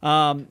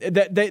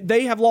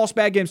 They have lost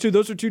bad games too.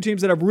 Those are 2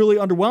 teams that have really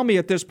underwhelmed me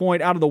at this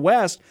point out of the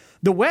West.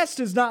 The West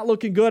is not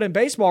looking good in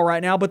baseball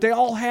right now, but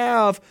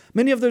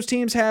many of those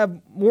teams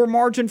have more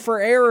margin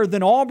for error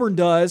than Auburn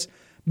does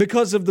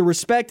because of the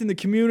respect in the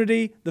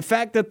community, the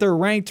fact that they're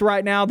ranked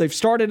right now. They've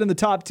started in the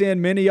top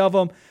 10, many of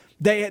them.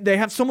 They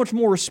have so much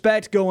more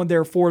respect going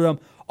there for them.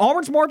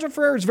 Auburn's margin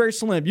for error is very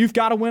slim. You've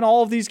got to win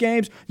all of these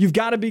games. You've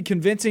got to be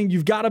convincing.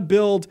 You've got to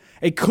build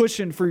a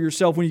cushion for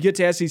yourself when you get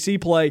to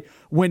SEC play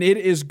when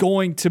it's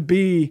going to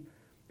be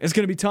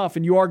tough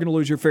and you are going to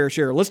lose your fair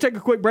share. Let's take a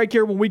quick break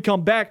here. When we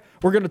come back,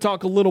 we're going to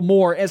talk a little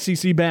more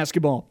SEC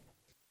basketball.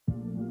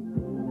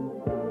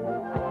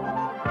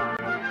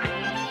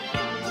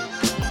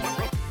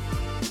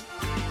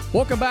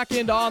 Welcome back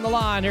into On the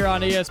Line here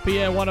on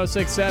ESPN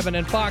 106.7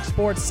 and Fox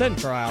Sports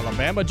Central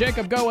Alabama.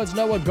 Jacob Goins,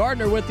 Noah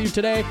Gardner with you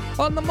today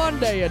on the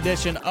Monday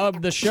edition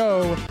of the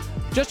show.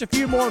 Just a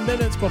few more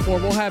minutes before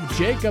we'll have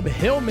Jacob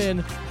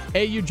Hillman,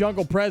 AU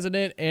Jungle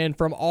President and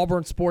from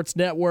Auburn Sports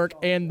Network,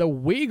 and the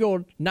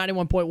Weagle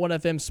 91.1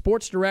 FM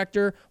Sports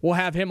Director. We'll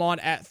have him on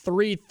at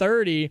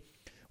 3:30.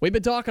 We've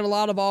been talking a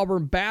lot of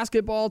Auburn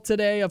basketball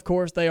today. Of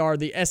course, they are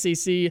the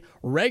SEC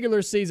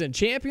regular season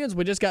champions.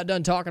 We just got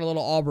done talking a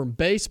little Auburn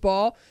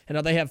baseball, and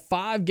now they have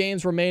 5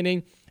 games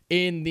remaining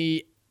in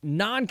the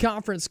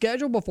non-conference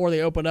schedule before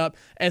they open up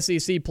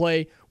SEC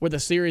play with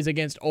a series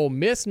against Ole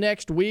Miss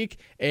next week,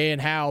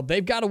 and how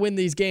they've got to win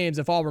these games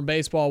if Auburn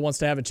baseball wants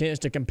to have a chance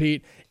to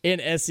compete in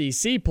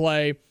SEC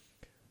play.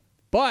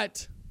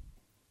 But,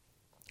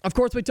 of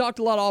course, we talked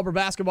a lot of Auburn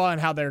basketball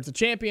and how they're the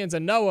champions,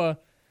 and Noah,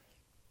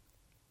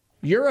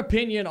 your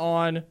opinion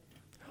on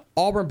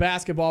Auburn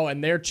basketball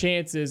and their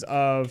chances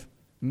of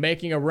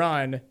making a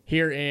run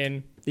here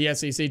in the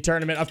SEC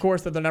tournament. Of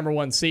course, they're the number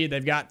 1 seed.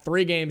 They've got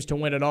 3 games to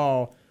win it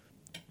all.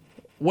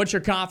 What's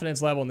your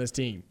confidence level in this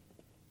team?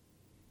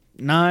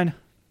 9.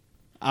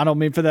 I don't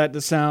mean for that to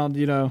sound,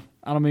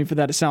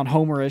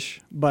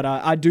 homerish, but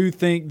I do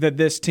think that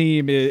this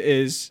team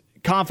is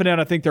confident.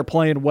 I think they're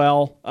playing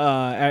well.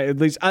 At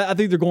least I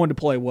think they're going to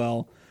play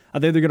well. I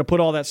think they're going to put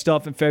all that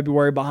stuff in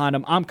February behind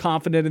them. I'm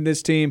confident in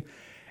this team,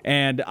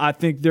 and I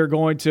think they're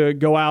going to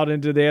go out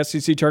into the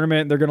SEC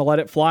tournament and they're going to let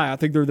it fly. I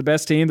think they're the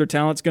best team. Their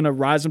talent's going to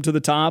rise them to the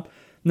top.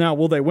 Now,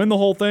 will they win the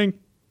whole thing?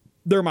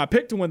 They're my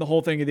pick to win the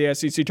whole thing of the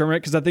SEC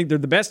tournament because I think they're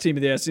the best team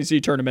in the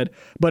SEC tournament,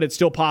 but it's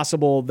still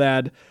possible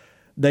that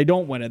they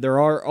don't win it.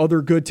 There are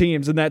other good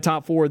teams in that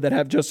top 4 that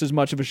have just as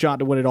much of a shot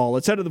to win it all.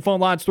 Let's head to the phone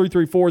lines,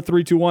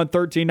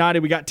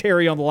 334-321-1390. We got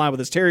Terry on the line with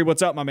us. Terry,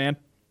 what's up, my man?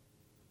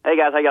 Hey,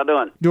 guys, how y'all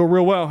doing? Doing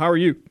real well. How are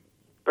you?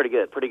 Pretty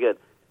good.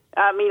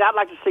 I'd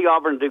like to see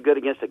Auburn do good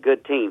against a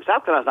good team.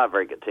 South Carolina's not a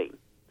very good team,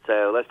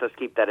 so let's just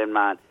keep that in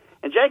mind.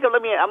 And, Jacob,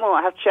 I'm going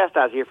to have to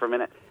chastise you here for a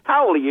minute.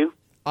 How old are you?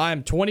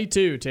 I'm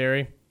 22,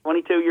 Terry.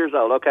 22 years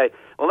old, okay.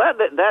 Well,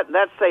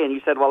 that's saying,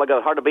 you said a while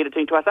ago, hard to beat a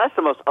team twice. That's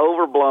the most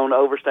overblown,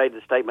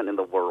 overstated statement in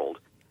the world.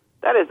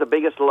 That is the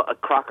biggest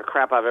crock of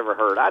crap I've ever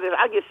heard.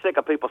 I get sick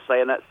of people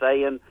saying that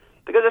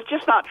because it's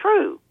just not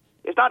true.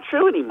 It's not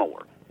true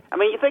anymore. I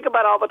mean, you think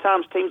about all the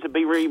times teams would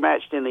be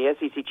rematched in the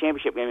SEC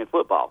championship game in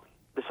football.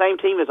 The same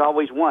team has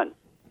always won.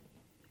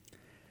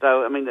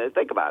 So, I mean,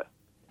 think about it.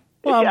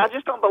 Well, I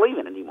just don't believe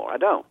in it anymore. I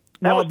don't.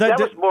 That Well,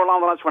 was more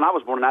along the lines when I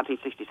was born in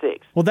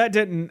 1966. Well, that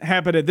didn't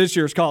happen at this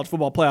year's college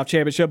football playoff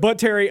championship. But,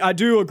 Terry, I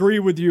do agree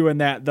with you in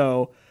that,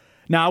 though.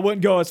 Now, I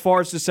wouldn't go as far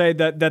as to say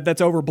that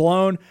that's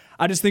overblown.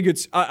 I just think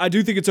I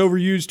do think it's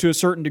overused to a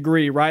certain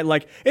degree, right?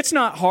 Like, it's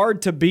not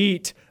hard to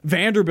beat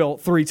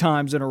Vanderbilt 3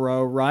 times in a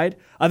row, right?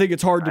 I think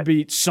it's hard to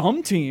beat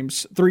some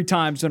teams 3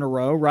 times in a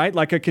row, right?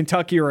 Like a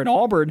Kentucky or an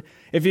Auburn.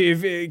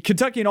 If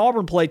Kentucky and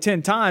Auburn play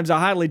 10 times, I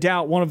highly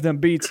doubt one of them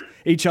beats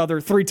each other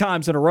 3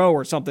 times in a row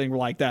or something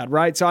like that,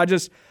 right? So I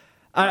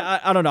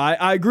don't know.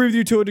 I agree with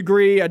you to a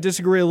degree. I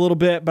disagree a little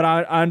bit, but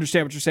I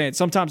understand what you're saying.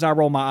 Sometimes I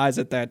roll my eyes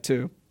at that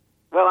too.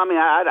 Well, I mean,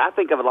 I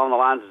think of it along the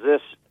lines of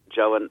this,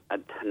 Joe and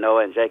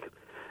Noah and Jacob,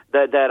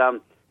 that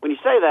when you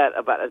say that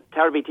about a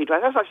tower to beat T twice,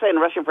 that's like saying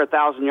rushing for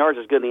 1,000 yards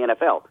is good in the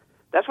NFL.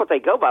 That's what they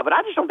go by, but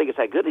I just don't think it's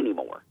that good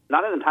anymore.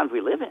 Not in the times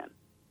we live in.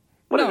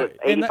 What is it,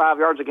 85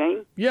 yards a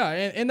game? Yeah,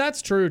 and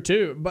that's true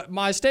too. But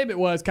my statement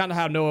was kind of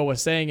how Noah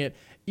was saying it.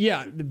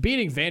 Yeah,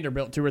 beating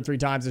Vanderbilt 2 or 3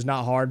 times is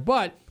not hard,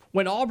 but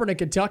when Auburn and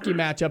Kentucky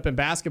match up in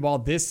basketball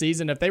this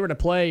season, if they were to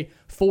play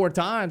 4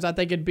 times, I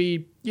think it'd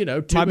be, 2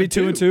 Might be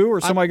 2-2, or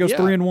somebody goes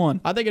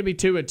 3-1. I think it'd be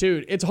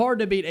 2-2. It's hard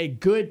to beat a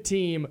good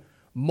team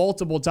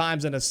multiple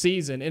times in a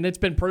season, and it's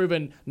been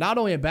proven not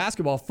only in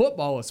basketball,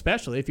 football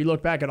especially. If you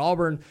look back at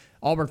Auburn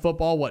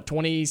football,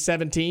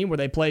 2017, where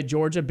they played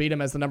Georgia, beat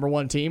them as the number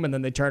 1 team, and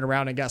then they turned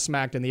around and got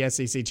smacked in the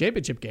SEC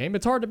championship game.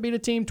 It's hard to beat a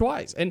team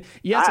twice. And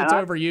yes, it's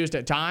overused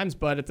at times,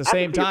 but at the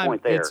same time,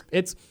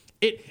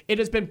 it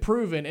has been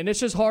proven, and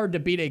it's just hard to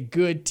beat a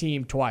good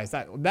team twice.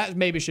 That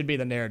maybe should be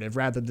the narrative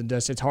rather than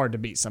just it's hard to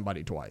beat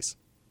somebody twice.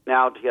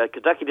 Now,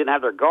 Kentucky didn't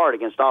have their guard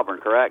against Auburn,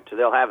 correct? So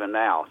they'll have him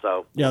now.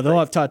 So yeah, they'll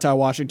have Ty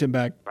Washington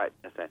back. Right.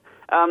 That's it.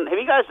 Have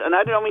you guys, and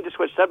I don't mean to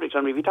switch subjects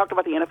on me, have you talked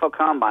about the NFL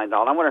Combine,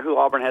 Don? I wonder who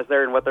Auburn has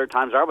there and what their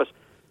times are.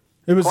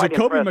 It was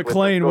Jacoby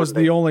McClain was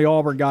the only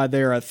Auburn guy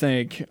there, I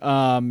think,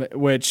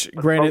 which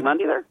granted.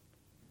 Monday there?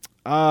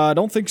 I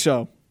don't think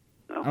so.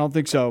 I don't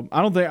think so.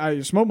 I don't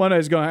think Smoke Monday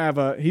is going to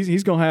have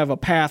he's going to have a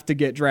path to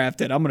get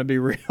drafted. I'm going to be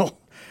real.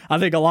 I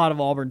think a lot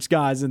of Auburn's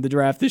guys in the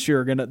draft this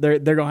year are they're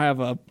going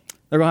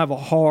to have a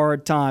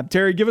hard time.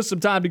 Terry, give us some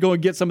time to go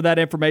and get some of that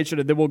information,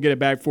 and then we'll get it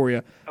back for you.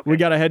 Okay. We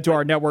got to head to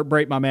our network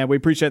break, my man. We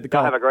appreciate the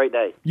call. Have a great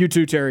day. You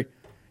too, Terry.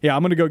 Yeah,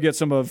 I'm going to go get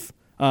some of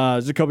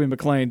Jacoby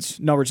McClain's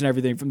numbers and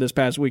everything from this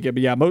past weekend.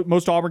 But yeah,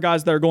 most Auburn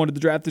guys that are going to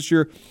the draft this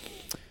year,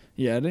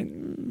 yeah, this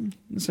ain't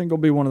going to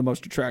be one of the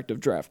most attractive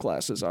draft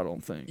classes, I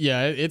don't think.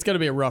 Yeah, it's going to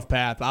be a rough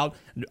path.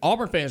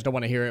 Auburn fans don't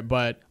want to hear it,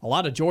 but a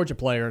lot of Georgia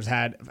players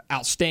had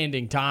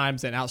outstanding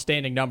times and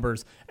outstanding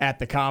numbers at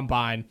the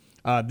Combine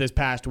this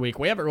past week.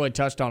 We haven't really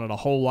touched on it a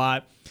whole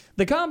lot.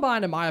 The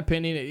Combine, in my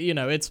opinion,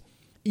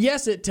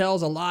 it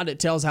tells a lot. It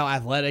tells how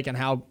athletic and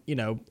how,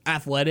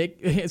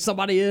 athletic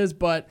somebody is,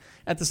 but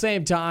at the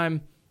same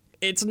time,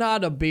 it's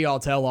not a be-all,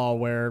 tell-all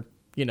where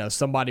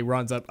somebody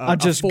runs up. I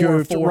just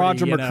goofed.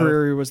 Roger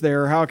McCreary was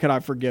there. How could I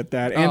forget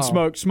that? And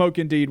Smoke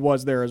indeed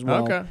was there as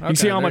well. Okay. You can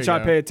see how much I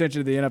pay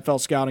attention to the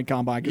NFL scouting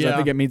combine because I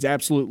think it means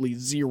absolutely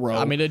zero.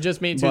 I mean, it just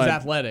means who's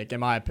athletic,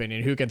 in my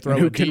opinion, who can throw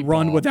and who a deep can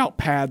run ball without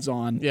pads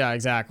on. Yeah,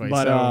 exactly.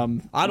 But so,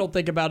 I don't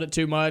think about it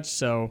too much.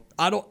 So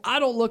I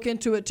don't look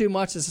into it too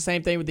much. It's the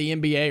same thing with the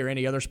NBA or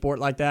any other sport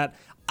like that.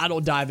 I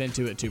don't dive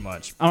into it too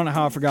much. I don't know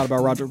how I forgot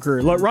about Roger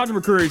McCreary. Look, Roger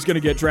McCreary is going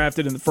to get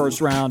drafted in the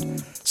first round.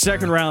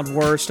 Second round,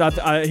 worst.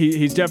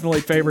 He's definitely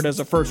favored as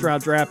a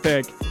first-round draft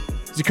pick.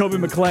 Jacoby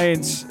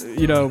McClain's,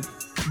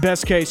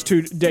 best case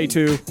day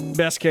 2,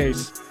 best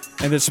case.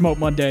 And then Smoke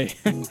Monday,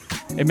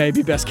 it may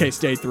be best case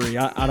day 3.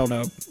 I don't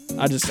know.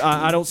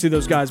 I don't see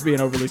those guys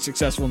being overly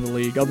successful in the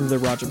league other than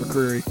Roger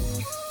McCreary.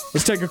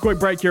 Let's take a quick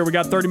break here. We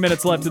got 30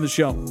 minutes left in the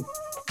show.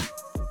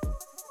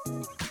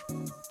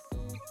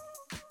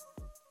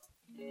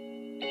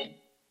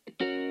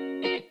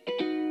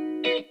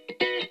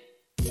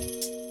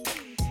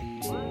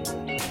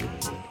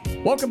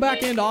 Welcome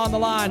back into On the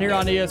Line here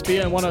on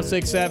ESPN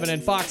 106.7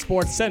 and Fox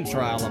Sports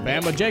Central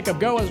Alabama. Jacob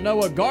Goins,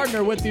 Noah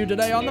Gardner with you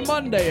today on the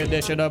Monday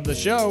edition of the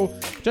show.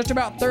 Just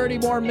about 30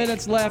 more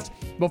minutes left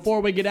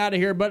before we get out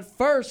of here. But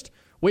first,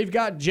 we've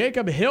got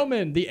Jacob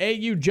Hillman, the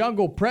AU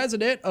Jungle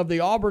President of the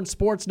Auburn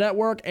Sports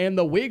Network and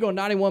the Weagle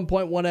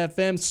 91.1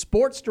 FM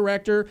Sports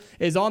Director,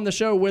 is on the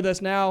show with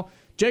us now.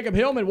 Jacob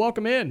Hillman,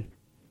 welcome in.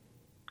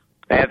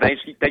 Man, thank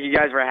you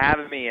guys for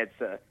having me. It's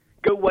a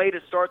good way to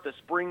start the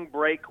spring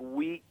break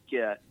week.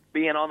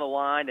 Being on the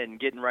line and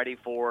getting ready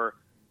for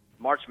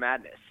March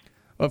Madness.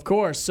 Of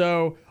course.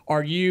 So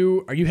are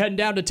you heading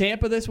down to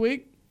Tampa this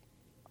week?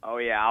 Oh,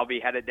 yeah. I'll be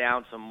headed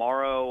down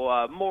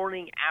tomorrow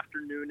morning,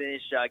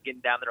 afternoonish, getting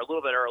down there a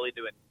little bit early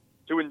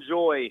to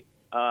enjoy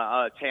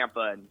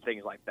Tampa and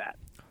things like that.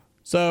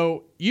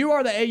 So you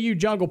are the AU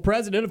Jungle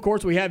President. Of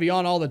course, we have you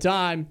on all the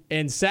time.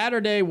 And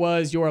Saturday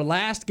was your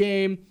last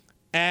game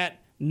at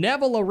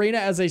Neville Arena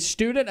as a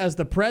student, as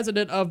the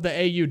president of the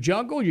AU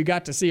Jungle. You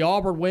got to see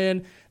Auburn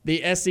win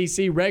the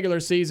SEC regular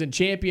season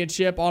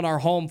championship on our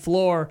home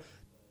floor.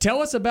 Tell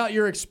us about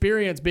your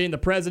experience being the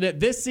president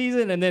this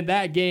season, and then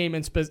that game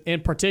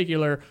in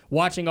particular,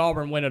 watching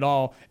Auburn win it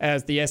all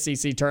as the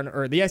SEC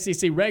the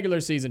SEC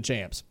regular season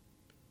champs.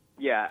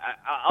 Yeah,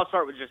 I'll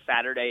start with just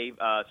Saturday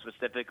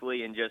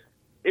specifically, and just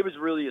it was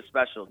really a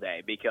special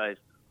day because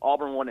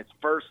Auburn won its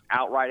first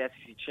outright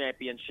SEC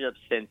championship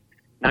since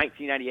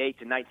 1998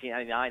 to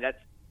 1999.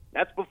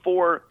 That's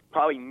before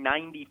probably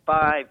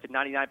 95 to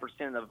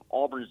 99% of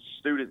Auburn's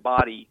student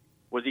body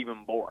was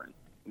even born.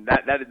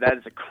 That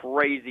is a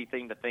crazy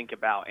thing to think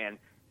about, and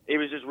it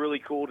was just really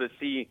cool to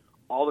see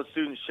all the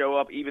students show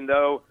up, even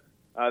though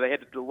they had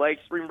to delay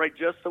spring break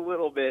just a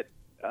little bit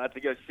to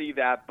go see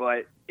that.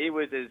 But it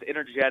was as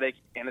energetic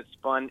and as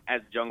fun as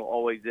Jungle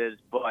always is.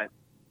 But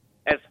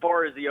as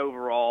far as the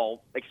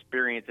overall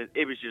experience,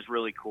 it was just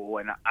really cool,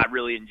 and I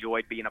really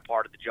enjoyed being a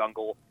part of the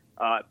Jungle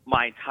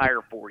my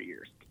entire 4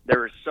 years. There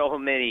were so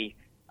many.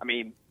 I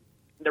mean,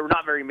 there were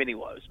not very many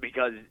lows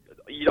because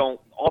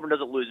Auburn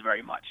doesn't lose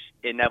very much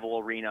in Neville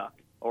Arena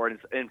or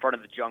in front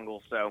of the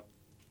Jungle. So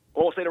I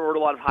won't say there were a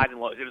lot of highs and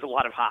lows. It was a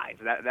lot of highs.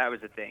 That was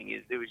the thing.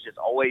 It was just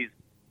always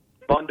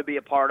fun to be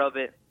a part of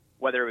it,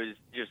 whether it was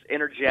just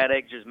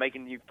energetic, just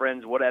making new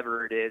friends,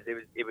 whatever it is.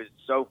 It was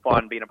so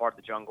fun being a part of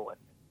the Jungle, and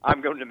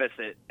I'm going to miss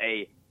it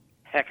a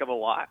heck of a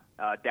lot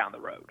down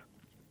the road.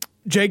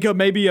 Jacob,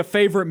 maybe a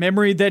favorite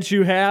memory that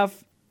you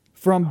have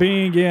from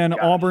being in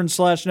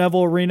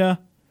Auburn/Neville Arena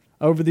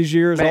over these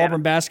years, Man,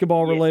 Auburn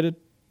basketball related?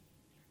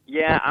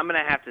 Yeah, I'm going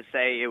to have to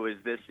say it was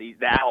this season,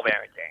 the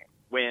Alabama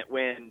game,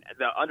 when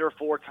the under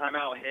 4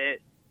 timeout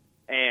hit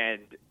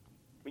and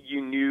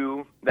you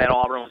knew that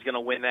Auburn was going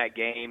to win that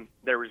game.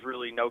 There was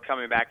really no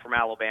coming back from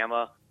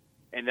Alabama,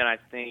 and then I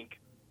think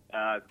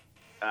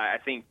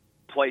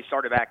play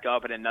started back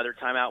up and another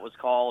timeout was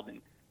called,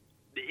 and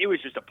it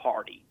was just a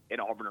party in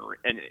Auburn,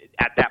 and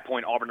at that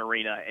point Auburn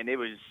Arena, and it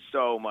was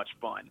so much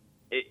fun.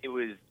 It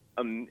was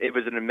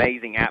an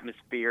amazing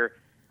atmosphere.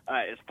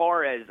 As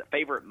far as a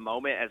favorite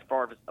moment, as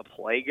far as a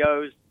play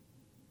goes,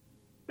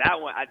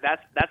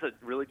 that's a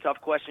really tough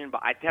question.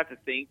 But I'd have to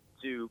think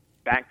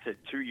back to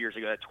 2 years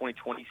ago, that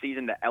 2020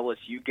 season, the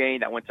LSU game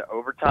that went to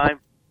overtime.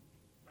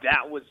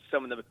 That was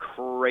some of the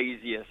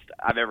craziest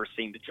I've ever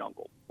seen the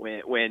Jungle.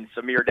 When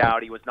Samir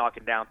Dowdy was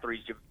knocking down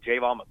threes,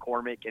 Javon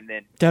McCormick, and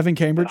then Devin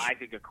Cambridge.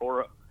 Isaac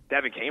Okoro.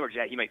 Devin Cambridge,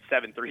 yeah, he made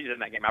 7 threes in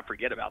that game. I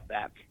forget about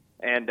that.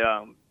 And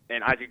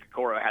Isaac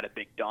Okoro had a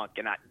big dunk,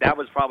 and that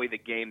was probably the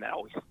game that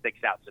always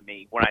sticks out to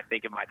me when I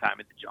think of my time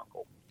at the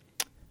Jungle.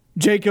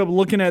 Jacob,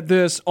 looking at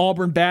this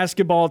Auburn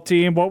basketball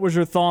team, what was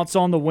your thoughts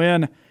on the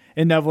win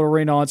in Neville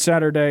Arena on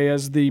Saturday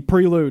as the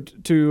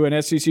prelude to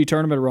an SEC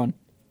tournament run?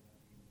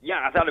 Yeah,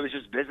 I thought it was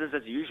just business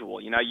as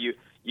usual. You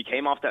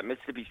came off that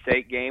Mississippi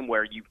State game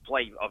where you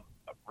played a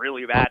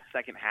really bad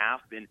second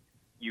half, and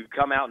you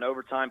come out in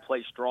overtime,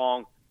 play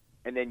strong,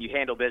 and then you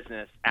handle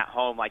business at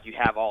home like you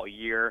have all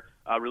year.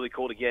 Really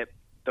cool to get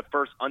the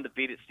first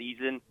undefeated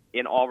season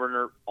in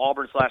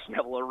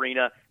Auburn/Neville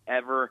Arena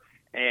ever,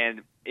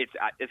 and it's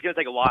going to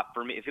take a lot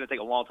for me. It's going to take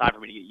a long time for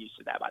me to get used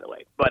to that, by the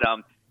way. But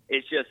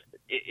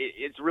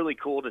it's really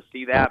cool to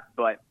see that.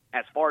 But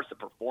as far as the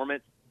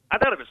performance, I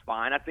thought it was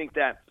fine. I think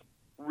that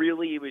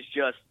really it was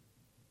just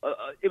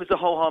it was a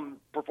ho-hum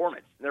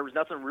performance. There was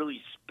nothing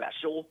really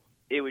special.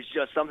 It was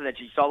just something that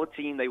you saw the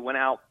team. They went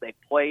out, they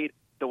played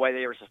the way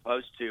they were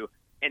supposed to,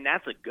 and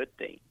that's a good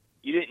thing.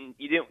 You didn't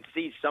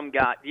see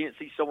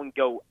someone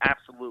go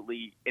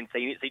absolutely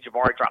insane. You didn't see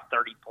Jabari drop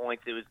 30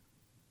 points. It was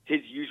his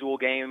usual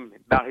game,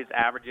 about his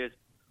averages.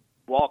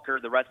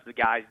 Walker, the rest of the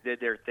guys did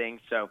their thing.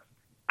 So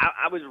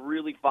I was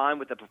really fine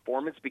with the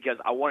performance because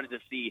I wanted to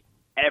see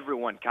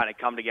everyone kind of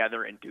come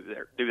together and do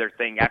their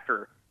thing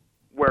after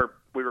where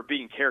we were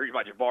being carried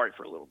by Jabari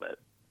for a little bit.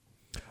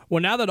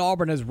 Well, now that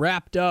Auburn has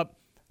wrapped up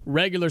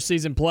regular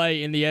season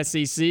play in the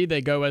SEC,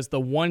 they go as the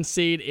 1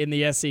 seed in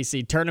the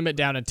SEC tournament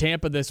down in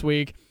Tampa this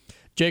week.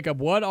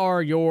 Jacob, what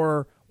are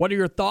your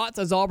thoughts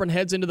as Auburn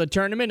heads into the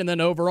tournament, and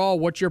then overall,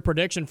 what's your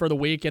prediction for the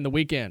week and the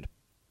weekend?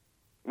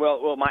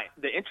 Well,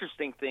 the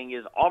interesting thing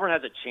is Auburn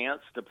has a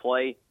chance to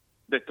play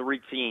the 3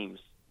 teams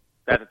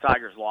that the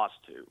Tigers lost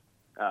to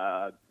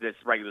this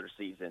regular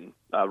season.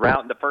 The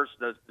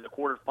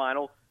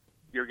quarterfinal,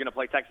 you're going to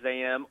play Texas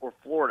A&M or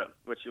Florida,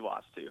 which you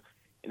lost to.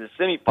 In the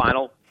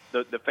semifinal,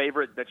 the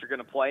favorite that you're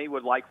going to play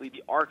would likely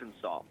be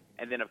Arkansas,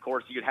 and then of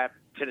course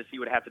Tennessee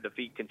would have to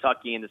defeat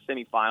Kentucky in the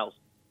semifinals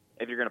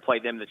if you're going to play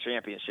them in the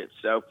championship.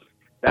 So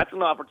that's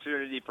an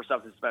opportunity for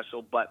something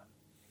special. But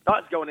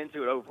thoughts going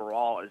into it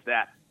overall is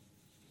that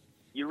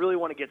you really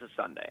want to get to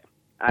Sunday.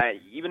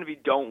 Even if you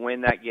don't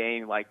win that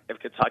game, like if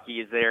Kentucky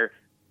is there,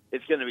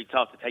 it's going to be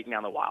tough to take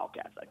down the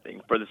Wildcats, I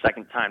think, for the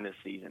second time this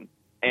season.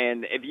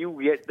 And if you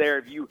get there,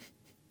 if you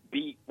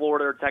beat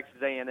Florida or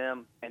Texas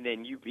A&M, and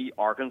then you beat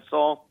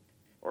Arkansas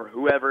or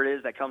whoever it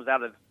is that comes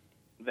out of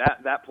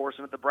that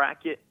portion of the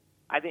bracket,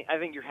 I think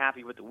you're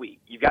happy with the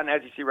week. You've got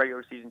an SEC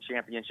regular season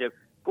championship.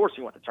 Of course,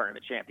 you want the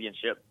tournament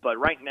championship, but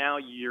right now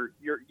you're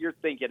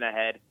thinking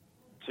ahead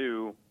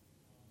to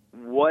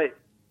what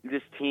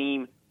this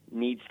team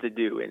needs to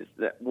do. Is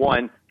that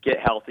one, get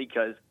healthy,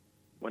 because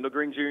Wendell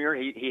Green Jr.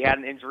 he had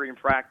an injury in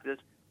practice.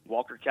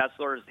 Walker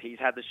Kessler, he's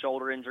had the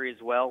shoulder injury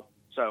as well.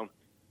 So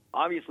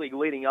obviously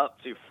leading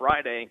up to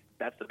Friday,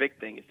 that's the big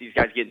thing, is these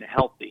guys getting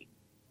healthy.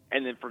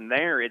 And then from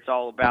there, it's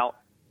all about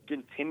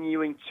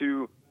continuing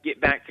to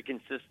get back to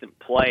consistent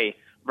play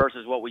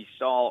versus what we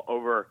saw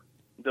over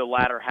the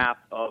latter half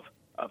of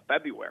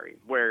February,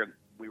 where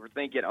we were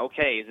thinking,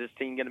 okay, is this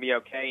team going to be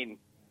okay? And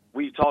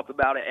we've talked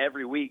about it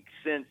every week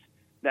since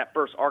that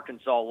first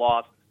Arkansas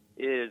loss,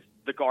 is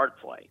the guard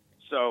play.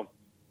 So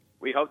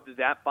we hope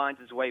that finds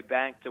its way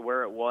back to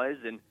where it was.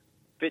 And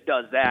if it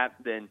does that,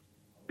 then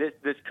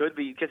this could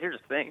be – because here's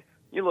the thing.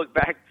 You look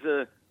back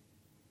to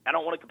 – I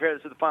don't want to compare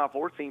this to the Final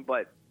Four team,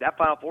 but that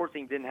Final Four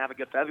team didn't have a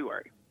good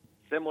February.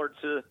 Similar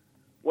to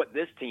what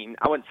this team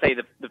 – I wouldn't say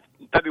the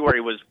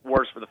February was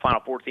worse for the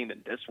Final Four team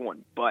than this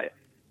one, but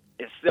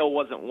it still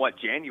wasn't what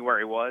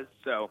January was.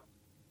 So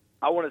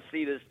I want to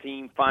see this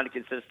team find a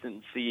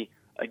consistency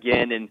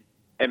again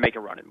and make a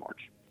run in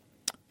March.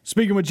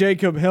 Speaking with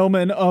Jacob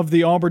Hillman of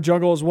the Auburn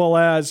Jungle, as well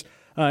as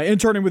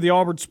interning with the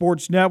Auburn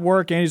Sports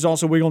Network, and he's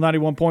also Weagle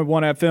 91.1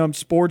 FM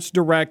sports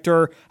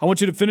director. I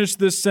want you to finish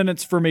this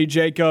sentence for me,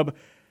 Jacob.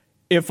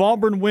 If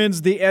Auburn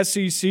wins the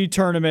SEC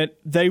tournament,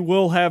 they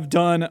will have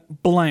done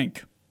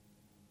blank.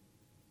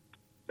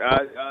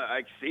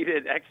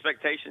 Exceeded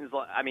expectations.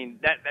 I mean,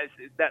 that's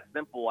that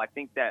simple. I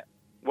think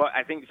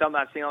something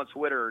I've seen on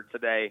Twitter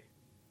today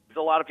is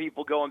a lot of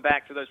people going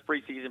back to those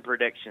preseason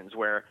predictions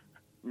where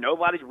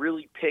nobody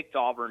really picked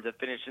Auburn to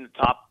finish in the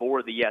top 4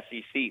 of the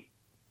SEC.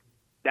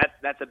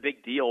 That's a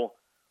big deal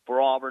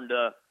for Auburn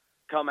to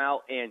come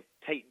out and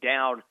take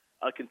down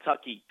a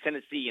Kentucky,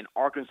 Tennessee, and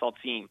Arkansas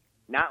team.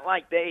 Not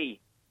like they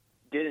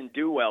didn't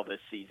do well this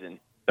season.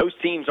 Those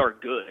teams are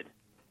good,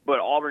 but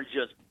Auburn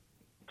just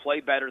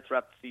played better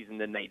throughout the season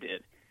than they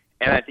did.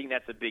 And I think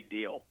that's a big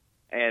deal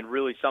and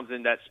really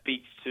something that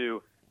speaks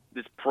to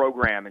this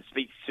program and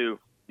speaks to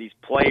these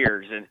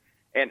players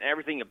and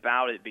everything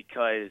about it,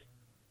 because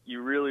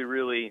you really,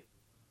 really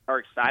are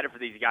excited for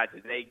these guys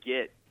that they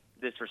get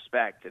this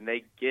respect and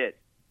they get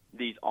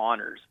these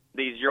honors.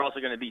 You're also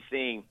going to be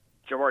seeing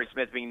Jabari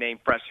Smith being named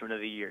Freshman of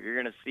the Year.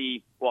 You're going to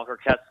see Walker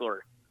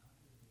Kessler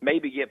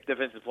maybe get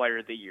Defensive Player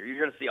of the Year. You're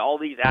going to see all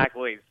these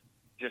accolades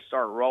just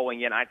start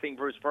rolling in. I think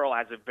Bruce Pearl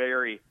has a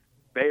very,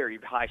 very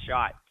high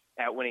shot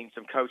at winning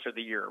some Coach of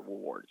the Year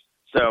awards.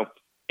 So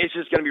it's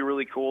just going to be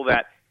really cool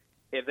that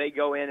if they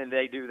go in and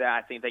they do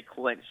that, I think they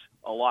clinch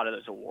a lot of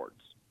those awards.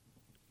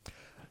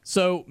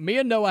 So me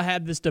and Noah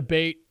had this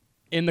debate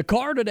in the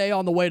car today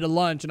on the way to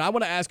lunch, and I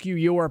want to ask you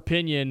your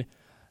opinion.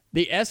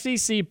 The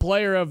SEC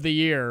Player of the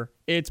Year,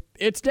 it's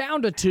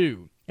down to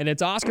 2, and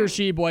it's Oscar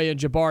Tshiebwe and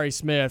Jabari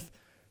Smith.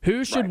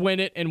 Who should win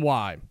it and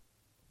why?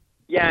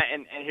 Yeah,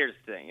 and here's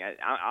the thing.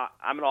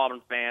 I'm an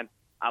Auburn fan.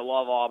 I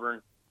love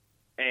Auburn,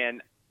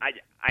 and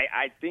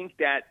I think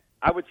that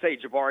I would say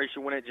Jabari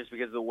should win it just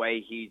because of the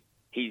way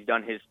he's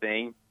done his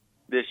thing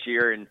this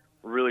year and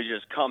really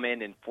just come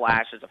in and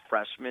flash as a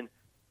freshman.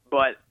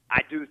 But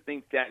I do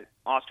think that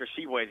Oscar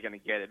Tshiebwe is going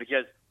to get it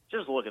because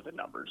just look at the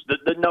numbers.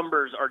 The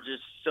numbers are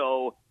just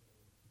so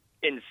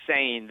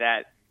insane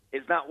that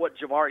it's not what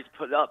Jabari's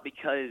put up,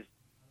 because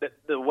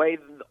the way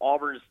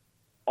Auburn's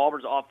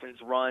offense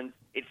runs,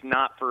 it's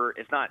not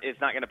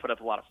going to put up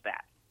a lot of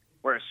stats.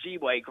 Whereas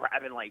Tshiebwe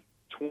grabbing like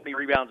 20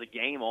 rebounds a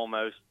game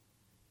almost,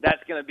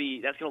 that's going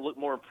to look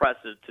more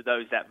impressive to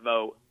those that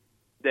vote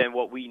than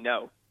what we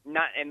know.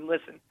 And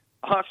listen,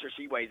 Oscar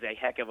Tshiebwe is a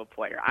heck of a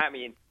player. I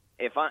mean,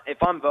 if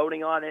I'm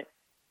voting on it,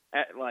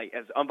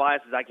 as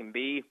unbiased as I can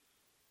be,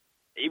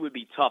 it would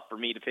be tough for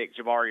me to pick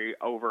Jabari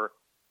over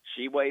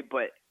Tshiebwe.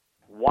 But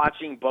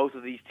watching both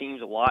of these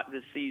teams a lot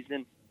this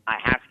season, I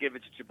have to give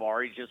it to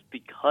Jabari just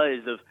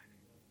because of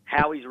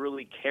how he's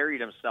really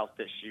carried himself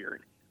this year.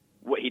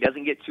 He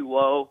doesn't get too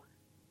low,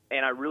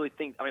 and I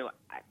think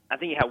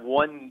he had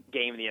one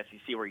game in the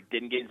SEC where he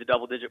didn't get into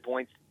double-digit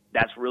points.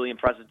 That's really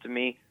impressive to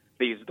me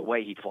because of the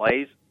way he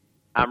plays.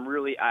 I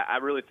really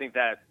think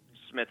that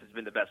Smith has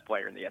been the best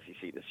player in the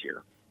SEC this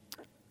year.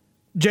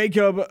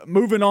 Jacob,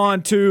 moving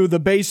on to the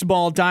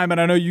baseball diamond.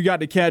 I know you got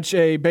to catch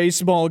a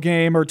baseball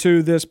game or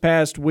two this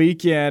past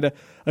weekend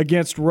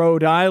against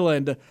Rhode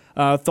Island.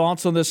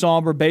 Thoughts on this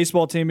Auburn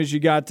baseball team as you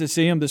got to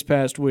see them this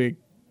past week?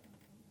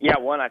 Yeah,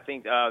 I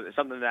think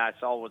something that I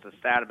saw was a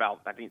stat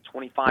about,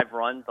 25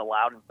 runs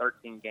allowed in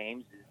 13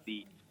 games is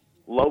the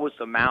lowest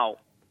amount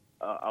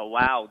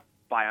allowed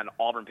by an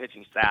Auburn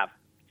pitching staff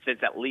since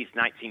at least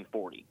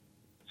 1940.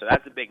 So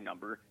that's a big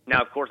number.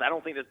 Now, of course, I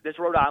don't think this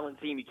Rhode Island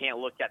team, you can't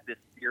look at this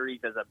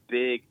series as a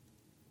big,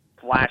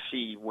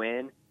 flashy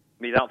win.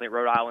 I mean, I don't think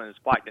Rhode Island is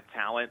quite the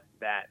talent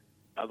that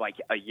like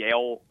a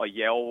Yale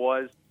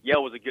was.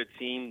 Yale was a good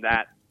team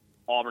that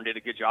Auburn did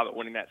a good job at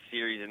winning that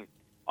series, and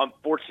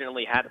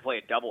unfortunately had to play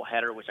a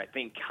doubleheader, which I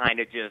think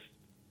kind of just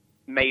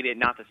made it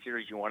not the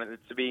series you wanted it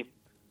to be,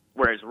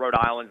 whereas Rhode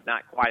Island's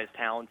not quite as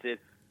talented.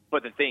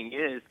 But the thing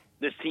is,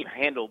 this team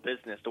handled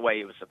business the way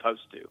it was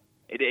supposed to.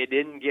 It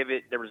didn't give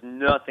it – there was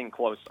nothing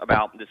close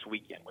about this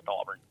weekend with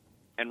Auburn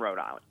and Rhode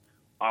Island.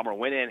 Auburn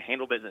went in,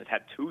 handled business,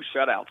 had 2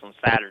 shutouts on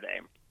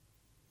Saturday,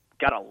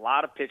 got a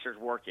lot of pitchers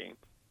working,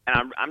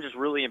 and I'm just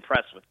really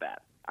impressed with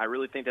that. I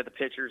really think that the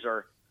pitchers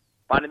are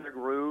finding their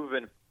groove,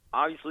 and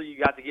obviously you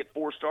got to get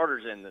 4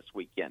 starters in this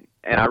weekend.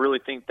 And I really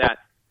think that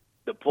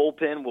the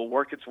bullpen will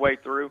work its way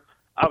through.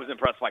 I was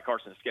impressed by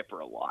Carson Skipper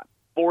a lot.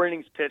 4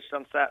 innings pitched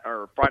on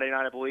Friday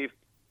night, I believe,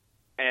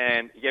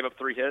 and he gave up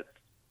 3 hits.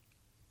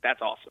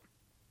 That's awesome.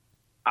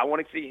 I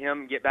want to see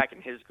him get back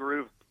in his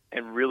groove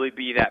and really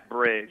be that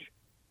bridge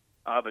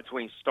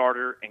between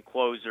starter and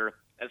closer,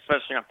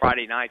 especially on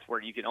Friday nights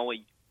where you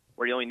only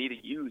need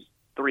to use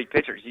 3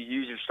 pitchers. You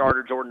use your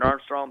starter, Jordan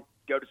Armstrong,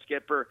 go to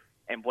Skipper,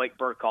 and Blake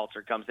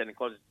Burkhalter comes in and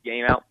closes the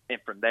game out. And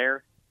from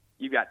there,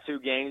 you've got 2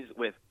 games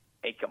with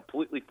a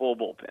completely full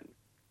bullpen.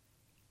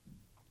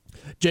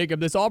 Jacob,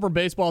 this Auburn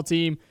baseball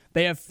team,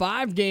 they have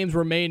 5 games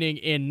remaining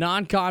in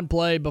non-con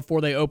play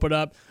before they open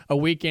up a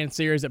weekend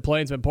series at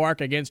Plainsman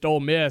Park against Ole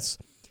Miss.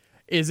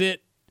 Is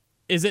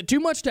it too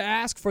much to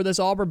ask for this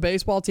Auburn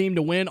baseball team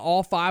to win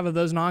all 5 of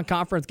those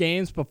non-conference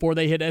games before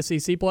they hit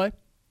SEC play?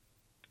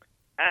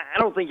 I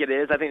don't think it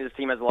is. I think this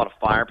team has a lot of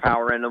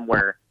firepower in them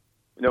where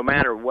no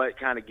matter what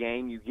kind of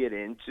game you get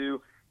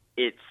into,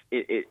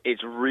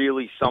 it's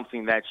really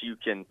something that you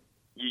can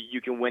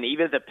win,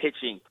 even if the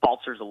pitching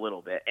falters a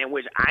little bit, and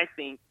which I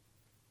think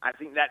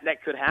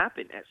that could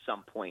happen at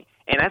some point.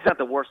 And that's not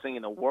the worst thing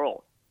in the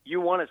world.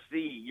 You want to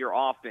see your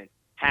offense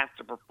have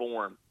to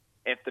perform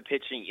if the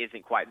pitching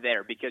isn't quite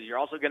there, because you're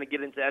also going to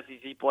get into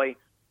SEC play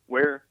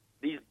where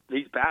these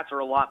bats are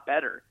a lot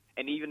better.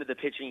 And even if the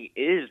pitching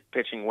is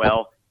pitching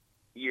well,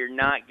 you're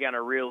not going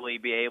to really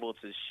be able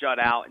to shut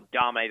out and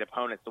dominate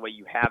opponents the way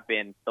you have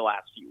been the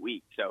last few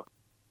weeks. So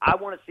I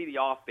want to see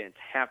the offense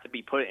have to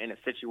be put in a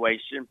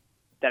situation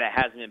that it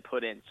hasn't been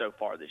put in so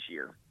far this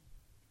year.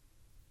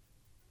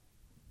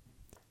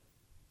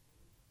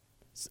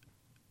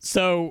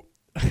 So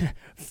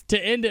to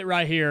end it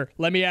right here,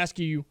 let me ask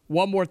you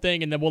one more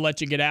thing, and then we'll let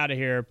you get out of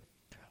here.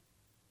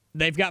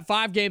 They've got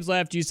 5 games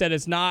left. You said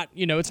it's not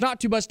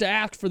too much to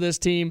ask for this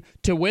team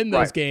to win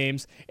those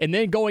games. And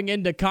then going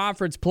into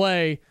conference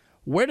play,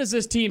 where does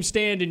this team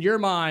stand in your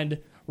mind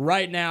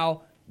right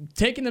now,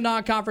 taking the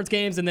non-conference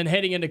games and then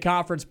heading into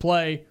conference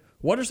play?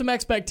 What are some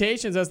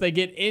expectations as they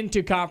get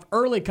into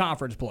early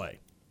conference play?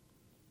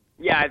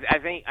 Yeah, I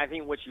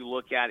think what you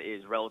look at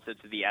is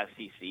relative to the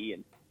SEC,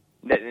 and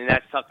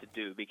that's tough to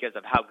do because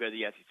of how good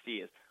the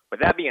SEC is. With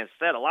that being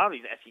said, a lot of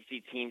these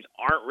SEC teams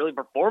aren't really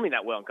performing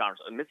that well in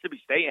conference. Mississippi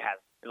State has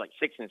like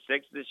 6-6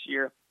 this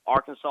year.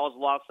 Arkansas has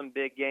lost some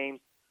big games,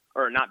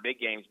 or not big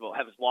games, but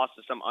has lost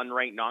to some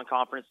unranked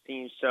non-conference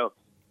teams. So,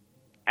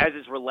 as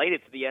is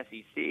related to the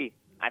SEC,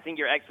 I think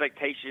your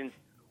expectations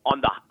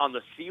on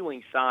the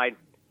ceiling side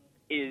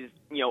is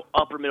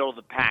upper middle of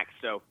the pack.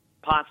 So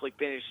possibly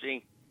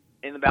finishing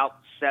in about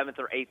 7th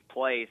or 8th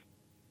place,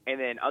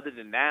 and then other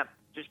than that,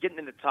 just getting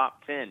in the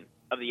top 10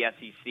 of the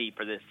SEC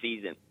for this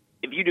season.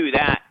 If you do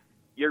that,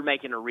 you're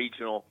making a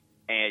regional,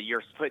 and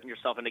you're putting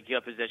yourself in a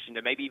good position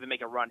to maybe even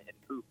make a run at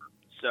Hoover.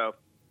 So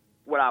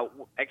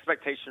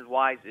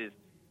expectations-wise is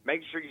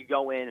make sure you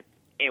go in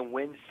and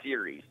win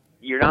series.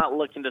 You're not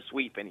looking to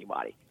sweep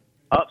anybody.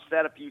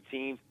 Upset a few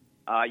teams.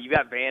 You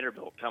got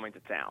Vanderbilt coming to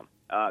town,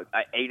 an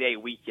 8-day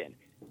weekend.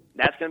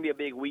 That's going to be a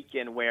big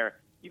weekend where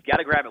you've got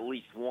to grab at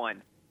least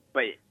 1,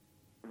 but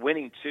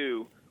winning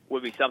 2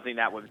 would be something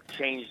that would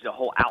change the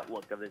whole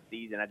outlook of the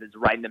season as it's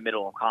right in the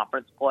middle of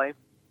conference play.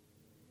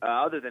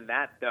 Other than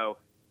that, though,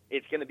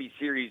 it's going to be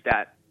series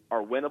that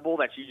are winnable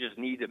that you just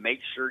need to make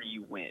sure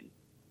you win.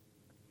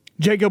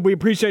 Jacob, we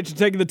appreciate you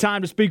taking the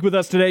time to speak with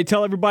us today.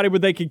 Tell everybody where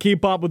they can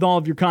keep up with all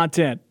of your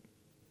content.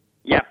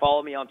 Yeah,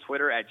 follow me on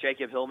Twitter at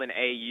Jacob Hillman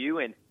AU,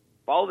 and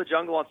follow the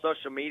Jungle on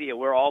social media.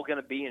 We're all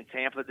going to be in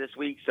Tampa this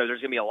week, so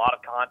there's going to be a lot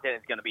of content.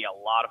 It's going to be a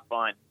lot of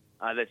fun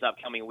this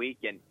upcoming week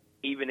and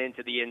even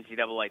into the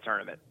NCAA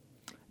tournament.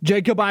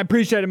 Jacob, I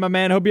appreciate it, my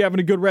man. Hope you're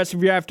having a good rest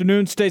of your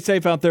afternoon. Stay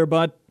safe out there,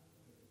 bud.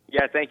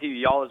 Yeah, thank you.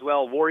 Y'all as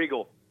well. War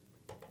Eagle.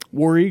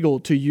 War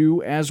Eagle to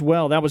you as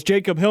well. That was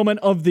Jacob Hillman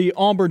of the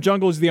Auburn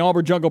Jungle. He's the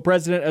Auburn Jungle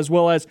President, as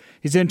well as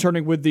he's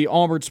interning with the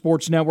Auburn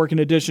Sports Network in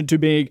addition to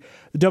being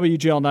the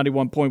WGL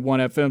 91.1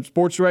 FM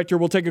Sports Director.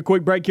 We'll take a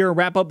quick break here and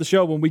wrap up the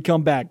show when we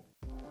come back.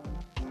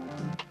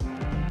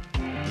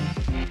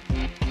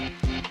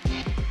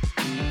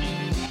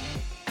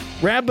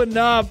 Wrapping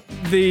up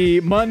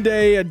the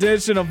Monday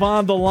edition of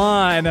On the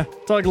Line,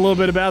 talk a little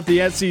bit about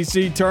the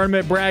SEC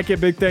tournament bracket.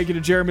 Big thank you to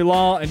Jeremy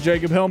Law and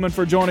Jacob Hillman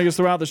for joining us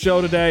throughout the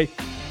show today.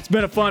 It's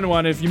been a fun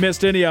one. If you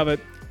missed any of it,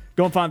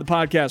 go and find the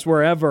podcast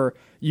wherever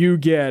you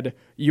get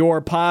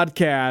your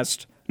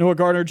podcast. Noah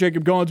Gardner,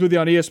 Jacob Goins with you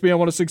on ESPN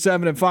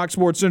 106.7 and Fox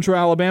Sports Central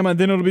Alabama. And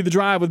then it'll be The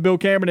Drive with Bill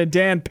Cameron and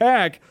Dan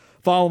Peck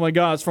following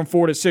us from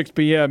 4 to 6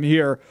 p.m.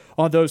 here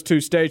on those two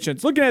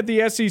stations. Looking at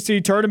the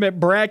SEC tournament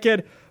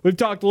bracket, we've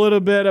talked a little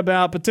bit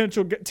about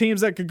potential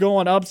teams that could go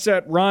on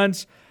upset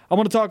runs. I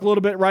want to talk a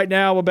little bit right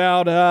now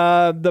about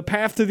the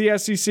path to the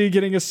SEC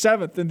getting a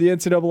 7th in the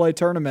NCAA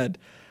tournament.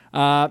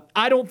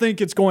 I don't think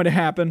it's going to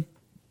happen.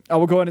 I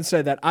will go ahead and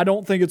say that. I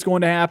don't think it's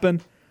going to happen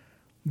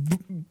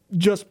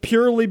just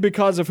purely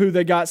because of who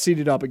they got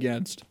seeded up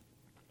against.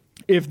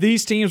 If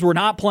these teams were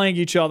not playing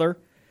each other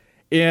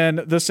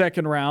in the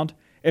second round,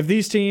 if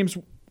these teams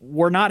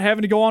were not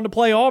having to go on to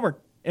play Auburn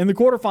in the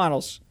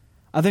quarterfinals.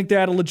 I think they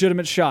had a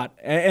legitimate shot,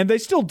 and they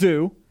still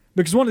do,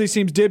 because one of these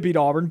teams did beat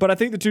Auburn, but I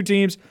think the two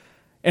teams,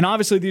 and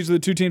obviously these are the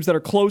two teams that are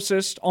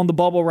closest on the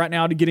bubble right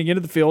now to getting into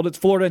the field. It's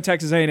Florida and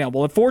Texas A&M.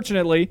 Well,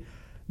 unfortunately,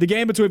 the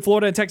game between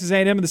Florida and Texas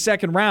A&M in the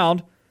second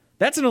round,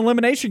 that's an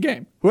elimination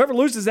game. Whoever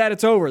loses that,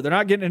 it's over. They're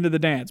not getting into the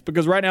dance,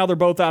 because right now they're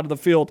both out of the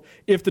field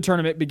if the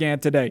tournament began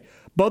today.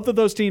 Both of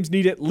those teams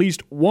need at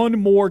least one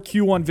more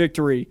Q1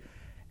 victory,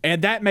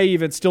 and that may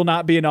even still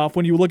not be enough.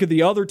 When you look at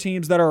the other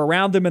teams that are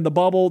around them in the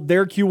bubble,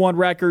 their Q1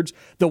 records,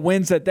 the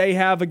wins that they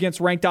have against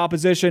ranked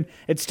opposition,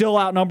 it still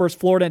outnumbers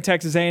Florida and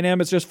Texas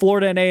A&M. It's just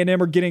Florida and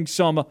A&M are getting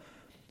some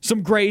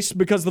grace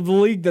because of the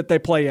league that they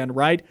play in,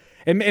 right?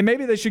 And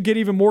maybe they should get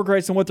even more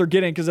grace than what they're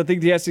getting, because I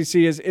think the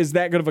SEC is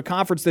that good of a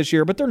conference this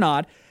year, but they're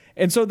not.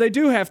 And so they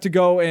do have to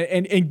go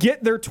and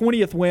get their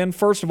 20th win,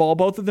 first of all.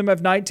 Both of them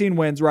have 19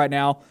 wins right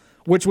now,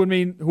 which would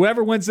mean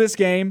whoever wins this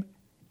game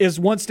is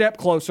one step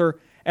closer.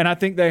 And I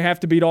think they have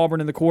to beat Auburn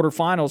in the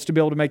quarterfinals to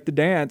be able to make the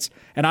dance.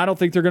 And I don't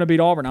think they're going to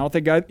beat Auburn. I don't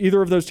think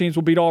either of those teams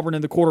will beat Auburn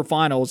in the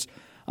quarterfinals.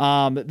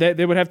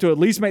 They would have to at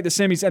least make the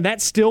semis, and that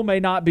still may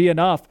not be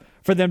enough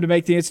for them to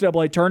make the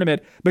NCAA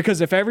tournament,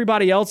 because if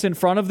everybody else in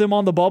front of them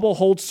on the bubble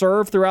holds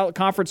serve throughout the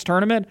conference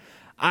tournament,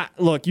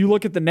 you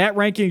look at the net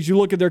rankings, you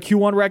look at their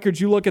Q1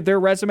 records, you look at their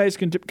resumes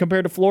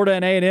compared to Florida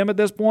and A&M at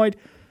this point,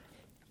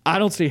 I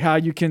don't see how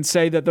you can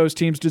say that those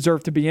teams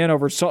deserve to be in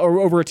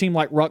over a team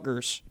like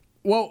Rutgers.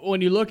 Well,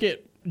 when you look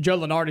at Joe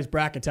Lunardi's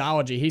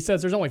bracketology, he says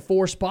there's only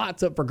 4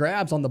 spots up for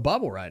grabs on the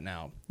bubble right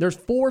now. There's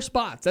 4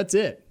 spots. That's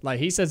it. Like,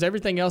 he says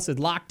everything else is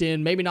locked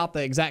in, maybe not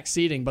the exact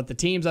seeding, but the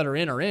teams that are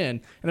in,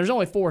 and there's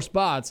only 4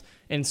 spots.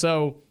 And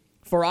so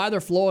for either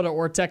Florida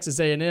or Texas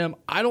A&M,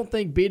 I don't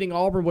think beating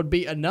Auburn would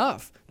be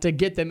enough to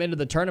get them into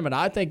the tournament.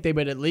 I think they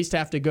would at least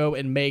have to go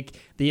and make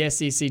the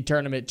SEC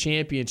tournament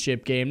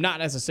championship game, not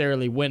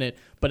necessarily win it,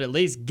 but at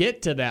least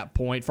get to that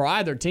point for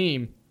either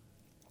team.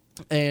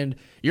 And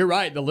you're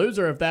right, the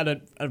loser of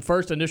that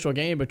first initial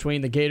game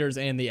between the Gators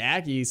and the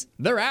Aggies,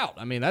 they're out.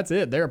 I mean, that's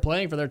it. They're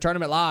playing for their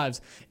tournament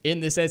lives in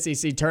this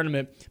SEC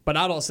tournament, but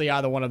I don't see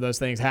either one of those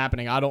things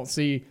happening. I don't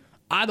see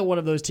either one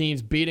of those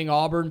teams beating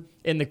Auburn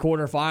in the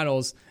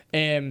quarterfinals.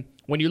 And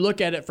when you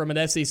look at it from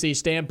an SEC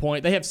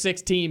standpoint, they have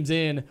 6 teams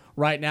in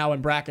right now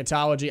in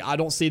bracketology. I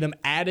don't see them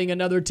adding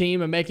another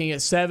team and making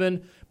it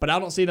 7, but I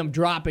don't see them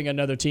dropping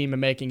another team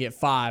and making it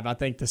 5. I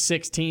think the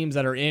 6 teams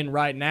that are in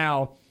right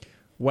now,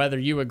 whether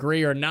you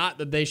agree or not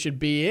that they should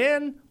be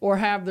in or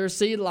have their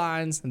seed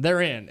lines,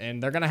 they're in.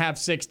 And they're going to have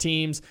 6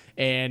 teams.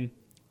 And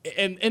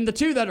the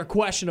 2 that are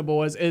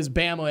questionable is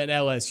Bama and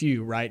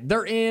LSU, right?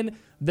 They're in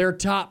their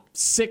top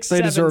 6, they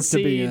 7 deserve seeds.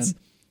 To be in.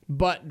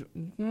 But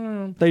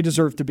they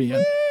deserve to be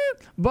in.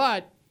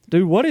 But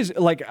dude, what is,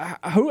 like,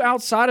 who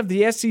outside of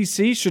the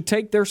SEC should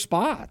take their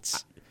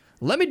spots?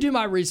 Let me do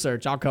my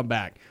research. I'll come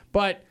back.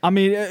 But I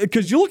mean,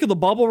 because you look at the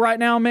bubble right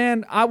now,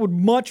 man, I would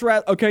much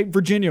rather, okay,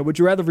 Virginia. Would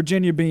you rather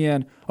Virginia be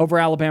in over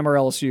Alabama or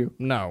LSU?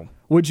 No.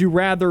 Would you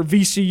rather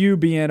VCU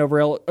be in over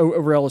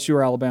LSU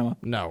or Alabama?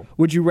 No.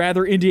 Would you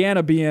rather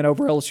Indiana be in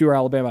over LSU or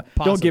Alabama?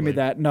 Possibly. Don't give me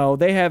that. No,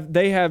 they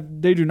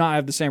do not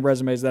have the same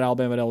resumes that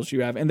Alabama and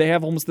LSU have, and they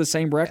have almost the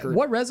same record.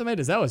 What resume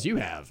does LSU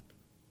have?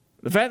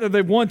 The fact that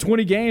they've won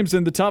 20 games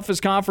in the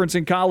toughest conference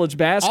in college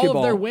basketball. All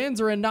of their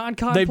wins are in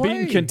non-con They've play.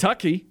 beaten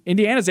Kentucky.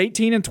 Indiana's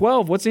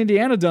 18-12. What's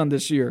Indiana done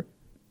this year?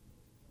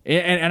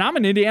 And I'm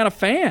an Indiana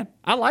fan.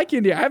 I like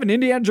Indiana. I have an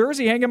Indiana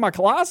jersey hanging in my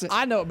closet.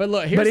 I know, but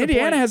look, here's the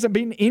Indiana point. hasn't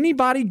beaten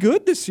anybody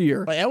good this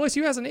year. But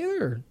LSU hasn't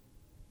either.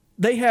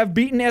 They have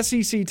beaten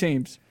SEC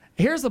teams.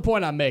 Here's the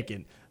point I'm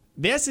making.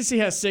 The SEC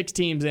has 6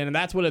 teams in, and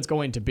that's what it's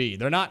going to be.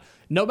 They're not,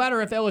 no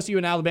matter if LSU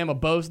and Alabama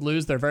both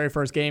lose their very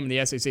first game in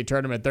the SEC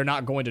tournament, they're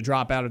not going to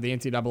drop out of the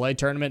NCAA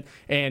tournament.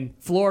 And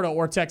Florida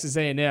or Texas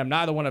A&M,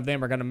 neither one of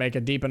them are going to make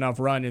a deep enough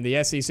run in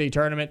the SEC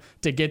tournament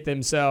to get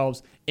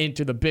themselves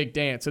into the big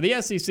dance. So the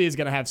SEC is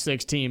going to have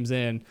 6 teams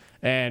in,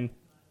 and,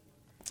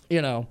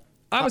 you know,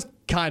 I was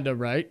kind of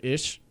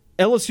right-ish.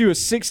 LSU is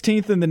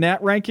 16th in the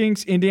net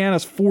rankings.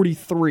 Indiana's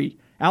 43.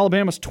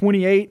 Alabama's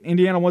 28.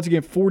 Indiana, once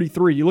again,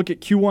 43. You look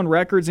at Q1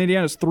 records,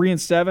 Indiana's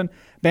 3-7.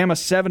 Bama's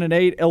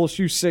 7-8.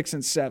 LSU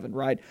 6-7,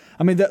 right?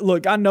 I mean,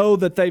 look, I know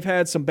that they've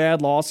had some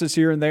bad losses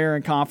here and there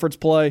in conference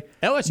play.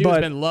 LSU has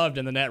been loved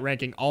in the net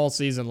ranking all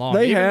season long.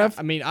 They have.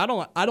 I mean,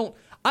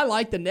 I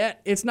like the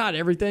net. It's not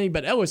everything,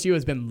 but LSU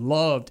has been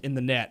loved in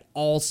the net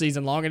all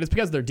season long, and it's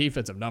because of their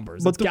defensive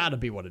numbers. It's got to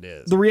be what it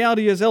is. The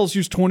reality is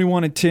LSU's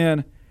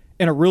 21-10.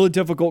 In a really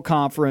difficult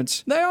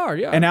conference. They are,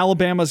 yeah. And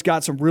Alabama's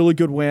got some really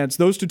good wins.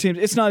 Those 2 teams,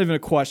 it's not even a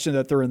question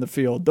that they're in the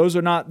field. Those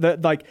are not, the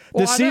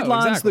seed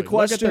line's exactly. the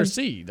question. Look at their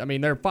seed. I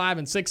mean, they're 5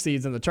 and 6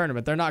 seeds in the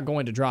tournament. They're not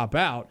going to drop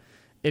out.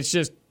 It's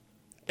just,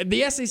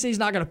 the SEC is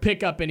not going to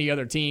pick up any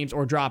other teams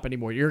or drop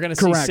anymore. You're going to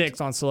see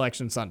 6 on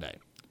Selection Sunday.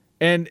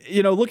 And,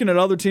 you know, looking at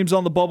other teams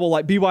on the bubble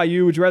like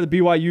BYU, would you rather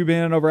BYU be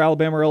in over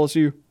Alabama or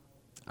LSU?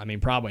 I mean,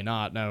 probably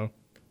not, no.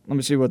 Let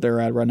me see what they're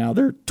at right now.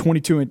 They're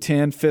 22-10,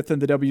 5th in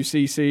the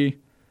WCC.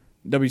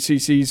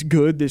 WCC's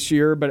good this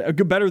year, but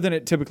better than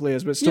it typically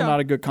is, but still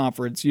not a good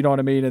conference. You know what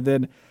I mean? And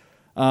then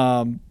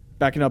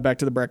backing up back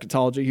to the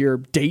bracketology here.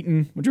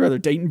 Dayton. Would you rather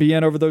Dayton be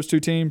in over those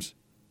two teams?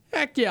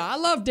 Heck yeah, I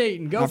love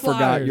Dayton. Go I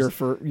Flyers.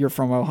 forgot you're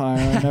from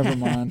Ohio. Never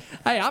mind.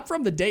 Hey, I'm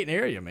from the Dayton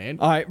area, man.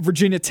 All right,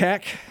 Virginia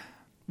Tech.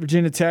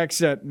 Virginia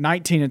Tech's at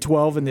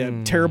 19-12 in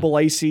the terrible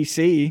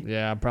ACC.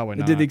 Yeah, probably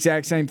not. They did the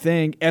exact same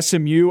thing.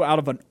 SMU out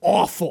of an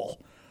awful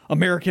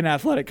American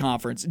Athletic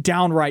Conference.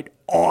 Downright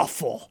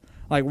awful.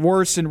 Like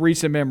worse in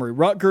recent memory.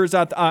 Rutgers,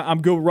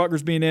 I'm good with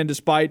Rutgers being in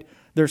despite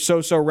their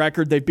so-so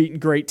record. They've beaten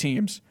great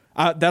teams.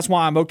 That's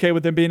why I'm okay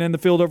with them being in the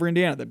field over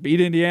Indiana. They beat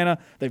Indiana.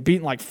 They've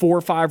beaten like 4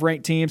 or 5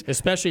 ranked teams.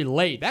 Especially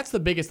late. That's the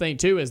biggest thing,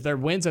 too, is their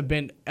wins have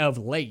been of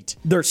late.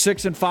 They're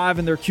 6-5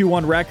 in their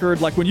Q1 record.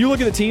 Like when you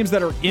look at the teams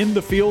that are in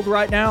the field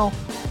right now,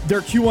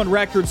 their Q1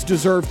 records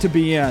deserve to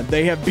be in.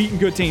 They have beaten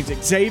good teams.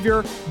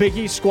 Xavier, Big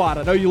East squad.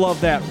 I know you love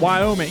that.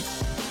 Wyoming.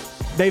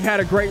 They've had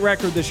a great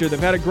record this year. They've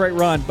had a great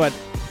run, but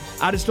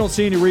I just don't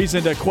see any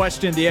reason to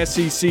question the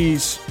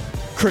SEC's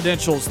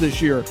credentials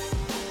this year.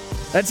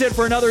 That's it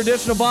for another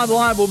edition of On the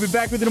Line. We'll be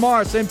back with you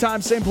tomorrow. Same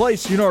time, same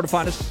place. You know where to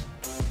find us.